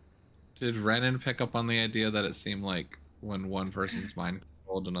 Did Renan pick up on the idea that it seemed like when one person's mind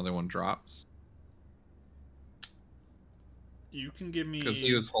controlled, another one drops? You can give me. Because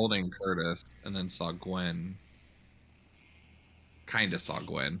he was holding Curtis and then saw Gwen. Kind of saw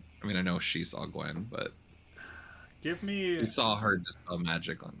Gwen. I mean, I know she saw Gwen, but Give me. he saw her dispel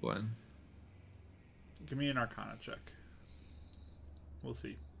magic on Gwen. Give me an Arcana check. We'll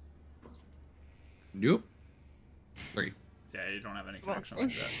see. Nope. 3. Yeah, you don't have any connection like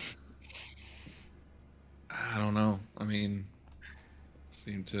that. I don't know. I mean, it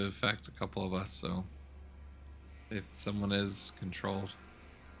seemed to affect a couple of us, so if someone is controlled.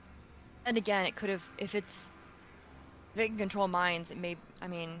 And again, it could have. If it can control minds, it may. I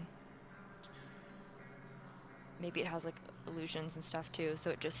mean, maybe it has like illusions and stuff too. So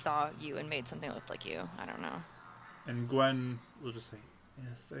it just saw you and made something look like you. I don't know. And Gwen will just say,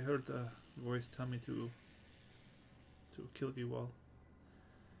 "Yes, I heard the voice tell me to kill you all."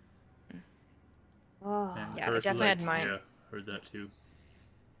 Oh. And Yeah, it Curtis is definitely like, had mine. Yeah, heard that too.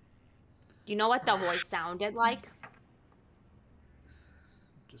 You know what the voice sounded like?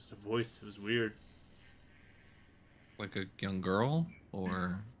 Just a voice. It was weird. Like a young girl,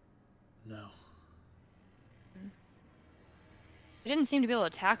 or No. It didn't seem to be able to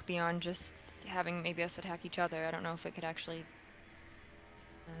attack beyond just having maybe us attack each other. I don't know if it could actually.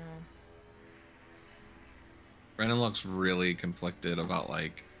 I don't know. Brennan looks really conflicted about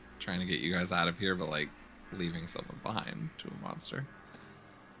like trying to get you guys out of here, but like leaving someone behind to a monster.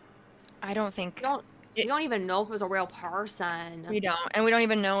 I don't think. You don't even know if it was a real person. We don't, and we don't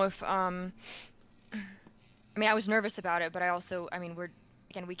even know if. I mean, I was nervous about it, but I also, I mean,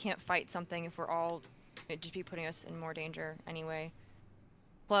 again, we can't fight something if we're all, it'd just be putting us in more danger anyway.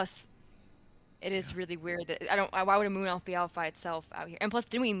 Plus, it is really weird that why would a moon elf be out by itself out here? And plus,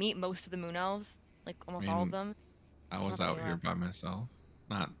 didn't we meet most of the moon elves? Like almost all of them? I was Nothing out here left. by myself.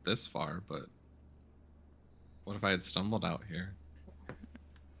 Not this far, but what if I had stumbled out here?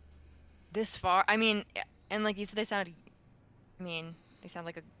 This far? I mean, and like you said, they sound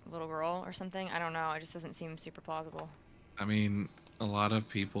like a little girl or something. I don't know. It just doesn't seem super plausible. I mean, a lot of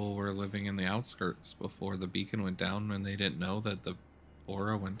people were living in the outskirts before the beacon went down, and they didn't know that the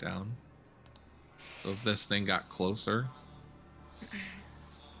aura went down. So if this thing got closer,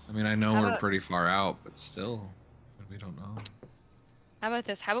 I mean, I know How we're about- pretty far out, but still, we don't know. How about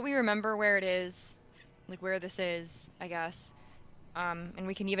this? How about we remember where it is, like where this is, I guess. And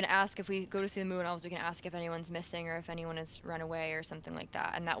we can even ask if we go to see the moon elves, we can ask if anyone's missing or if anyone has run away or something like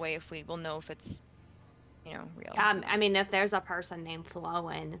that. And that way, if we'll know if it's, real. I mean, if there's a person named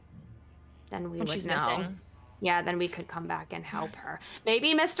Flowen, then we And would she's know. missing. Yeah, then we could come back and help her.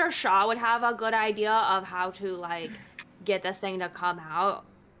 Maybe Mr. Shaw would have a good idea of how to, like, get this thing to come out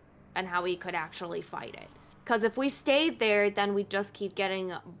and how we could actually fight it. Because if we stayed there, then we'd just keep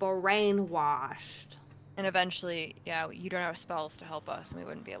getting brainwashed. And eventually, you don't have spells to help us, and we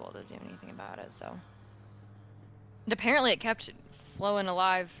wouldn't be able to do anything about it, so. And apparently it kept Flowen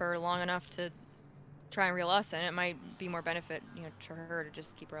alive for long enough to try and reel us in. It might be more benefit, to her to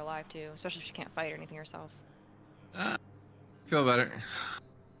just keep her alive, too. Especially if she can't fight or anything herself. Feel better.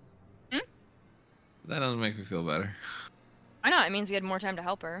 Hmm? That doesn't make me feel better. I know, it means we had more time to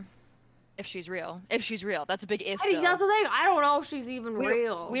help her. If she's real. If she's real. That's a big if, That's though. the thing. I don't know if she's even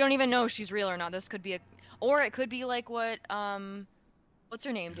real. We don't even know if she's real or not. This could be or it could be like what, what's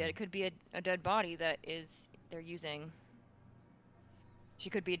her name did? It could be a dead body that they're using. She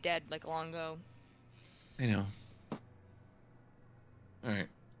could be dead, like, long ago. I know. Alright.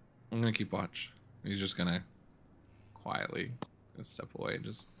 I'm gonna keep watch. He's just gonna quietly step away and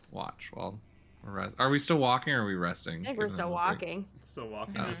just watch while we're rest. Are we still walking or are we resting? I think we're Giving still him a break? walking. Still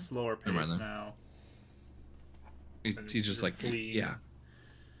walking Mhm. at a slower Never mind pace then. now. He's just like, Fleeing. yeah.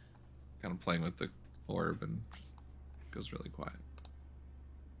 Kind of playing with the orb and just goes really quiet.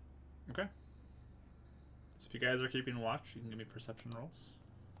 Okay. So if you guys are keeping watch, you can give me perception rolls.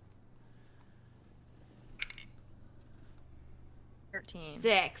 13.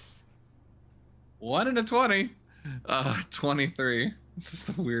 6. 1 and a 20. 23. This is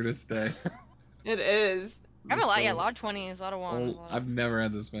the weirdest day. It is. I have a lot, So a lot of 20s, a lot of 1s. I've never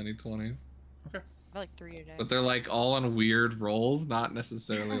had this many 20s. I have like 3 today. But they're like all on weird rolls, not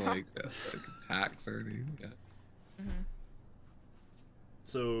necessarily like attacks or anything. Yeah. Mm-hmm.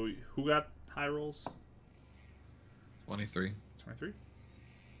 So who got high rolls? 23. 23.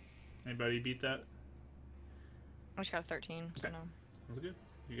 Anybody beat that? I just got a 13, so Okay. no. Sounds good.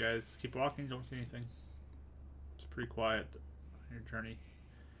 You guys keep walking. Don't see anything. It's pretty quiet on your journey.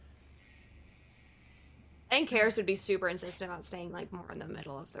 I think Karis would be super insistent on staying, like, more in the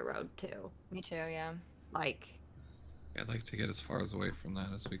middle of the road, too. Me too, yeah. Like, I'd like to get as far away from that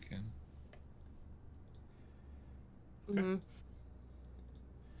as we can. Okay. mhm.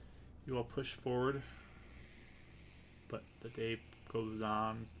 You all push forward, but the day goes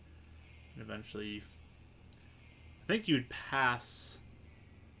on, and eventually, I think you'd pass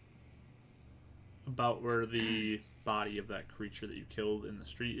about where the body of that creature that you killed in the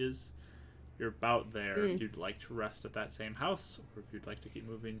street is. You're about there. If you'd like to rest at that same house, or if you'd like to keep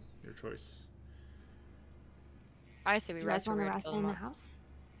moving, your choice. I say we You rest guys where want to we rest killed in him the up. house?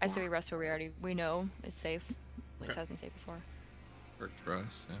 I say we rest where we know is safe. At least Okay. has been safe before. Worked for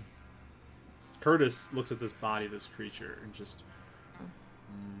us, yeah. Curtis looks at this body of this creature and just,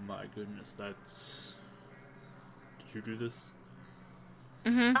 my goodness, that's. Did you do this?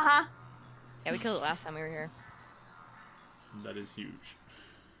 Mm-hmm. Uh-huh. Yeah, we killed it last time we were here. That is huge.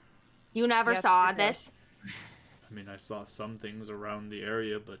 You never Yeah, it's saw pretty this? I mean, I saw some things around the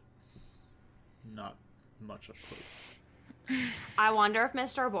area, but not much up close. I wonder if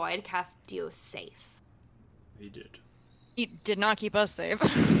Mr. Boyd kept you safe. He did. He did not keep us safe.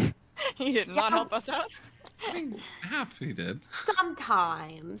 He did not Yeah. help us out. I mean, half he did.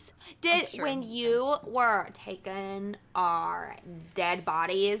 Sometimes. That's true. When you were taking our dead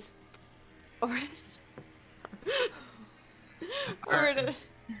bodies over this... over to...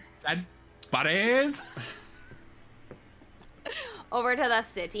 Dead buddies! over to the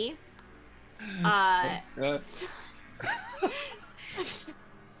city. Oh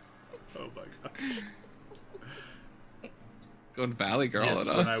my god. Going Valley Girl Yes,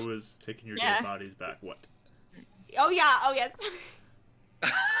 at when us. I was taking your Yeah. dead bodies back, what? Oh yeah, oh yes.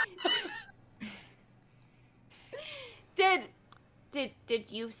 did did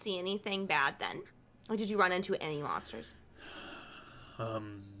you see anything bad then? Or did you run into any monsters?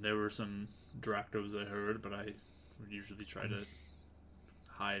 There were some Dractos I heard, but I would usually try to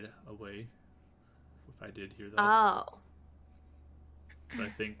hide away if I did hear that. Oh. But I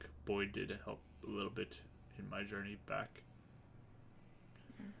think Boyd did help a little bit in my journey back.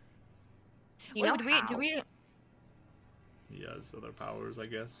 You know Wait, how? do we? He has other powers, I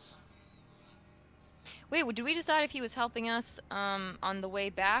guess. Wait, did we decide if he was helping us on the way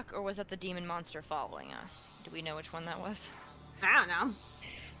back, or was that the demon monster following us? Do we know which one that was? I don't know.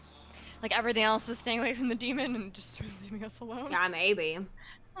 Like everything else was staying away from the demon and just sort of leaving us alone? Yeah, maybe.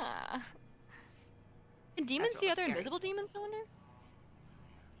 Ah. Can demons see really other scary. invisible demons, I wonder?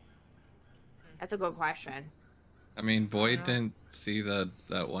 That's a good question. I mean, Boyd didn't see that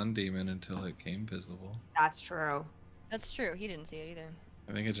one demon until it came visible. That's true. That's true. He didn't see it either.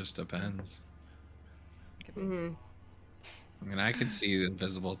 I think it just depends. Could be. Mm-hmm. I mean, I can see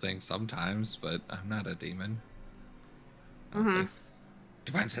invisible things sometimes, but I'm not a demon. I don't Mhm. think-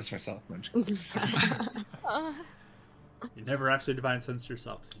 Divine sense myself. I'm just kidding. You never actually divine sense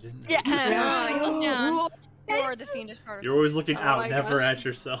yourself, so you didn't know. Yeah. You look down. Or the fiendish particle. You're always looking Oh out, my never gosh. at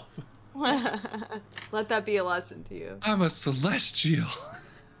yourself. Let that be a lesson to you. I'm a celestial.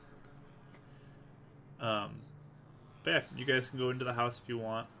 But yeah, you guys can go into the house if you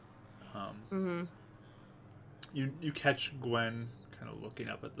want. Mm-hmm. You catch Gwen kind of looking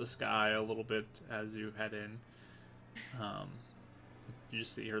up at the sky a little bit as you head in. You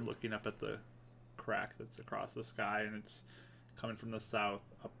just see her looking up at the crack that's across the sky, and it's coming from the south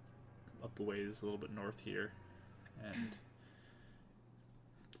up a ways, a little bit north here, and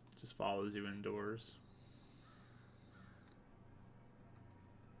just follows you indoors.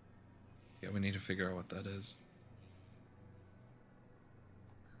 Yeah, we need to figure out what that is.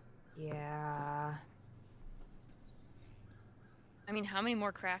 Yeah. I mean, how many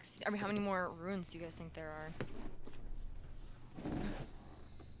more cracks? I mean, how many more runes do you guys think there are?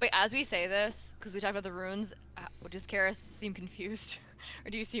 Wait, as we say this, because we talked about the runes, does Karis seem confused?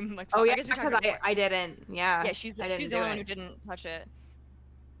 Or do you seem like... Oh yeah, I guess we talked because about it more. I didn't. Yeah. Yeah, she's I the didn't only do one who it. didn't touch it.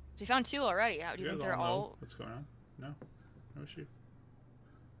 So we found 2 already. How do you guys think they're know all... what's going on? No issue.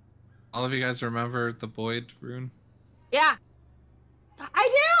 All of you guys remember the Boyd rune? Yeah.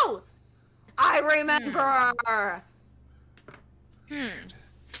 I do. I remember.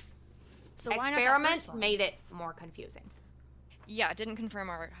 So why not that Experiment first one? made it more confusing. Yeah, it didn't confirm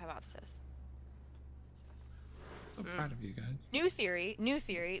our hypothesis. So proud of you guys. New theory.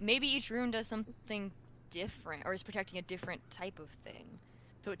 Maybe each rune does something different, or is protecting a different type of thing.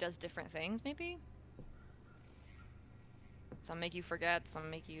 So it does different things, maybe? Some make you forget, some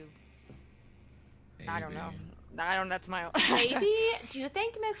make you... I don't know. Maybe. That's my... Maybe. Do you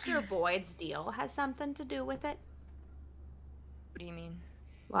think Mr. Boyd's deal has something to do with it? What do you mean?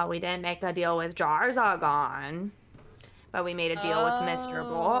 Well, we didn't make a deal with Jarzagon, but we made a deal with Mr.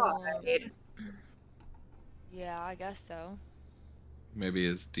 Boyd. Yeah, I guess so. Maybe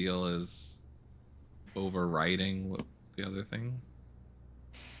his deal is overriding what the other thing.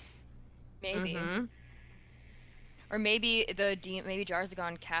 Maybe. Mhm. Or maybe maybe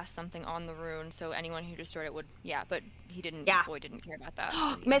Jarzagon cast something on the rune, so anyone who destroyed it would... Yeah, but he didn't... Yeah. Boyd didn't care about that.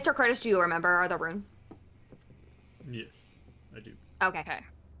 So he... Mr. Curtis, do you remember the rune? Yes, I do. Okay. Okay.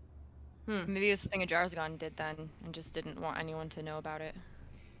 Hmm. Maybe it was something a Jarzagon did then, and just didn't want anyone to know about it.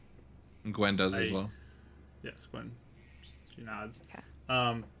 And Gwen does as I- well. Yes, Gwen. She nods.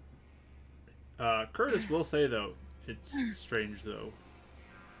 Okay. Curtis will say though, it's strange though.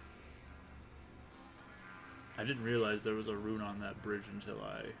 I didn't realize there was a rune on that bridge until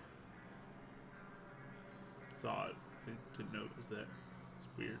I saw it. I didn't know it was there. It's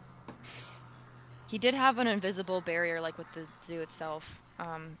weird. He did have an invisible barrier, like with the zoo itself,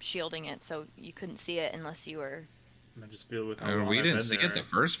 shielding it, so you couldn't see it unless you were... And I just feel with how I mean, long we I've didn't been see there, it the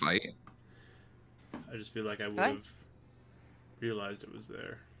first fight. I just feel like I would What? have realized it was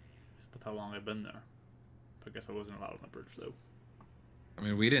there with how long I've been there. I guess I wasn't allowed on the bridge though. I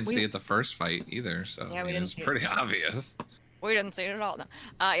mean, we didn't see it the first fight either, so Yeah, I we mean, didn't it's see it. pretty obvious. We didn't see it at all, no.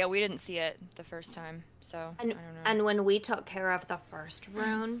 Yeah, we didn't see it the first time, so I And, don't know. and when we took care of the first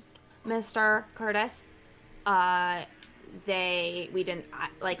rune, Mr. Curtis, we didn't,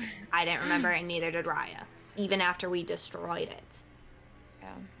 I didn't remember, and neither did Raya, even after we destroyed it.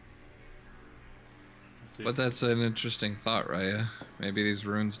 Yeah. Let's see. But that's an interesting thought, Raya. Maybe these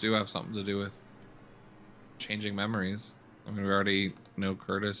runes do have something to do with changing memories. I mean, we already know,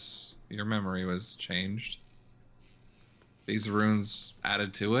 Curtis, your memory was changed. These runes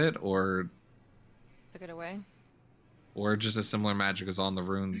added to it, or Took it away. just a similar magic is on the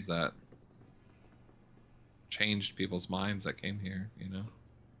runes that changed people's minds that came here, you know?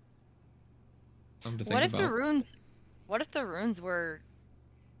 Something to think What if about. the runes were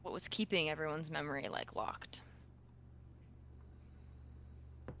what was keeping everyone's memory like locked?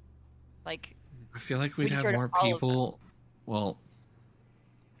 Like, I feel like we we'd have destroyed more all of them. people. Well,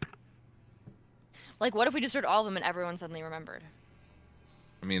 what if we destroyed all of them and everyone suddenly remembered?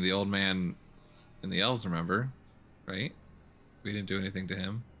 I mean, the old man and the elves remember, right? We didn't do anything to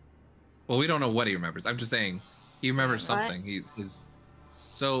him. Well, we don't know what he remembers. I'm just saying he remembers What? something. He's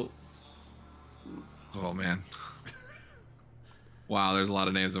so. Oh man. Wow, there's a lot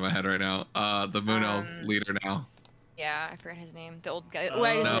of names in my head right now. The Moon Elves leader now. Yeah, I forget his name. The old guy.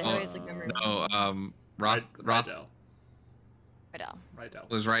 No, who is like memory. No, Roth. Rydell. Rydell. Rydell. It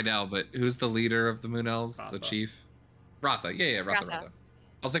was Rydell, but who's the leader of the Moon Elves? The Ratha. chief? Ratha. Yeah, Ratha. Ratha.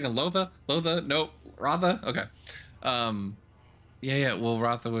 I was thinking Lotha. Nope. Ratha. Okay. Yeah. Well,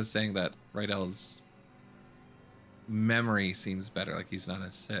 Ratha was saying that Rydell's memory seems better. Like he's not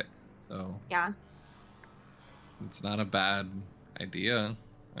as sick. So Yeah. it's not a bad idea.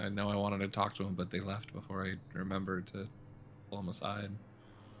 I know I wanted to talk to him, but they left before I remembered to pull him aside.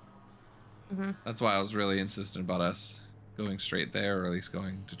 Mm-hmm. That's why I was really insistent about us going straight there, or at least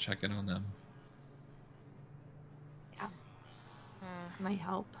going to check in on them. Might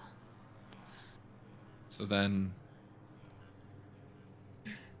help. So then,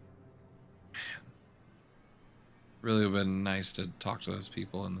 really would have been nice to talk to those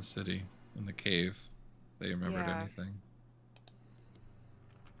people in the city, in the cave, if they remembered Yeah. anything.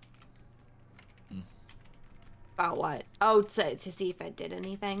 About what? Oh, to see if it did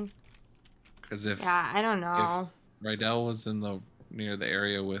anything. Because if Yeah, I don't know. Rydell was near the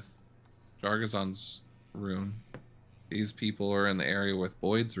area with Jargazon's rune, these people are in the area with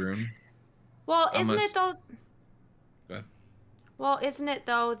Boyd's rune. Well, I'm isn't a it s- though? Go ahead. Well, isn't it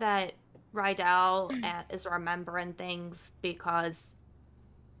though that Rydell is remembering things because,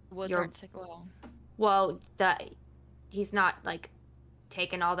 Woods You're- aren't sick. well, he's not like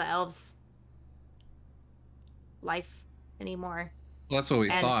taking all the elves' life anymore. Well, that's what we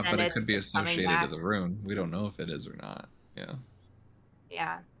And thought, then but it could be it's coming associated to back. the rune. We don't know if it is or not. Yeah.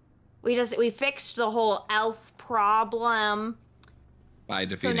 Yeah. We fixed the whole elf problem. By So now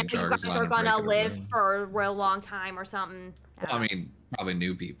defeating you guys Jargazon are and gonna breaking the live rune. for a real long time or something. Well, I mean, probably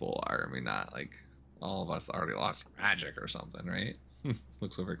new people are. I mean, not like all of us already lost magic or something, right?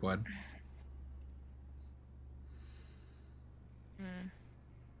 Looks over Gwen.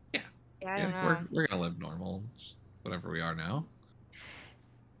 Yeah, I Yeah, don't know. we're gonna live normal, just whatever we are now.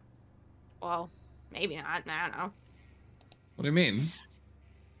 Well, maybe not. I don't know. What do you mean?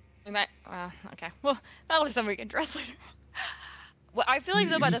 We might. Okay. Well, that'll be something we can address later. Well, I feel like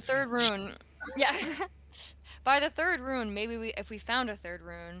though by the third rune, yeah. By the third rune, maybe if we found a third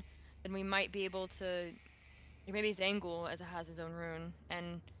rune, then we might be able to. Maybe Zangul has his own rune,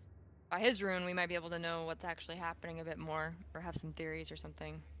 and by his rune, we might be able to know what's actually happening a bit more, or have some theories or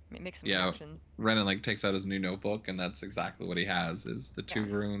something. Make some Yeah. connections. Renan like takes out his new notebook, and that's exactly what he has: is the two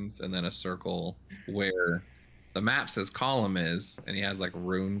Yeah. runes and then a circle where the map says column is, and he has like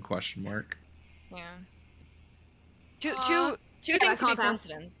rune question mark. Yeah. Two Yeah, things can be compass.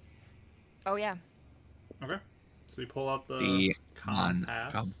 coincidence. Oh yeah. Okay. So we pull out the The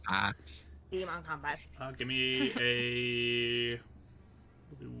compass. compass. Demon compass. Give me a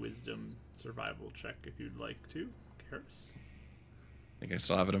wisdom survival check if you'd like to, Karis. I think I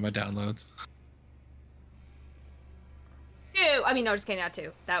still have it in my downloads. 2. I mean, no, just kidding. Not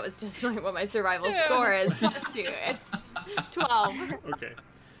 2. That was just what my survival 2. score is. Plus 2. It's 12. Okay.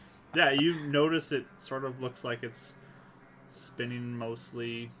 Yeah, you notice it sort of looks like it's spinning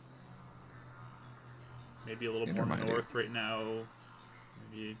mostly. Maybe a little Yeah, more reminder. north right now.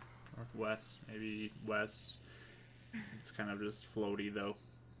 Maybe northwest. Maybe west. It's kind of just floaty though.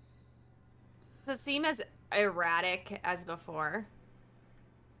 Does it seem as erratic as before?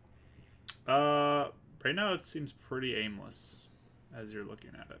 Right now it seems pretty aimless as you're looking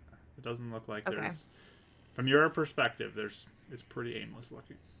at it. It doesn't look like Okay. there's, from your perspective, it's pretty aimless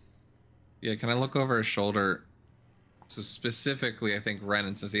looking. Yeah, can I look over his shoulder? So specifically, I think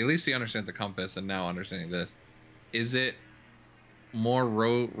Renan, since at least he understands the compass, and now understanding this, is it more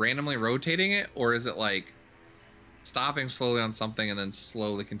randomly rotating it, or is it like stopping slowly on something and then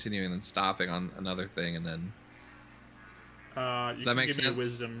slowly continuing and then stopping on another thing and then? You that can make give me a sense?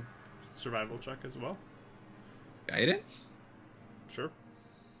 wisdom survival check as well. Guidance? Sure.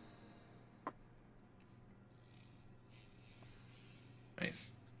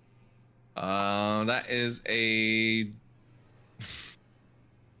 Nice. That is a.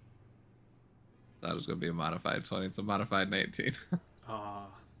 That was gonna be a modified 20. It's a modified 19.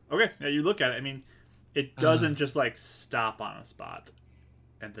 Okay, yeah, you look at it. I mean, it doesn't just like stop on a spot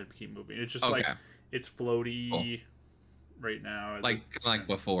and then keep moving. It's just like it's floaty. Cool. Right now, like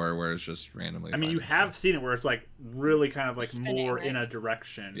before, where it's just randomly. I mean, you have seen it where it's like really kind of like spinning, more right? in a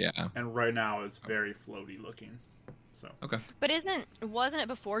direction. Yeah. And right now, it's very floaty looking. So. Okay. But wasn't it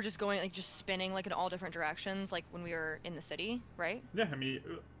before just going like just spinning like in all different directions, like when we were in the city, right? Yeah, I mean,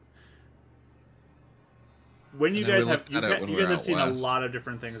 when you guys have seen a lot of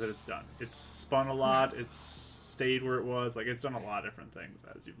different things that it's done. It's spun a lot. It's stayed where it was. Like it's done a lot of different things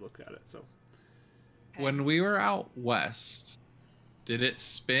as you've looked at it. So. Okay. When we were out west, did it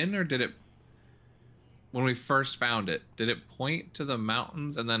spin or did it, when we first found it, did it point to the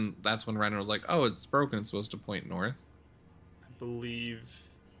mountains? And then that's when Renan was like, oh, it's broken. It's supposed to point north. I believe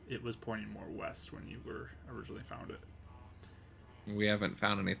it was pointing more west when you were originally found it. We haven't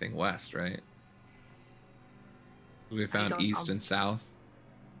found anything west, right? We found east and south.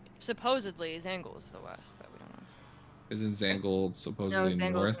 Supposedly, Zangul is the west, but we don't know. Isn't Zangul supposedly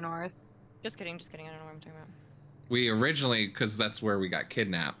north? Just kidding. I don't know what I'm talking about. We originally, because that's where we got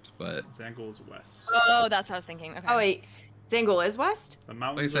kidnapped, but... Zangul is west. Oh, that's what I was thinking. Okay. Oh, wait. Zangul is west? The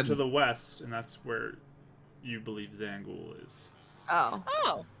mountains are to the west, and that's where you believe Zangul is. Oh.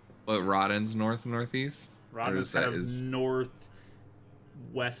 Oh. But Rodden's northeast? Rodden is kind of northwest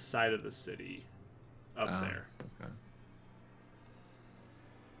side of the city. Up there. Okay.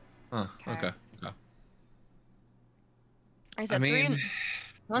 Huh, okay. I mean...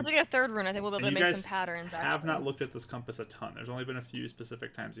 Once we get a third rune, I think we'll be able to make some patterns. I have not looked at this compass a ton. There's only been a few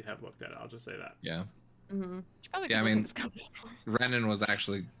specific times you have looked at it. I'll just say that. Yeah. Mm-hmm. Yeah, I mean, Renan was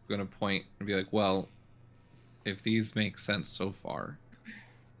actually going to point and be like, well, if these make sense so far,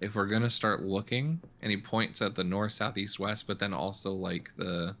 if we're going to start looking, and he points at the north, south, east, west, but then also like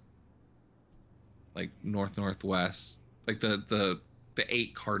the north, northwest, like the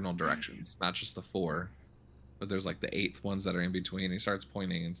 8 cardinal directions, not just the 4. But there's like the 8th ones that are in between. He starts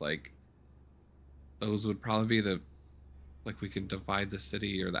pointing, and it's like, those would probably be we could divide the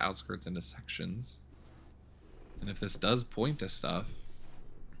city or the outskirts into sections. And if this does point to stuff,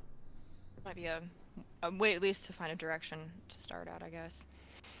 might be a way at least to find a direction to start at, I guess.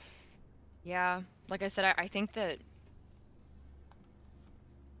 Yeah, like I said, I think that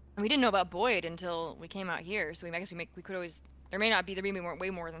we didn't know about Boyd until we came out here. So I guess we could always, there may be way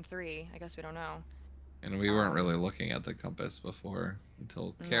more than 3. I guess we don't know. And we weren't really looking at the compass before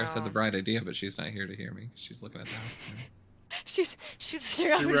until Karis had the bright idea, but she's not here to hear me. She's looking at the house. she's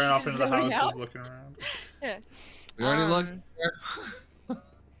staring She ran off into the house, just looking around. Yeah. We already looked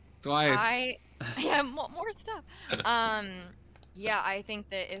twice. Yeah, more stuff. Yeah, I think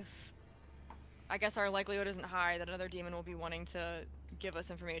that I guess our likelihood isn't high that another demon will be wanting to give us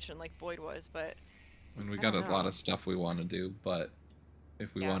information like Boyd was, but. I mean, we got a lot of stuff we want to do, but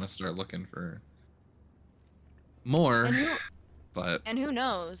if we want to start looking for more, and who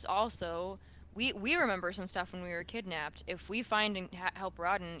knows, also we remember some stuff when we were kidnapped. If we find and help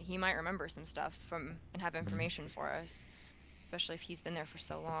Rodden, he might remember some stuff and have information for us, especially if he's been there for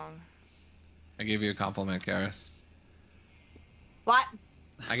so long. I gave you a compliment, Karis. What?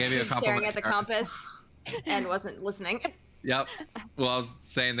 I gave you a compliment. Staring at the compass and wasn't listening. Yep. Well, I was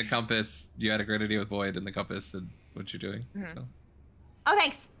saying the compass, you had a great idea with Boyd and the compass and what you're doing. So. Oh,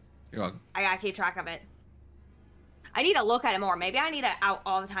 thanks. You're welcome. I gotta keep track of it. I need to look at it more. Maybe I need it out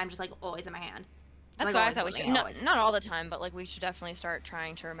all the time, just like always in my hand. That's why I thought we should. Not all the time, but like we should definitely start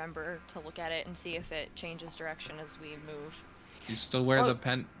trying to remember to look at it and see if it changes direction as we move. You still wear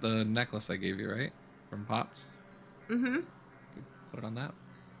the necklace I gave you, right? From Pops? Mm-hmm. Put it on that.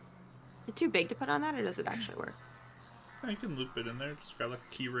 Is it too big to put on that, or does it actually work? Yeah, you can loop it in there. Just grab like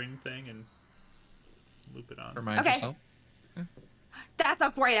a key ring thing and loop it on. Remind yourself. Yeah. That's a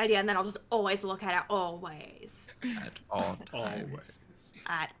great idea, and then I'll just always look at it always. At all times.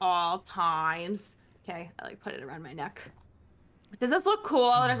 At all times. Okay, I put it around my neck. Does this look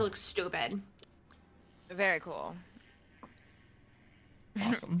cool, or does it look stupid? Very cool.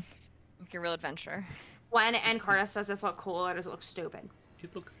 Awesome. Like a real adventure. When and Curtis, does this look cool, or does it look stupid?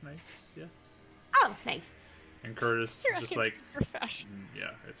 It looks nice, yes. Oh, nice. And Curtis is just like,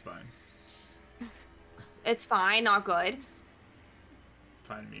 yeah, it's fine. It's fine, not good.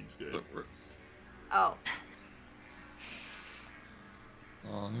 Fine means good. Oh.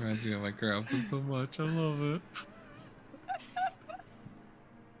 Oh, it reminds me of my grandpa so much. I love it.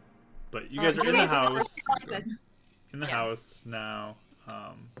 But you guys are in the house. In the house now,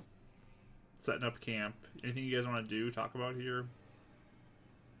 setting up camp. Anything you guys want to do, talk about here?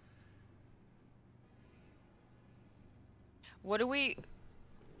 What do we...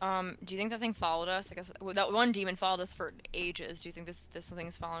 do you think that thing followed us? I guess that one demon followed us for ages. Do you think this thing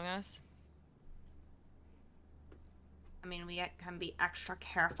is following us? I mean, we can be extra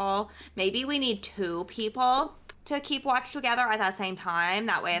careful. Maybe we need 2 people to keep watch together at the same time.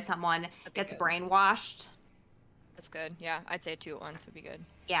 That way, if someone gets brainwashed. That's good. Yeah, I'd say 2 at once would be good.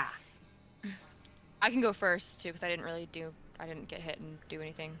 Yeah. I can go first too because I didn't get hit and do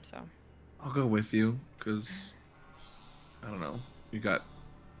anything. So. I'll go with you because I don't know. You got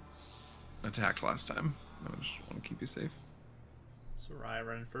attacked last time. I just want to keep you safe. So Raya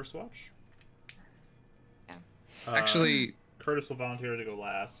running first watch. Yeah. Actually, Curtis will volunteer to go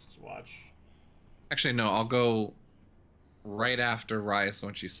last watch. Actually, no. I'll go right after Raya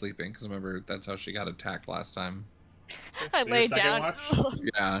when she's sleeping because remember that's how she got attacked last time. I So you're laid second down. watch?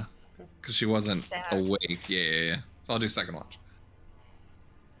 Yeah, because she wasn't Sad. awake. Yeah. So I'll do second watch.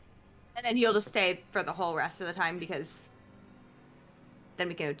 And then you'll just stay for the whole rest of the time because then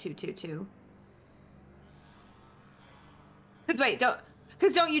we go 2-2-2.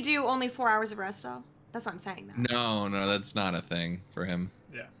 Because don't you do only 4 hours of rest though? That's what I'm saying though. No, that's not a thing for him.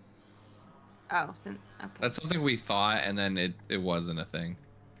 Yeah. Oh, okay. That's something we thought, and then it wasn't a thing.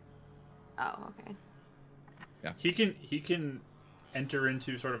 Oh, okay. He can enter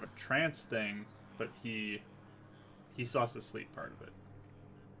into sort of a trance thing, but he still has to sleep part of it.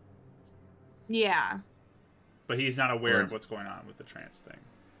 Yeah. But he's not aware of what's going on with the trance thing.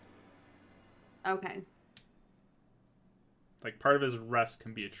 Okay. Like part of his rest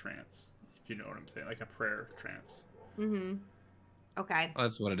can be a trance, if you know what I'm saying, like a prayer trance. Mm-hmm. Okay. Oh,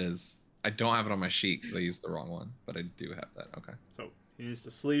 that's what it is. I don't have it on my sheet because I used the wrong one, but I do have that. Okay. So he needs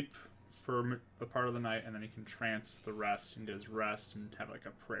to sleep for a part of the night, and then he can trance the rest and get his rest and have like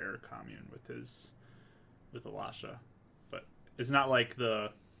a prayer commune with Elisha. But it's not like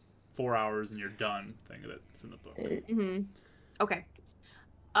the 4 hours and you're done thing that's in the book. Mm-hmm. Okay.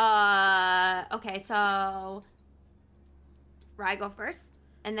 Okay, so Raya go first,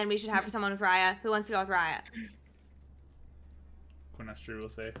 and then we should have someone with Raya. Who wants to go with Raya? Quinestri will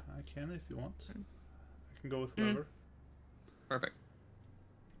say, I can if you want. I can go with whoever. Perfect.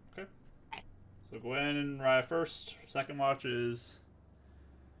 Okay. So Gwen and Raya first. Second watch is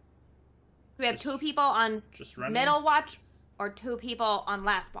We have Just- 2 people on just Remy. middle watch or 2 people on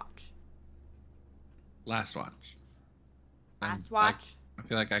last watch. Last watch. Last watch. I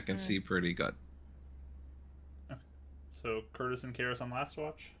feel like I can see pretty good. So Curtis and Karis on last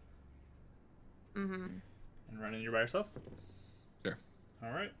watch. Mm-hmm. And Renan, you're by yourself? Sure.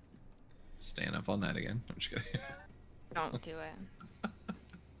 All right. Staying up all night again. I'm just kidding. Don't do it.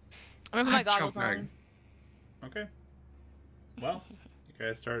 I'm gonna put my goggles on. Okay. Well, you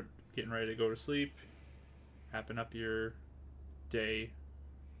guys start getting ready to go to sleep. Wrapping up your day.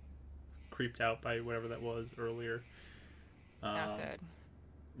 Creeped out by whatever that was earlier. Not good.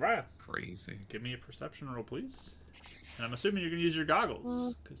 Raya, Crazy. give me a perception roll, please. And I'm assuming you're going to use your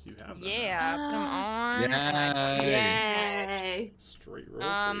goggles, because you have them. Yeah, put them on. and I Yay. Yay. Straight roll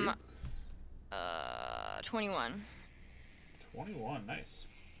for you. 21. 21, nice.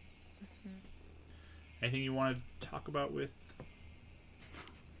 Anything you want to talk about with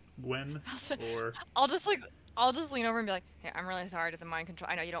Gwen? Or I'll just lean over and be like, "Hey, I'm really sorry to the mind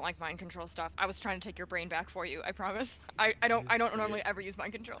control. I know you don't like mind control stuff. I was trying to take your brain back for you. I promise. I don't normally ever use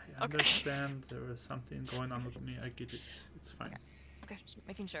mind control." I Okay. understand there was something going on with me. I get it. It's fine. Okay, just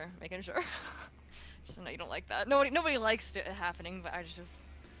making sure. Just know you don't like that. Nobody likes it happening, but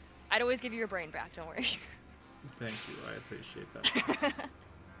I'd always give you your brain back. Don't worry. Thank you. I appreciate that.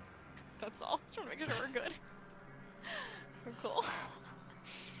 That's all. Just want to make sure we're good. We're cool.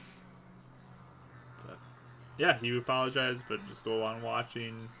 But yeah, you apologize, but just go on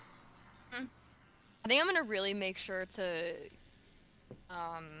watching. I think I'm gonna really make sure to,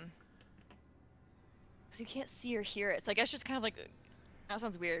 because you can't see or hear it. So I guess just kind of like, that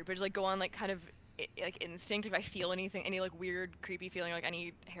sounds weird, but just like go on like kind of like instinct if I feel anything, any like weird, creepy feeling, like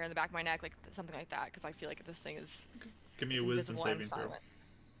any hair in the back of my neck, like something like that, because I feel like this thing is Give me a it's wisdom invisible and saving throw. silent.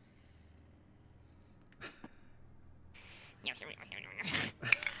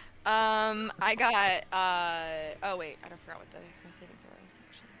 I got oh wait, I forgot what my saving throw is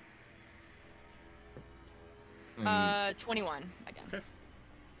actually. 21 again. Okay.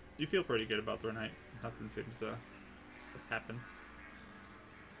 You feel pretty good about the night. Nothing seems to happen.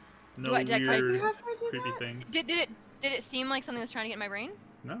 No Did I weird, do that? creepy things. Did it seem like something was trying to get in my brain?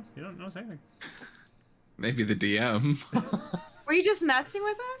 No, you don't notice anything. Maybe the DM. Were you just messing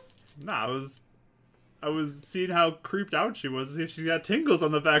with us? No, I was seeing how creeped out she was to see if she got tingles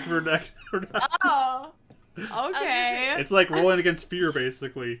on the back of her neck or not. Oh. Okay. It's like rolling against fear,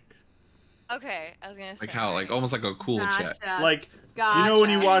 basically. Okay, I was gonna say. Like how, like almost like a cool check. Gotcha. Like, Gotcha. you know when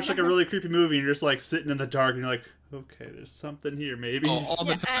you watch like a really creepy movie and you're just like sitting in the dark and you're like, okay, there's something here, maybe. Oh, all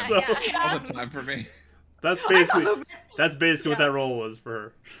the time. So- All the time for me. That's basically what that roll was for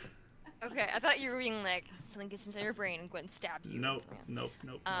her. Okay, I thought you were being like something gets into your brain and Gwen stabs you. Nope,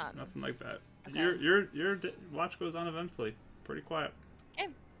 nothing like that. Okay. Your watch goes on eventfully, pretty quiet. Okay,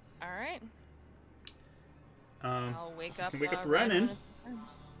 all right. I'll wake up. Wake up Ren Renan. when it's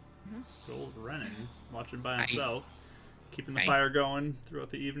time. Good old Renan, watching by himself, keeping the fire going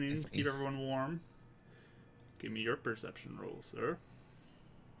throughout the evening to keep everyone warm. Give me your perception roll, sir.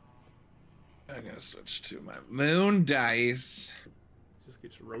 I'm gonna switch to my moon dice. Just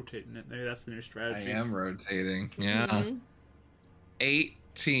keeps rotating it. Maybe that's the new strategy. I am rotating. Yeah. Mhm.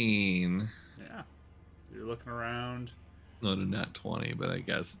 18. Yeah. So you're looking around. Not a nat 20, but I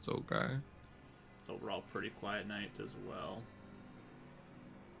guess it's okay. It's overall pretty quiet night as well.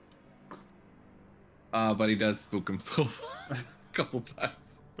 But he does spook himself a couple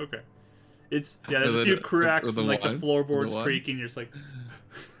times. Okay. There's a few cracks and like the floorboards one. creaking. You're just like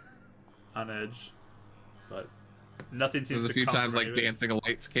on edge, but nothing seems There's to a few come times from like any of it. dancing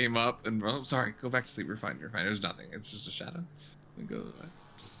lights came up, and sorry, go back to sleep. You're fine. There's nothing. It's just a shadow. It goes away.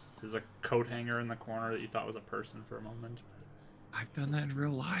 There's a coat hanger in the corner that you thought was a person for a moment. I've done that in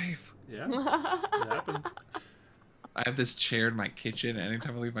real life. Yeah, it happens. I have this chair in my kitchen. And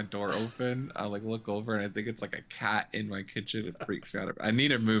anytime I leave my door open, I like look over and I think it's like a cat in my kitchen. It freaks me out. I need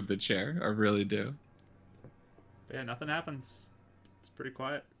to move the chair. I really do. But yeah, nothing happens. It's pretty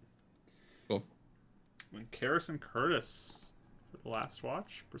quiet. Cool. When Karis and Curtis for the last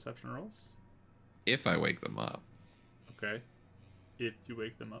watch, perception rolls. If I wake them up. Okay. If you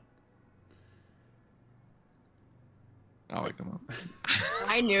wake them up. I'll wake them up.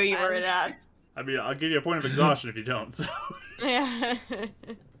 I knew you were that. I mean, I'll give you a point of exhaustion if you don't. So. Yeah.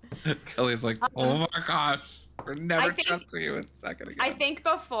 Kelly's like, oh my gosh. We're never I think- trusting you a second again. I think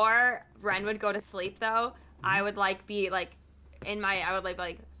before Ren would go to sleep, though, I would be I would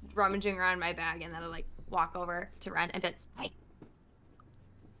like rummaging around my bag, and then I'd like walk over to Ren and be like, hey,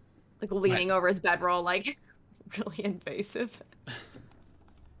 like leaning over his bedroll, like really invasive.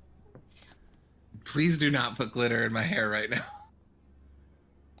 Please do not put glitter in my hair right now.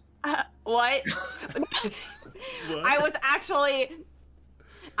 What? What? I was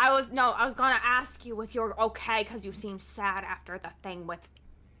gonna ask you if you're okay, because you seem sad after the thing with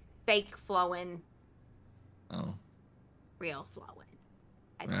fake flowing, Oh, real flowing.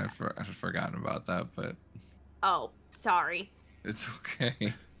 I've forgotten about that, but Oh, sorry. it's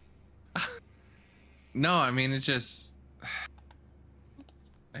okay. No, I mean, it just...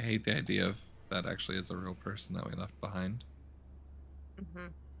 I hate the idea of that actually is a real person that we left behind. Mm-hmm.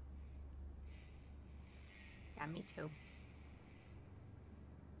 Yeah, me too.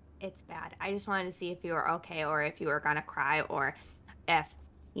 It's bad. I just wanted to see if you were okay, or if you were gonna cry, or if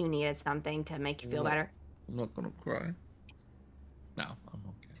you needed something to make you feel better. I'm not gonna cry. No, I'm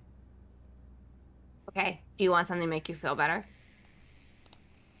okay. Okay. Do you want something to make you feel better?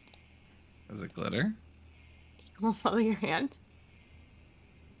 Is it glitter? Follow your hand.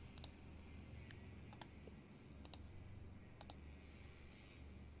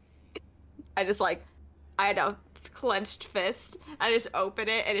 I had a clenched fist. I just open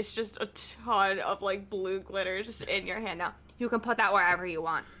it, and it's just a ton of like blue glitter just in your hand. Now you can put that wherever you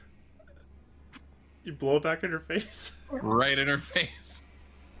want. You blow it back in her face? Right in her face.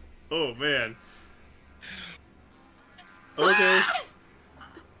 Oh, man. Okay.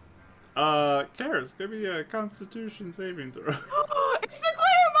 Karis, give me a Constitution saving throw. It's the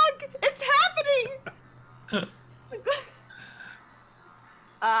glitter monk! It's happening!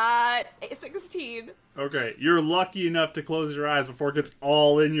 16. Okay, you're lucky enough to close your eyes before it gets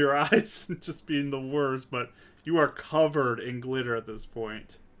all in your eyes, just being the worst, but you are covered in glitter at this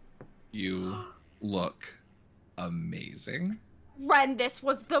point. You look amazing. Ren, this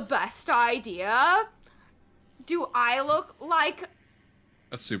was the best idea. Do I look like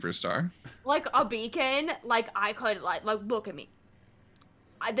A superstar. a beacon? Like I could like look at me.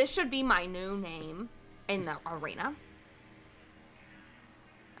 This should be my new name in the arena.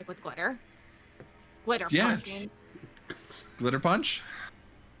 Like with glitter. Glitter Yeah. punch. Glitter punch?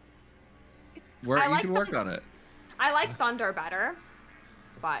 Where I you like can work on it. I like thunder better,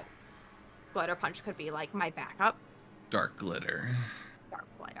 but glitter punch could be like my backup. Dark glitter. Dark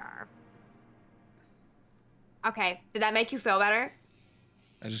glitter. Okay, did that make you feel better?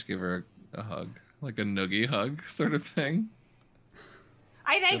 I just give her a hug. Like a noogie hug sort of thing.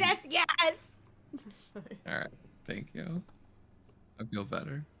 I think that's yes. Alright. Thank you. I feel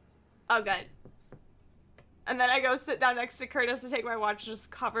better. Oh, good. And then I go sit down next to Curtis to take my watch, just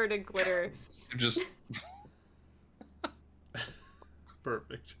covered in glitter. Just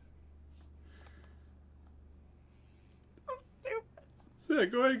Perfect. So Yeah,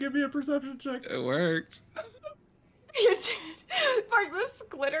 go ahead and give me a perception check. It worked. You did. Mark, this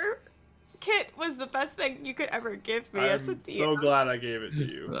glitter kit was the best thing you could ever give me as a I'm DM. so glad I gave it to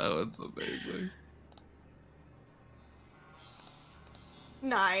you. That was amazing.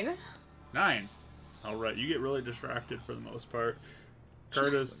 9. 9. All right, you get really distracted for the most part.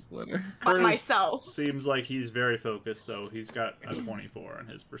 Curtis Glitter. But Curtis myself. seems like he's very focused, though. He's got a 24 on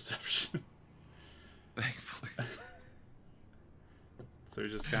his perception. Thankfully. So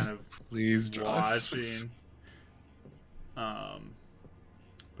he's just kind of Please, Josh. watching.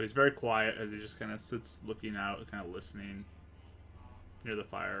 But he's very quiet as he just kind of sits looking out, kind of listening near the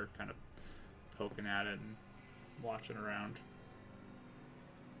fire, kind of poking at it and watching around.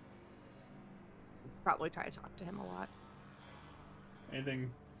 Probably try to talk to him a lot.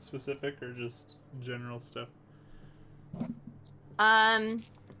 Anything specific or just general stuff? I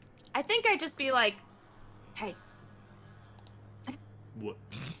think I'd just be like, hey, What?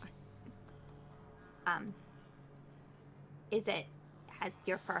 has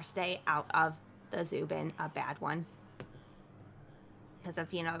your first day out of the zoo been a bad one? Because of,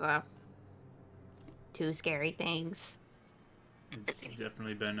 the 2 scary things. It's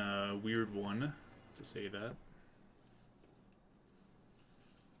definitely been a weird one, to say that.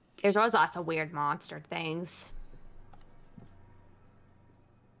 There's always lots of weird monster things.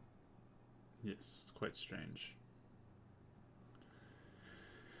 Yes, it's quite strange.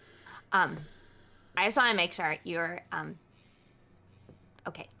 I just want to make sure you're,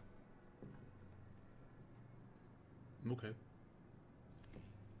 okay. Okay.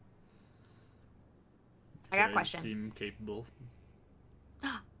 I got a You guys question. Seem capable.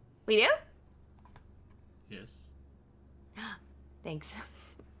 We do? Yes. Thanks.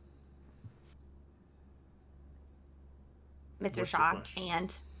 Mr. What's your Shaw question?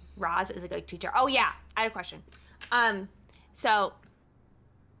 and Roz is a good teacher. Oh yeah, I had a question. So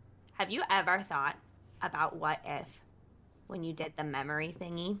have you ever thought about what if when you did the memory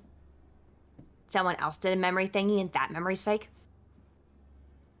thingy, someone else did a memory thingy and that memory's fake?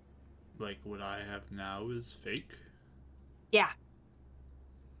 Like what I have now is fake? Yeah.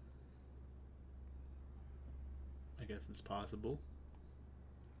 I guess it's possible.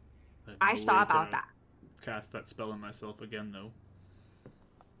 have I no just thought way about to that. Cast that spell on myself again, though.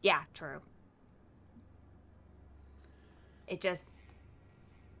 Yeah, true. It just,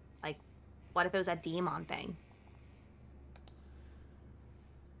 like, what if it was a demon thing?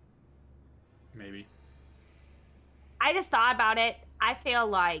 Maybe. I just thought about it. I feel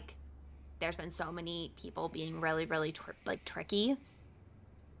like there's been so many people being really, really tricky.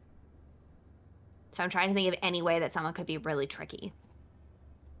 So I'm trying to think of any way that someone could be really tricky.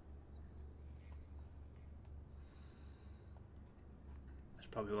 There's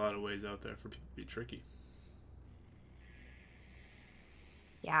probably a lot of ways out there for people to be tricky.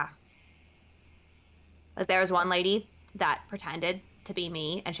 Yeah. Like there was one lady that pretended to be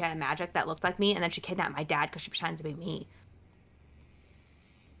me and she had a magic that looked like me and then she kidnapped my dad because she pretended to be me.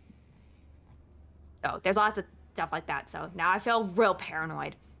 So there's lots of stuff like that. So now I feel real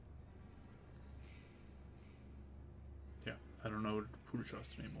paranoid. Yeah, I don't know who to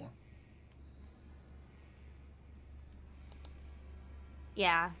trust anymore.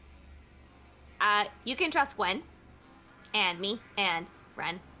 Yeah. You can trust Gwen and me and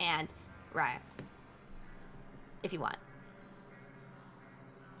Ren and Raya. If you want.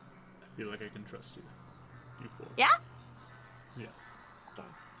 I feel like I can trust you. You four. Yeah? Yes. Okay.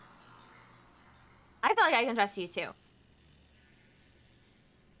 I feel like I can trust you too.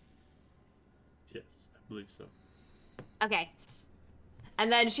 Yes, I believe so. Okay.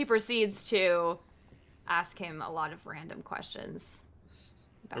 And then she proceeds to ask him a lot of random questions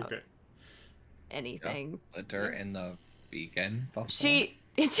about Okay. anything. Glitter in the beacon. before? She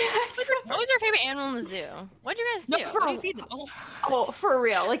What was your favorite animal in the zoo? What'd you guys do? No, What do you feed them? Oh, for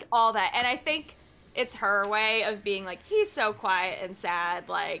real, like all that. And I think it's her way of being like, he's so quiet and sad.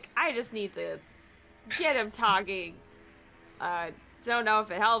 Like, I just need to get him talking. Don't know if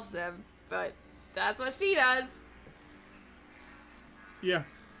it helps him, but that's what she does. Yeah,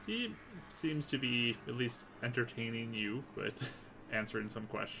 he seems to be at least entertaining you with answering some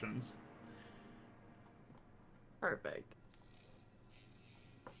questions. Perfect.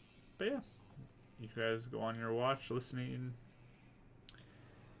 But yeah, you guys go on your watch, listening.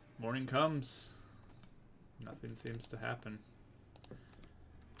 Morning comes. Nothing seems to happen.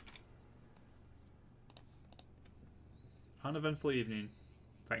 Uneventful evening,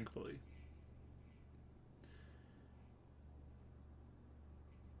 thankfully.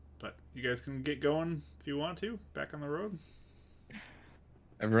 But you guys can get going if you want to, back on the road.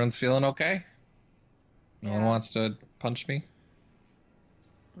 Everyone's feeling okay? No one Yeah. wants to punch me?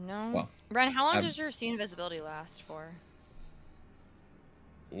 No. Well, Ren, how long I've- does your see invisibility last for?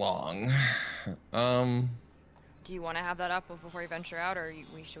 Long. Do you want to have that up before you venture out, or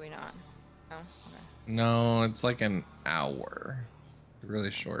should we not? No. Okay. No, it's like an hour.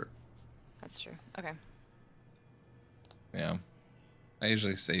 Really short. That's true. Okay. Yeah. I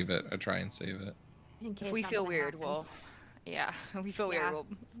usually save it. I try and save it. In case If we feel something weird, happens. yeah. If we feel Yeah. weird, we'll.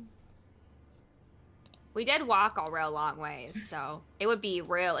 We did walk a real long ways, so it would be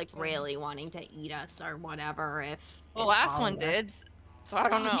really wanting to eat us or whatever if. The it last one followed us. did, so I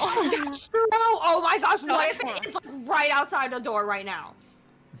don't know. That's true. Oh my gosh! No, What if come it is like right outside the door right now?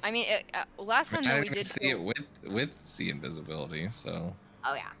 I mean, last time I though didn't we even did see it with see invisibility, so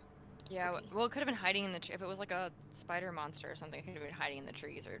Oh yeah. Yeah, well, it could have been hiding in the tree. If it was like a spider monster or something, it could have been hiding in the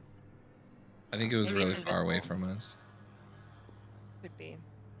trees, or I think it was Maybe really it's far away invisible. from us. could be.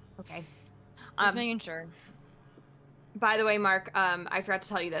 Okay. Just making sure. By the way, Mark, I forgot to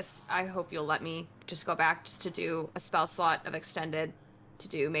tell you this. I hope you'll let me just go back just to do a spell slot of extended to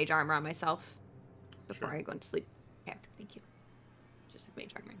do mage armor on myself before Sure. I go into sleep. Okay, thank you. Just have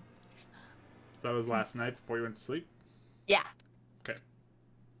mage armor. So that was last night before you went to sleep? Yeah. Okay.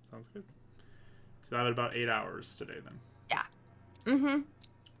 Sounds good. So that had about 8 hours today then. Mm-hmm.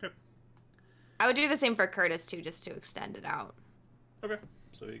 Okay. I would do the same for Curtis too, just to extend it out. Okay.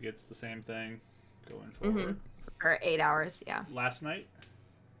 So he gets the same thing going Mhm. forward. For 8 hours, yeah. Last night?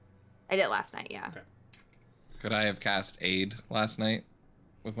 I did it last night, yeah. Okay. Could I have cast Aid last night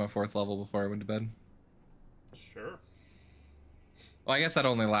with my 4th level before I went to bed? Sure. Well, I guess that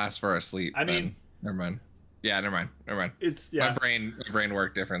only lasts for a sleep. I then. mean- never mind. Yeah, never mind. It's, My yeah. brain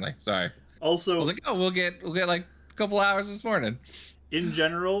worked differently. Sorry. I Also, was like, oh, we'll get like a couple hours this morning. in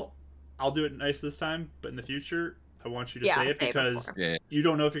general, I'll do it nice this time, but in the future, I want you to say it because before. Yeah. you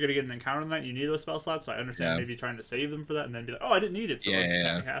don't know if you're going to get an encounter tonight. You need those spell slots, so I understand Yeah. maybe trying to save them for that and then be like, oh, I didn't need it, so Yeah, let's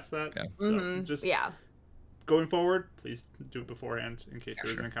yeah, not cast that. yeah. So Mhm. just Yeah. going forward, please do it beforehand in case Yeah,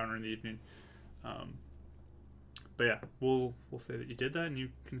 there is sure. an encounter in the evening. But yeah, we'll say that you did that, and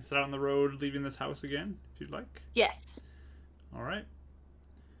you can set out on the road, leaving this house again if you'd like. Yes. All right.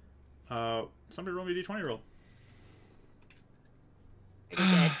 Somebody roll me a d20 roll. We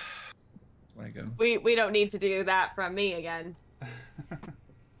did. I go. We don't need to do that from me again. All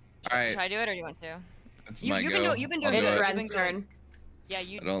right. Should I do it, or do you want to? It's You- my you've go. been do- you've been I'll doing do It's good. it. You've Ren's been good. turn. Yeah,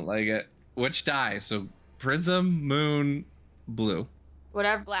 you. I don't like it. Which die? So prism, moon, blue.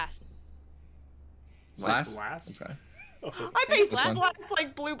 Whatever. Blast. Blast? Blast? Okay. Oh, I think This one? blast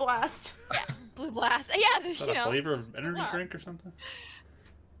like blue blast. Yeah, blue blast. Yeah, is that you a know, flavor of energy Blast. drink or something?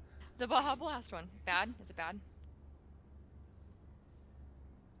 the Baja Blast one. Bad? Is it bad?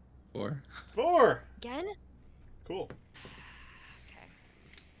 4. 4! Again? Cool. Okay.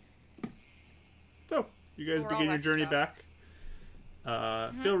 So, you guys We're all begin your rested journey up.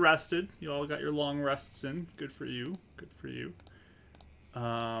 back. Feel rested. You all got your long rests in. Good for you. Good for you.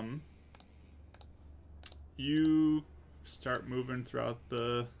 You start moving throughout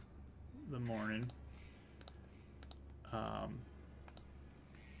the morning.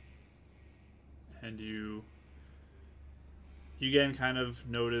 And you again kind of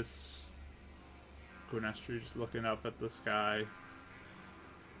notice Gwynestri just looking up at the sky.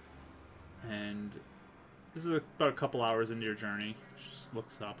 And this is about a couple hours into your journey. She just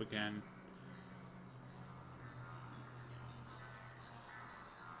looks up again.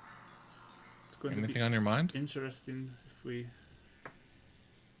 It's going to Anything be on your mind? interesting if we.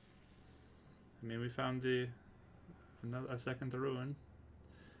 I mean, we found a second ruin.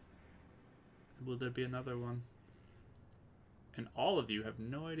 Will there be another one? And all of you have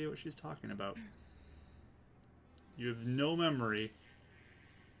no idea what she's talking about. You have no memory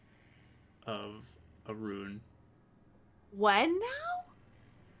of a rune. When now?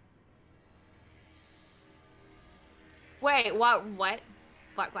 Wait, what? What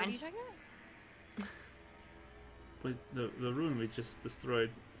are Gwen? you talking about? But the rune we just destroyed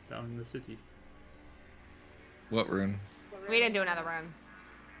down in the city. What rune? We didn't do another room.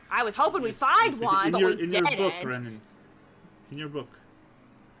 I was hoping we'd Yes, find yes, we did. one, in but your, we in didn't. your book, Brennan. In your book.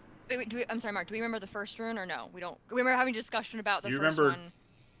 Wait, I'm sorry, Mark. Do we remember the first rune or no? We don't. We remember having a discussion about the You first remember- one.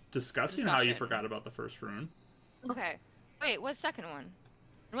 Discussing how you Discussion. forgot about the first rune. Okay. Wait, what's the second one?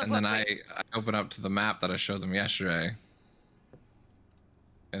 What, And then wait, I open up to the map that I showed them yesterday.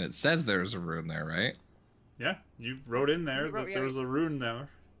 And it says there's a rune there, right? Yeah, you wrote in there You wrote- that yeah, there was a rune there.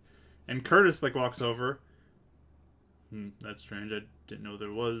 And Curtis walks over. That's strange. I didn't know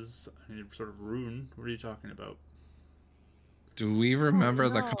there was any sort of rune. What are you talking about? Do we remember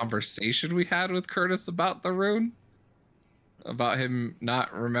the no. conversation we had with Curtis about the rune? About him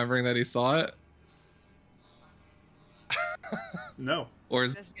not remembering that he saw it? No. Or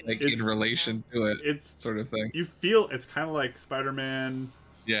is This is it gonna like be- in relation to it, It's sort of thing? you feel it's kind of like Spider-Man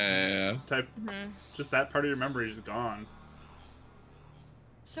Yeah. type. Mhm. Just that part of your memory is gone.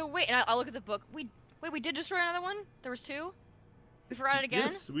 So wait, and I'll look at the book. We did destroy another one. There was 2. We forgot it again.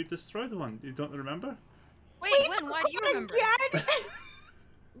 Yes, we destroyed one. You don't remember? Wait, Gwen, why do you remember? Again?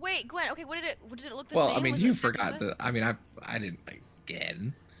 Wait, Gwen. Okay, what did it look the Well, same? I mean, Was you it forgot similar? the. I mean, I didn't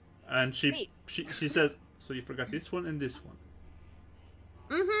again. And she Wait. she says, so you forgot this one and this one.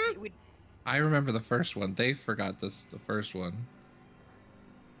 Mm-hmm. I remember the first one. They forgot the first one.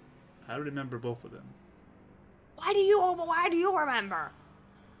 I remember both of them. Why do you remember?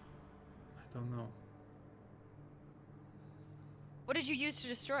 I don't know. What did you use to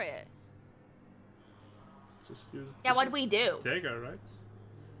destroy it? Just use. Yeah, what'd we do? Dagger, right?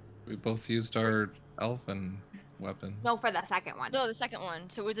 We both used our elfin weapons. No, for the second one. No, the second one.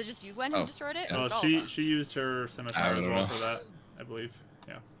 So was it just you, Gwen, who Oh, destroyed it? yeah. Or Oh, was it all of them? she used her scimitar I as don't well know. for that, I believe.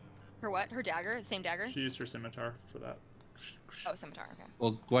 Yeah, Her what? Her dagger? Same dagger? she used her scimitar for that. Oh, scimitar. Okay.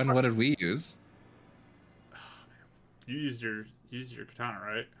 Well, Gwen, what did we use? You used your katana,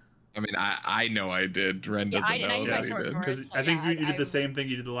 right? I mean, I know I did. Ren Yeah, doesn't I know used that my he sword did. for it. Because so I think yeah, you did I- the same thing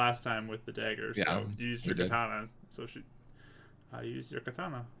you did the last time with the dagger. Yeah, So you used we your did. katana. So I used your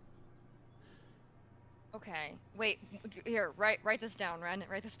katana. Okay. Wait. Here, write this down, Ren.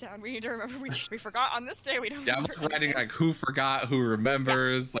 Write this down. We need to remember. We forgot on this day. We don't. Yeah, I'm remember like writing anything. like who forgot, who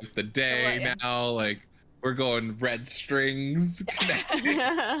remembers, like the day yeah. now. Like we're going red strings. connecting.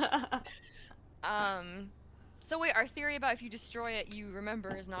 So wait, our theory about if you destroy it, you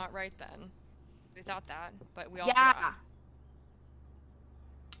remember is not right then. We thought that, but we all Yeah. forgot.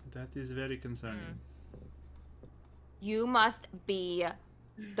 That is very concerning. You must be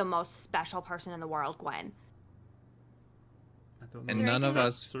the most special person in the world, Gwen. I don't know And there none of anything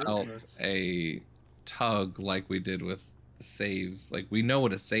us that- felt Sorry. a tug like we did with the saves. Like we know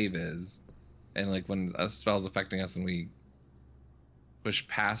what a save is, and like when a spell's affecting us and we push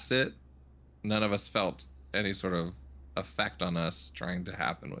past it, none of us felt any sort of effect on us trying to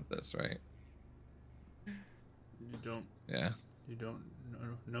happen with this, right? You don't Yeah.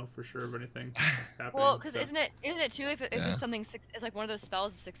 know for sure of anything happening. Well, because so- isn't it too? If Yeah. it's something, it's like one of those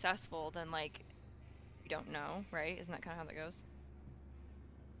spells is successful, then like you don't know, right? Isn't that kind of how that goes?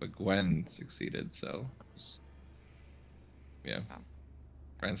 But Gwen succeeded, so yeah. Oh.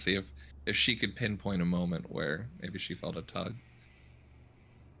 Trying to see if she could pinpoint a moment where maybe she felt a tug.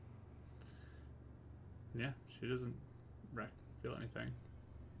 Yeah, she doesn't feel anything.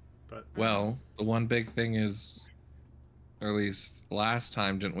 But Well, the one big thing is, or at least last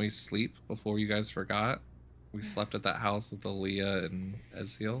time, didn't we sleep before you guys forgot? We slept at that house with Aaliyah and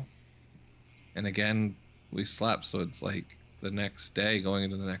Ezreal. And again, we slept, so it's like the next day, going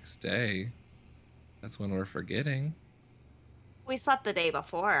into the next day, that's when we're forgetting. We slept the day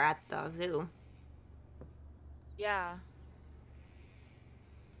before at the zoo. Yeah.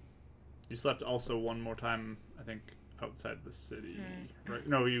 you slept also one more time, I think, outside the city, Hmm. right?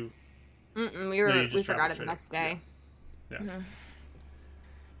 No, you. Mm-mm, we you just forgot traveled it the straight next up. day. Yeah. Mhm.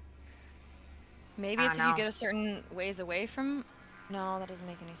 Maybe I it's if don't you know. get a certain ways away from. No, that doesn't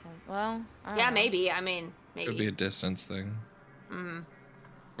make any sense. Well, I don't Yeah, know. maybe. I mean, Could be maybe. a distance thing. Mm.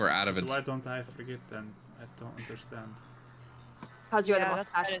 We're out of it. Why don't I forget then? I don't understand. Because you're Yeah, the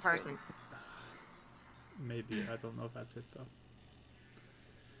most that special is weird. person. Maybe I don't know if that's it though.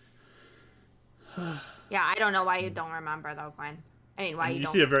 Yeah, I don't know why you don't remember though, Gwen. I mean, why And you you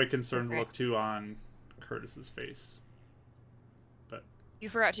don't. see a very concerned Okay. look too on Curtis's face, but You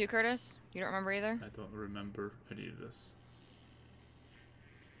forgot too, Curtis. You don't remember either. I don't remember any of this.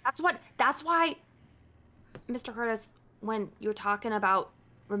 That's why, Mr. Curtis, when you're talking about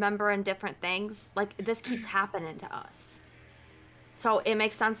remembering different things, like this keeps happening to us. So it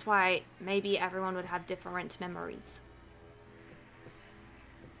makes sense why maybe everyone would have different memories.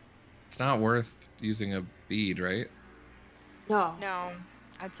 It's not worth using a bead, right? No. No,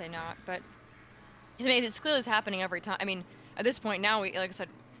 I'd say not. But I mean, it's clearly happening every time. I mean, at this point now, we like I said,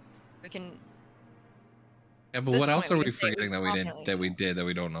 we can. Yeah, but This what else point, are we we can say we forgetting that we didn't confidently that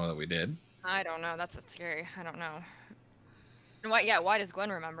we don't know that we did? I don't know. That's what's scary. I don't know. And why? Yeah. Why does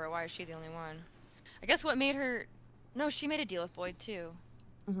Gwen remember? Why is she the only one? I guess what made her. No, she made a deal with Boyd too.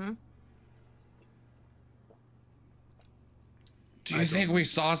 Mm-hmm. Do you think we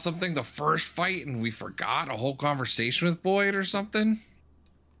saw something the first fight and we forgot a whole conversation with Boyd or something?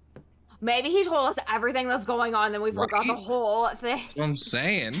 Maybe he told us everything that's going on, then we forgot the Right? whole thing. That's what I'm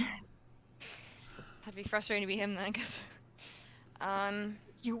saying. That'd be frustrating to be him then, because.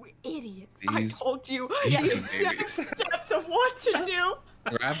 You idiots! These- I told you these the babies. exact steps of what to do.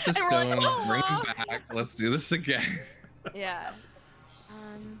 Grab the And we're like, stones, "Oh, bring Mom." them back. Let's do this again. Yeah.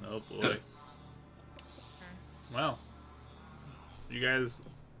 Oh boy. Well, you guys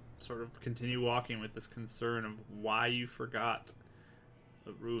sort of continue walking with this concern of why you forgot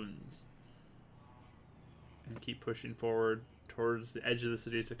the runes, and keep pushing forward towards the edge of the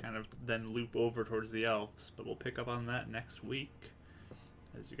city to kind of then loop over towards the elves. But we'll pick up on that next week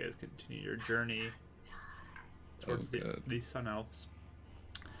as you guys continue your journey towards the Sun Elves.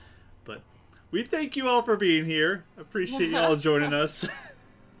 But we thank you all for being here. Appreciate you all joining us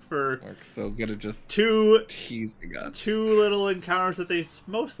for Mark's so good at just two teasing us. Two little encounters that they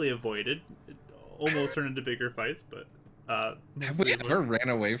mostly avoided. It almost turned into bigger fights, but have we ever ran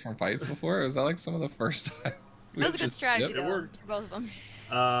away from fights before? Or was that like some of the first times? That was a good strategy, It though, worked. for both of them.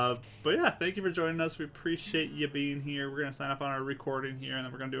 But yeah, thank you for joining us. We appreciate you being here. We're going to sign up on our recording here, and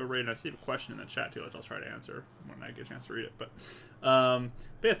then we're going to do a raid. And I see a question in the chat, too, which I'll try to answer when I get a chance to read it. But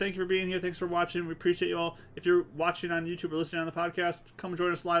yeah, thank you for being here. Thanks for watching. We appreciate you all. If you're watching on YouTube or listening on the podcast, come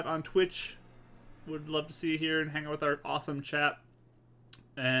join us live on Twitch. Would love to see you here and hang out with our awesome chat.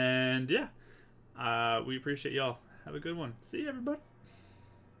 And yeah, we appreciate y'all. Have a good one. See you, everybody.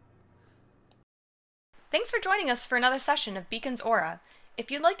 Thanks for joining us for another session of Beacon's Aura. If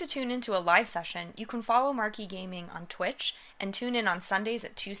you'd like to tune into a live session, you can follow Marquee Gaming on Twitch and tune in on Sundays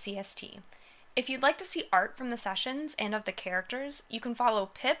at 2 CST. If you'd like to see art from the sessions and of the characters, you can follow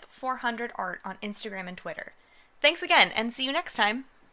Pip400art on Instagram and Twitter. Thanks again, and see you next time!